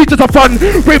slap G just a fun.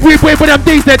 Wait, when them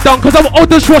days they're done, cause I'm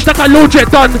old and swash like a load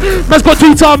jet done. Man's got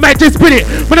 2 time, man, just spin it.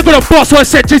 When I got a boss, so I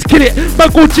said just kill it.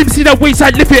 Man, go gym, see that waist,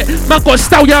 lip it. Man, got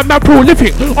style, yeah, man,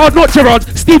 prolific. Oh, not Gerard,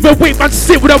 Stephen Wait, man,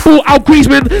 sit with a ball out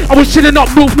Griezmann. I was chilling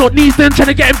up north, not Neasden, trying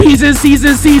to get in P's in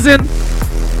season.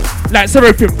 Like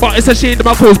everything, but it's a shame that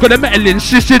my cause got a metal in.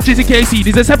 Jizzy KC,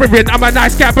 this is everything. I'm a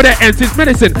nice guy, but it ends is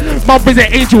medicine. Mum is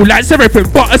an angel, like everything,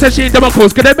 but it's a shame that my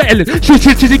cause got a metal in.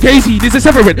 Jizzy KC, this is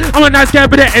everything. I'm a nice guy,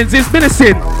 but it ends is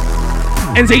medicine.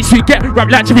 NZ Street, get rap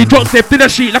like Jimmy drop step in the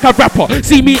street like a rapper.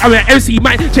 See me, I'm an MC,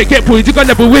 man. Check get boys, you got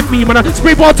level with me, man. I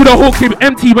spray ball to the whole clip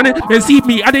empty, man. Then see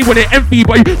me, I didn't want it empty,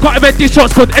 but you can't have this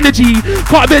shots called energy.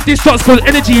 Can't have this shots called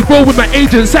energy. Roll with my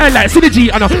agent, sound like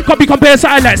synergy. And I can't be compared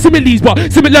sound like similes,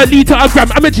 but similarly to a gram,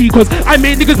 I'm a G, cause I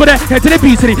made niggas with their head to the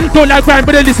piece. And they don't like grind,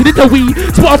 but they listening to we.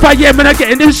 Spotify, yeah, man, I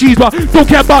get in them shoes, but don't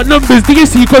care about numbers, do you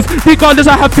see? Cause regardless,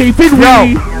 I have faith in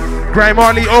we. Grime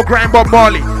Marley or Grime Bob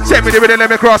Marley. Send me the rhythm, let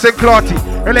me cross and Clarty.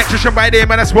 Electrician by day,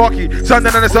 man, that's Sparky. Sunday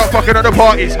and I start fucking at the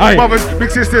parties. Aye. Mothers, big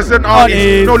sisters and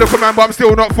aunties. No little man, but I'm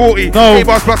still not 40. No. 8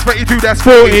 bars plus 32, that's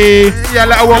 40. Yeah,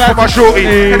 let her one for my shorty.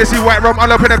 And they see white rum,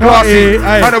 all up in a glassy.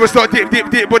 I know it's not dip,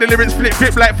 but the lyrics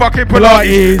flip like fucking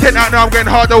Pilates. 10 out now, I'm getting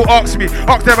hard, don't ask me.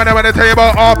 Ask them and I'm gonna tell you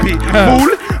about RP.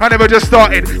 Fool, I never just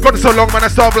started. Got so long, man, I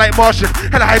starve like Martian.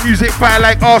 Hella high music, fire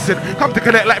like arson. Come to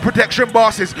collect like protection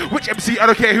bosses. Which MC, I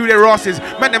don't care who their ass is.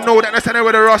 Man, them know that that's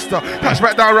with the roster. Touch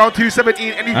back down round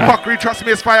 217. Any fuckery, trust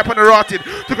me, it's fire up on the rotted.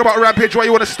 Talk about Rampage, why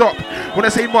you wanna stop? When I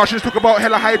say Martians, talk about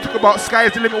hella high, talk about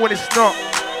sky's the limit when it's not.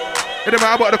 It don't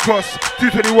matter about the cross.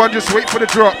 221, just wait for the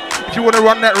drop. If you wanna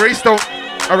run that race, don't.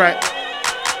 Alright.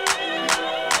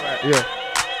 Yeah.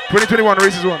 2021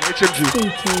 races one, HMG.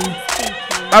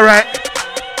 Alright.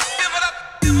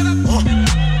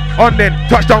 On then,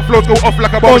 touchdown flows go off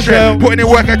like a bombshell. Putting in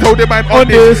work, I told them I'm on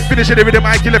this. Finishing the rhythm,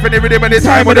 I kill it in the rhythm, and the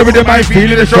time when the rhythm I'm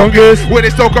feeling the strongest. Where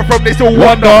they still come from, they still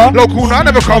wonder. Local, I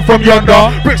never come from yonder.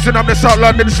 Brixton, I'm the South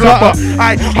London slumber.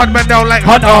 I hunt man down like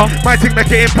Hunter. My thing make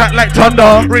an impact like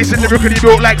thunder. Racing lyrically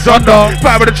built like Zonda.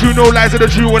 Fight with the true, no lies of the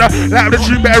true. When I like the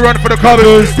true, better run for the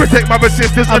covers. Protect mother,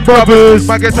 sisters, and brothers.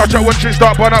 Man get touch up when shit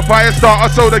start, burn up, fire start, I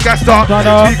saw the gas start.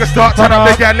 Speaker start, turn up,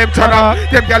 the gal, them turn up.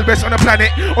 Them gal best on the planet,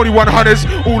 only 100s.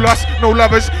 All us, no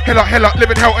lovers, hell up,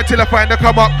 living hell until I find the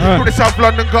come up. From the South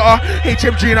London gutter,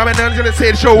 HMG, and I'm in until they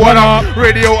say the show one up.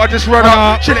 Radio, I just run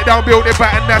up, chill it down, build it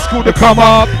back, and that's called the come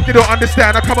up. You don't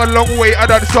understand, I come a long way, I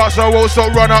done start, so I won't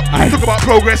stop run up. Talk about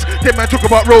progress, them man talk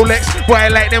about Rolex, but I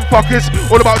like them fuckers.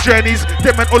 All about journeys,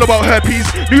 them man all about herpes.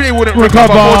 Knew they wouldn't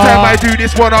recover. More time I do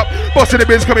this one up. Boss of the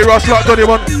biz, come here, Ross, lot, Donny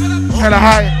one. Hella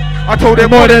high. I told them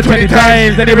more than 20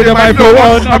 times, then every time I flow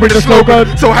on, I bring the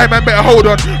slogan. So high man better hold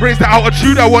on, raise the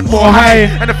altitude, I want more high.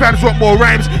 And the fans want more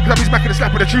rhymes, cause I be smacking the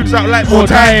slap of the tunes out like more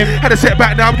time. Had a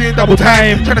setback, now I'm doing double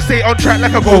time. Trying to stay on track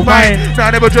like a gold mine. Now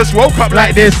I never just woke up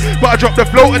like this, but I dropped the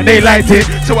flow and they liked it.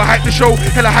 So I hype the show,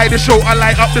 hella hide the show, I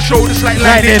light up the show just like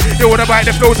lightning. They wanna bite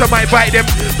the flows, I might bite them,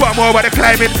 but I'm more about the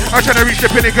climbing. I'm trying to reach the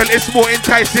pinnacle, it's more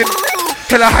enticing.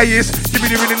 Hella highest, give me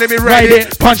the rhythm, let me ride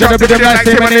it. Punch on the rhythm like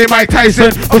say my name Mike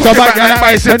Tyson. Push your back like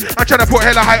Bison. I'm trying to put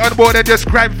hella high on board and just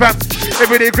grind fam.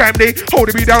 Everyday grind day,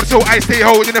 holding me down so I stay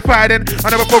holding the fire then.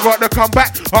 I never forgot to come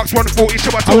back. Ox 140,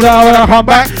 so I told her when I come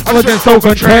back. I was in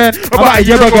Stoke-on-Trent. About a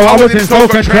year ago I was in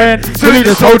Stoke-on-Trent.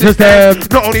 Salute the soldiers them.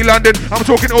 Not only London, I'm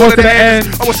talking all of the end.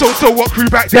 I was so what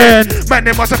crew back then. Man,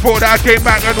 they must have thought that I came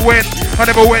back and went. I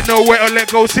never went nowhere or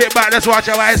let go, sit back, let's watch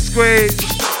how I squeeze.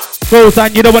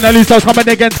 Gohan, you don't wanna lose, so coming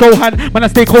against Gohan. Man, I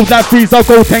stay cold like freeze, I'll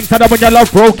go tanks. And when you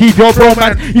love bro, keep your bro,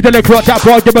 man. You don't look rock that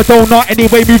bro, give a don't not.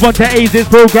 Anyway, move on to A's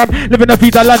program. Living a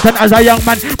feed a lantern as a young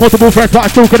man. Multiple friends, but I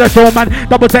still could have show, man.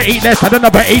 Double to 8 less, and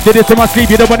another 8 did this in my sleep.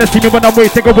 You don't wanna see me when I'm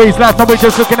waiting away. Last time we're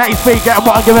just looking at his face, getting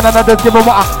what I'm giving another, give him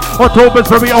what October's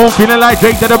very own, feeling like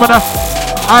Drake, that I'm gonna.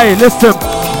 Aye, listen,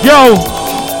 yo.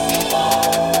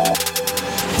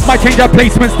 My change of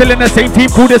placement, still in the same team.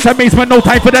 Cool this amazement, no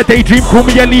time for the daydream. Call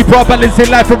me a Libra, balancing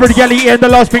life for reality. And the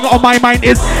last thing on my mind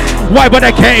is, why would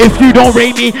I care if you don't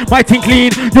rate me? My thing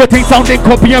clean, your thing sounding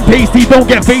copy and pasty. Don't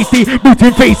get feisty,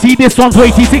 booting facey. This one's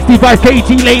weighty, 65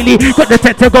 kg lately. Got the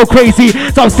set to go crazy,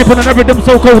 so I'm skipping on a rhythm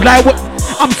so cold like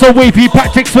I'm so wavy,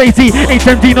 Patrick Swayze.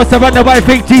 HMD, not surrounded by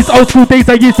fake cheese. Old school days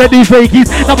I used to do fakies.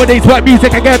 Nowadays work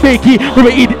music, I get bakey.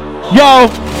 Yo,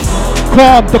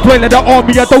 calm, deploy like the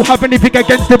army. I don't have anything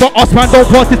against it, but us man don't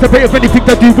participate with anything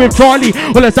to do with Charlie.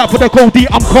 Well, it's out for the Goldie,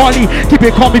 I'm Carly. Keep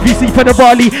it calm if you see for the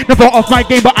Raleigh. Never off my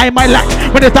game, but I might lack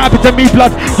when it's happened to me,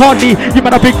 blood. Hardly, you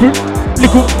man a big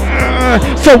little.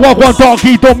 So what one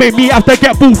doggy, don't make me have to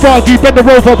get bullfroggy. Bend the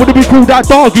rover, wouldn't be cool that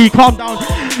doggy. Calm down,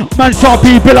 man.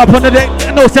 Sharpie, build up on the deck.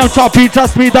 No say I'm sharpie,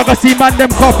 trust me, dog. I see man them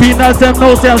copy. Now them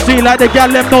no say I'm sweet like the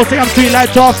gal. Them no say I'm sweet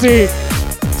like Joffrey.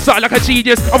 Sound like a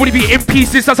genius, I wanna be in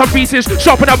pieces, that's some pieces.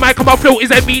 Sharpen up mic on my flow, is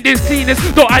that meanness, cleanness?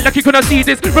 Don't act like you couldn't see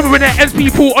this. Remember when the ends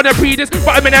people on the previous,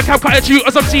 but I'm in a camp, cut a shoot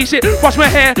or some G shit. Wash my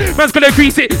hair, man's gonna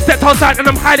grease it. Stepped outside and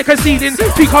I'm highly conceding.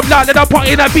 Peak up loud and I'm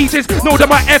partying at beaches. Know that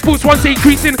my Air Force One's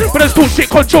increasing, but I still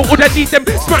shit control all that need them.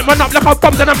 Smack man up like I'm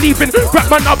bummed and I'm leaving. Wrap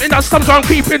man up in that slums where I'm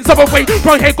creeping. Some way,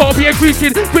 wrong head gotta be a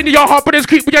greasing. Bring your heart, but it's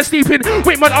creep when you're sleeping.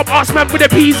 Wake man up, ask man with the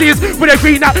pieces. With a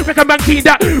green hat, make a man clean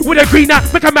that. With a green hat,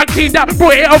 make a man clean that.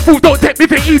 Boy, it up food, don't take me.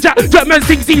 German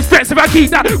sings these threats if I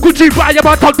keep that. Could you buy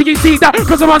about tongue, do you see that?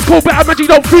 Cause the man's cold, but I imagine you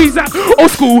don't freeze that.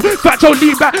 Old school, fat your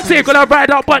lean back. Say you're gonna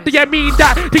ride out, but do you mean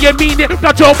that? Do you mean it?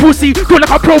 Not your pussy. Do like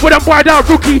a pro with them boy down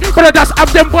rookie. But that's up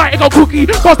them boy, ain't got cookie.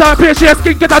 Cause that pierce your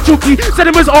skin, get a chookie.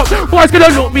 Send him as up, boys gonna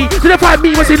look me. Didn't find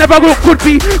me when they never look could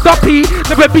be. The P,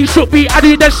 never be, should be. I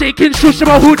need that shaking, shush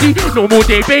in my hoodie. No more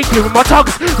day baking with my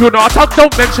tongues. You're not a tug,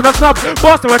 don't mention a snub.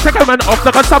 Boss, no, I take a man off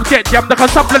like a sub. Get jammed like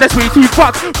a sub, let's wait too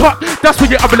fast. pop. That's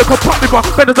when you have a look at pop. Nigga,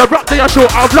 benders are rock, they are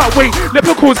short out of luck. Wait,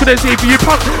 leprechauns gonna say for you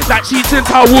punk. Like sheets and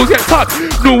towels get tucked.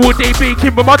 No would they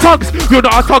baking with my tongues. You're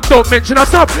not a tug, don't mention a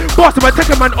sub. Boss man, take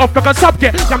a man off like a sub.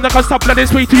 Get damn like a sub, like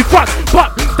this way too fast.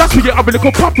 But that's when you have a look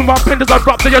at pop. With my benders are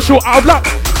rock, they are short out of luck.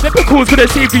 Leprechauns gonna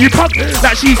say for you punk.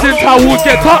 Like sheets and towels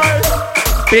get tucked.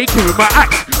 Baking with my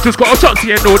axe, just got a shot to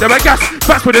you know them I gas.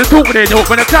 That's when they talk when they know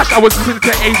when I clash. I was listening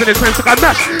to A's and it's friends like I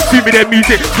mash. See me their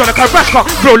music, smell like a rash car.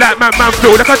 Flow like man,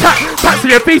 flow like a tap. Pats to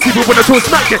your face even when I talk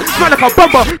smack it. Smell like a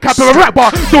bumper, cap of a rap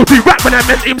bar. Don't do rap when I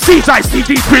met MCs. I see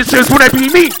these Christians when I be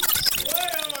me.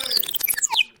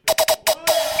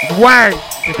 Why?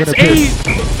 Taking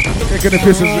the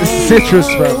piss. It's citrus,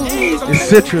 bro. It's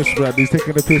citrus, bro. He's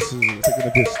taking the piss. He's taking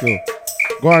the piss still.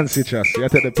 Go on, citrus. You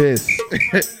take the piss.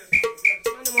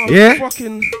 Yeah?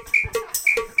 Fucking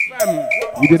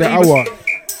we did an hour. I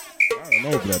don't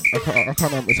know, blood. I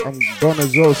can't. I'm gone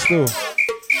as well still.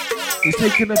 He's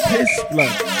taking a piss,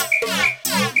 blood.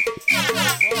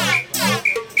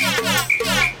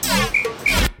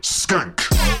 Skunk.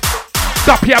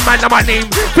 Stop here, man, my name.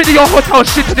 Video hotel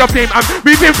shit to your flame. I'm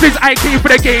moving please, I came for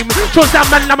the game. Trust that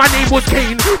man, my name was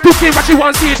Kane. Looking what you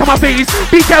want, see it on my face.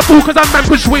 Be careful, cause I'm man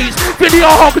push ways. Video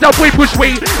hard, cause that boy push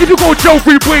weight. If you go Joe,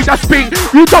 3 boys, that's Spain.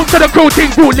 You don't tell the crow thing,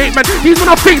 go late, man. These men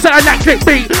are things that I like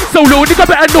clickbait. Solo, nigga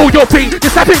better know your pain.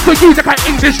 Just have it for you like an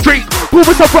English drink. Pull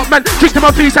with some rock, man, drink to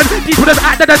my face. And these brothers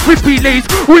act that with relays.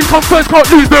 Win come first, can't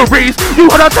lose the race.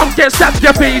 You had a tongue, get slapped to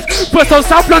your face. First on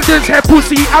South London's hair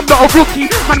pussy. I'm not a rookie.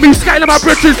 Man, me skyline my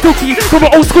brethren's dookie. From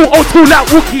an old school like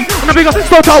Wookie. When I bigger,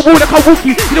 start our wall like a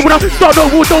Wookie. You know when I start the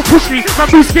wall, don't push me. Man,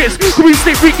 Bruce gets green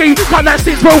stick, Ricky. Got like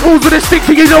 6 roll walls with a stick,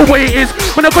 you know what it is.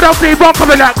 When I got out play rock,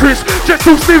 coming like Chris. Jet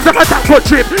too smooth like a tackpot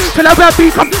trip. Till I wear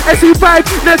become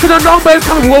SE5. Next to the numbers,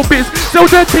 coming wall biz. So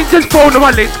the thing just phone on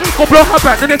my link. Go blow her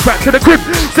back, then it's back to the crib.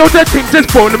 So the thing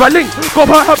just phone on my link. Go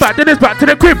blow her back, then it's back to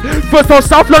the crib. First on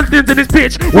South London's in this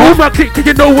bitch. Roll my click,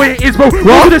 you know where it is, bro.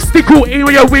 Roll to the stickle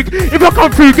area wig. If I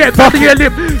come through, get back in your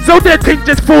lip. So the thing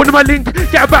just phone on my link.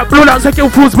 Get back, blow out, like your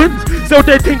fools wins. So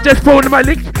the thing just phone on my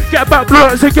link. Get back,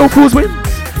 blow out, like your fools wins.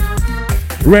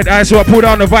 Red eye, so I pull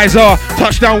down the visor.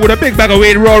 Touchdown with a big bag of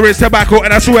weed, roaring tobacco,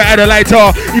 and I swear at the lighter.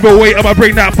 Either way, I'ma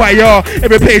bring that fire.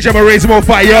 Every page, I'ma raise more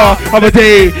fire. Of a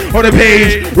day, on the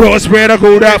page, raw spread, I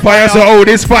go that fire. So hold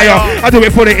this fire. I do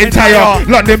it for the entire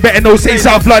London, better know, say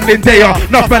South London day.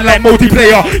 Nothing like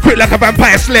multiplayer, quick like a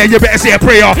vampire slayer. You better say a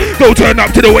prayer. Don't turn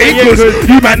up to the way, cause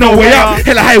you might know way up.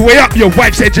 Hella high way up. Your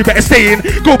wife said you better stay in.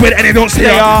 Go bed and they don't stay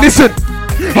up. Listen.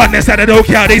 Understand I don't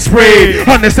care how they spray.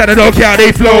 Understand I don't care how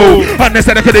they flow.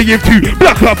 Understand I could've give 2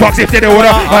 block clock box if they don't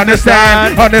wanna.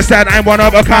 Understand I'm one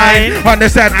of a kind.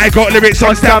 Understand I got lyrics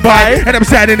on standby. And I'm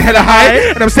standing hella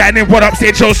high. And I'm standing one up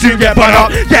stage show soon get bun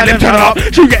up. Get them turn up,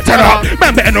 you get turn up.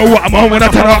 Man better know what I'm on when I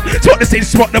turn up. Spot the stage,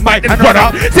 spot the mic and run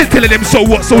up. Still telling them so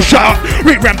what, so shut up.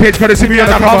 Rick Rampage gotta see me on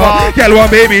the cover. Girl want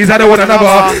babies, I don't want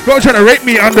another. Go trying to rape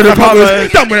me under the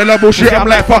covers. Done with the love bullshit, I'm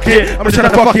like fuck it. I'm just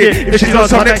trying to fuck it. If she's on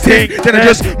some next thing, then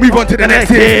I just move on to the next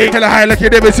thing. Hella high like you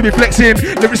never see me flexing.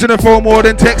 Lyrics on the phone more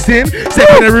than texting. Step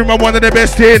in the room, I'm one of the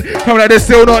best in. Come like they're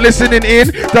still not listening in.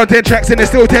 Done 10 tracks and they're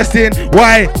still testing.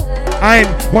 Why? I'm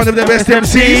one of the best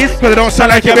MCs, cause I don't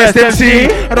sound like your best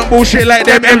MC. I don't bullshit like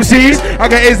them MCs. I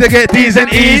got A's, they get D's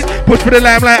and E's. Push for the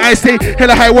limelight, I stay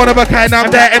hella high, one of a kind,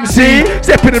 I'm that MC.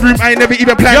 Step in the room, I ain't never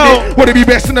even planned it. Wanna be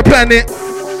best on the planet.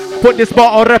 Put this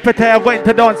spot on repeat. I went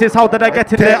into dances. How did I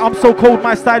get in there? I'm so cold,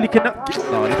 my style. You can.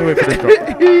 No, let's wait for this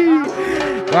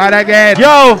drop. What again?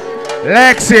 Yo,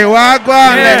 Lexi, what go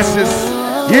on,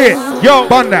 Lexus? Yeah, yo,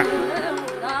 Bunda.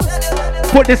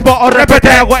 Put this spot on repeat.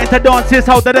 I went into dances.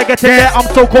 How did I get in there? I'm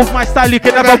so cold, my style. You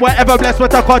can never, whatever, blessed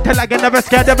with a cartel. I can never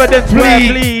scared evidence.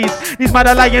 Please. These man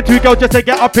are lying to go just to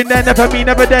get up in there. Never me,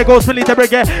 never there. Goes fully to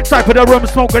brigade. Strike for the room,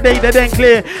 smoke a day, then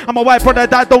clear. I'm a white brother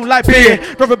that don't like beer.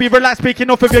 Rather be relaxed, speaking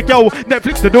off of your girl.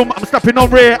 Netflix the doom, I'm snapping on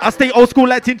rear. I stay old school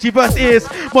like Tinchy verse ears.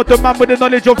 Modern man with the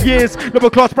knowledge of years. Lower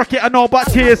class bracket, I know about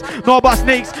tears. Know about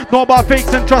snakes, know about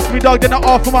fakes. And trust me, dog, they're not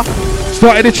off for my.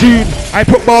 Started the tune, I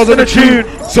put bars on the tune.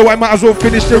 So I might as well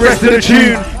finish the rest of the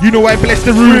tune. You know I bless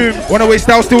the room. Wanna waste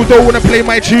out, still don't wanna play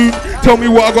my tune. Tell me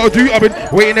what I gotta do. I've been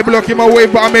waiting to block in my way,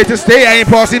 but I'm here to stay. I ain't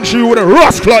passing through. What a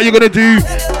Ross clock you gonna do?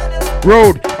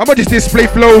 road. I'ma just display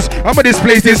flows. I'ma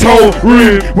display this whole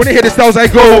room. When they hear the styles I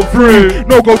go through,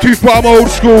 no go too far, I'm old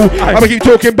school. I'ma keep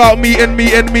talking about me and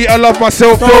me and me. I love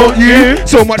myself, don't you?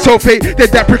 So much hope, fate,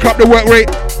 did that prick up the work rate.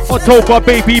 October,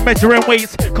 baby, measuring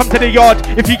weights. Come to the yard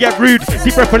if you get rude.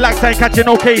 Deep breath, relax, I ain't catching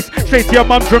no case. Straight to your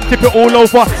mum's room, tip it all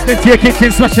over. Then to your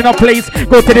kitchen, smashing up plates.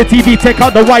 Go to the TV, take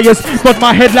out the wires. Nod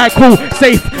my head like cool,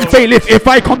 safe. Bailiff, if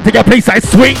I come to your place, I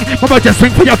swing. Mama just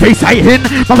swing for your face, I in.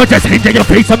 Mama just hinge your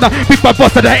face. I'm the big bad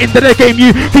boss at the end of the game.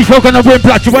 You think you're gonna win,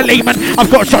 blood, you a layman. I've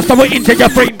got shots that will into your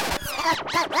frame.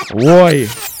 Oi.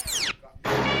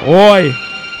 Oi.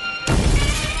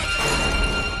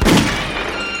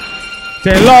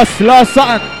 Say lost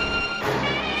something.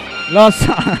 Lost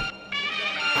something.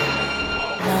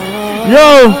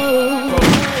 Yo.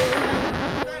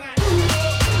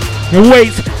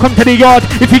 Wait, come to the yard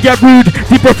if you get rude.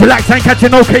 Deep breath, relax, ain't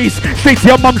catching no case. Straight to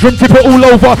your mum's room, tip it all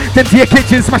over. Then to your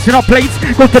kitchen, smashing up plates.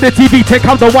 Go to the TV, take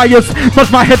out the wires.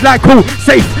 Nudge my head like cool,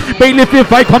 safe. Bailiff,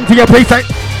 if I come to your place,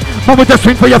 Mama just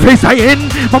swing for your face, I in.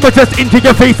 Mama just into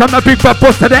your face. I'm a big bad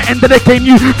boss to the end of the game.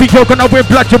 You think you're gonna win,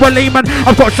 blood, you're a layman.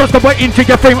 I've got shots that were into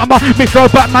your frame. I'm a mixture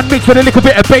of Batman mixed with a little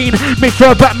bit of Bane. Mixture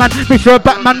of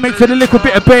Batman mixed with a little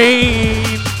bit of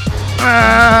Bane.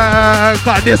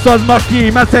 God, this was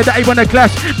mucky. Man said that he wanna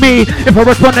clash me. If I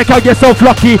respond, I call yourself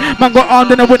lucky. Man got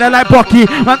armed and I winner like Brocky.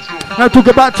 Man, I talk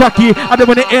about Chucky. I don't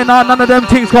want it in. None of them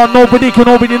things can. Nobody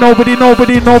can control me. Roll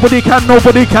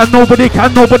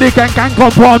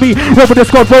with the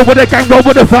squad, roll with the gang, roll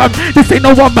with the fam. This ain't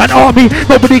no one man army.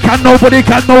 Nobody can gang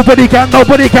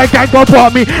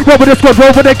control me. Roll with the squad,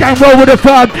 roll with the gang, roll with the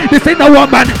fam. This ain't no one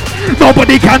man.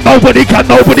 Nobody can.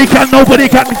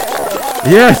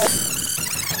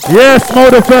 Yes,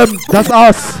 Mode FM, that's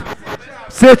us.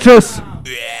 Citrus.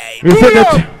 We fit it.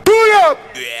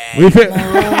 We fit.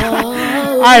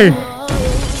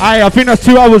 I think that's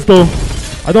 2 hours though.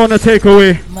 I don't want to take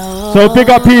away. So big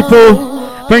up people.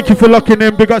 Thank you for locking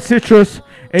in. Big up Citrus.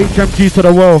 HMG to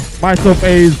the world. Myself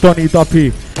is Donny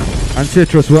Duppy. And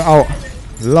Citrus, we're out.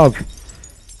 Love.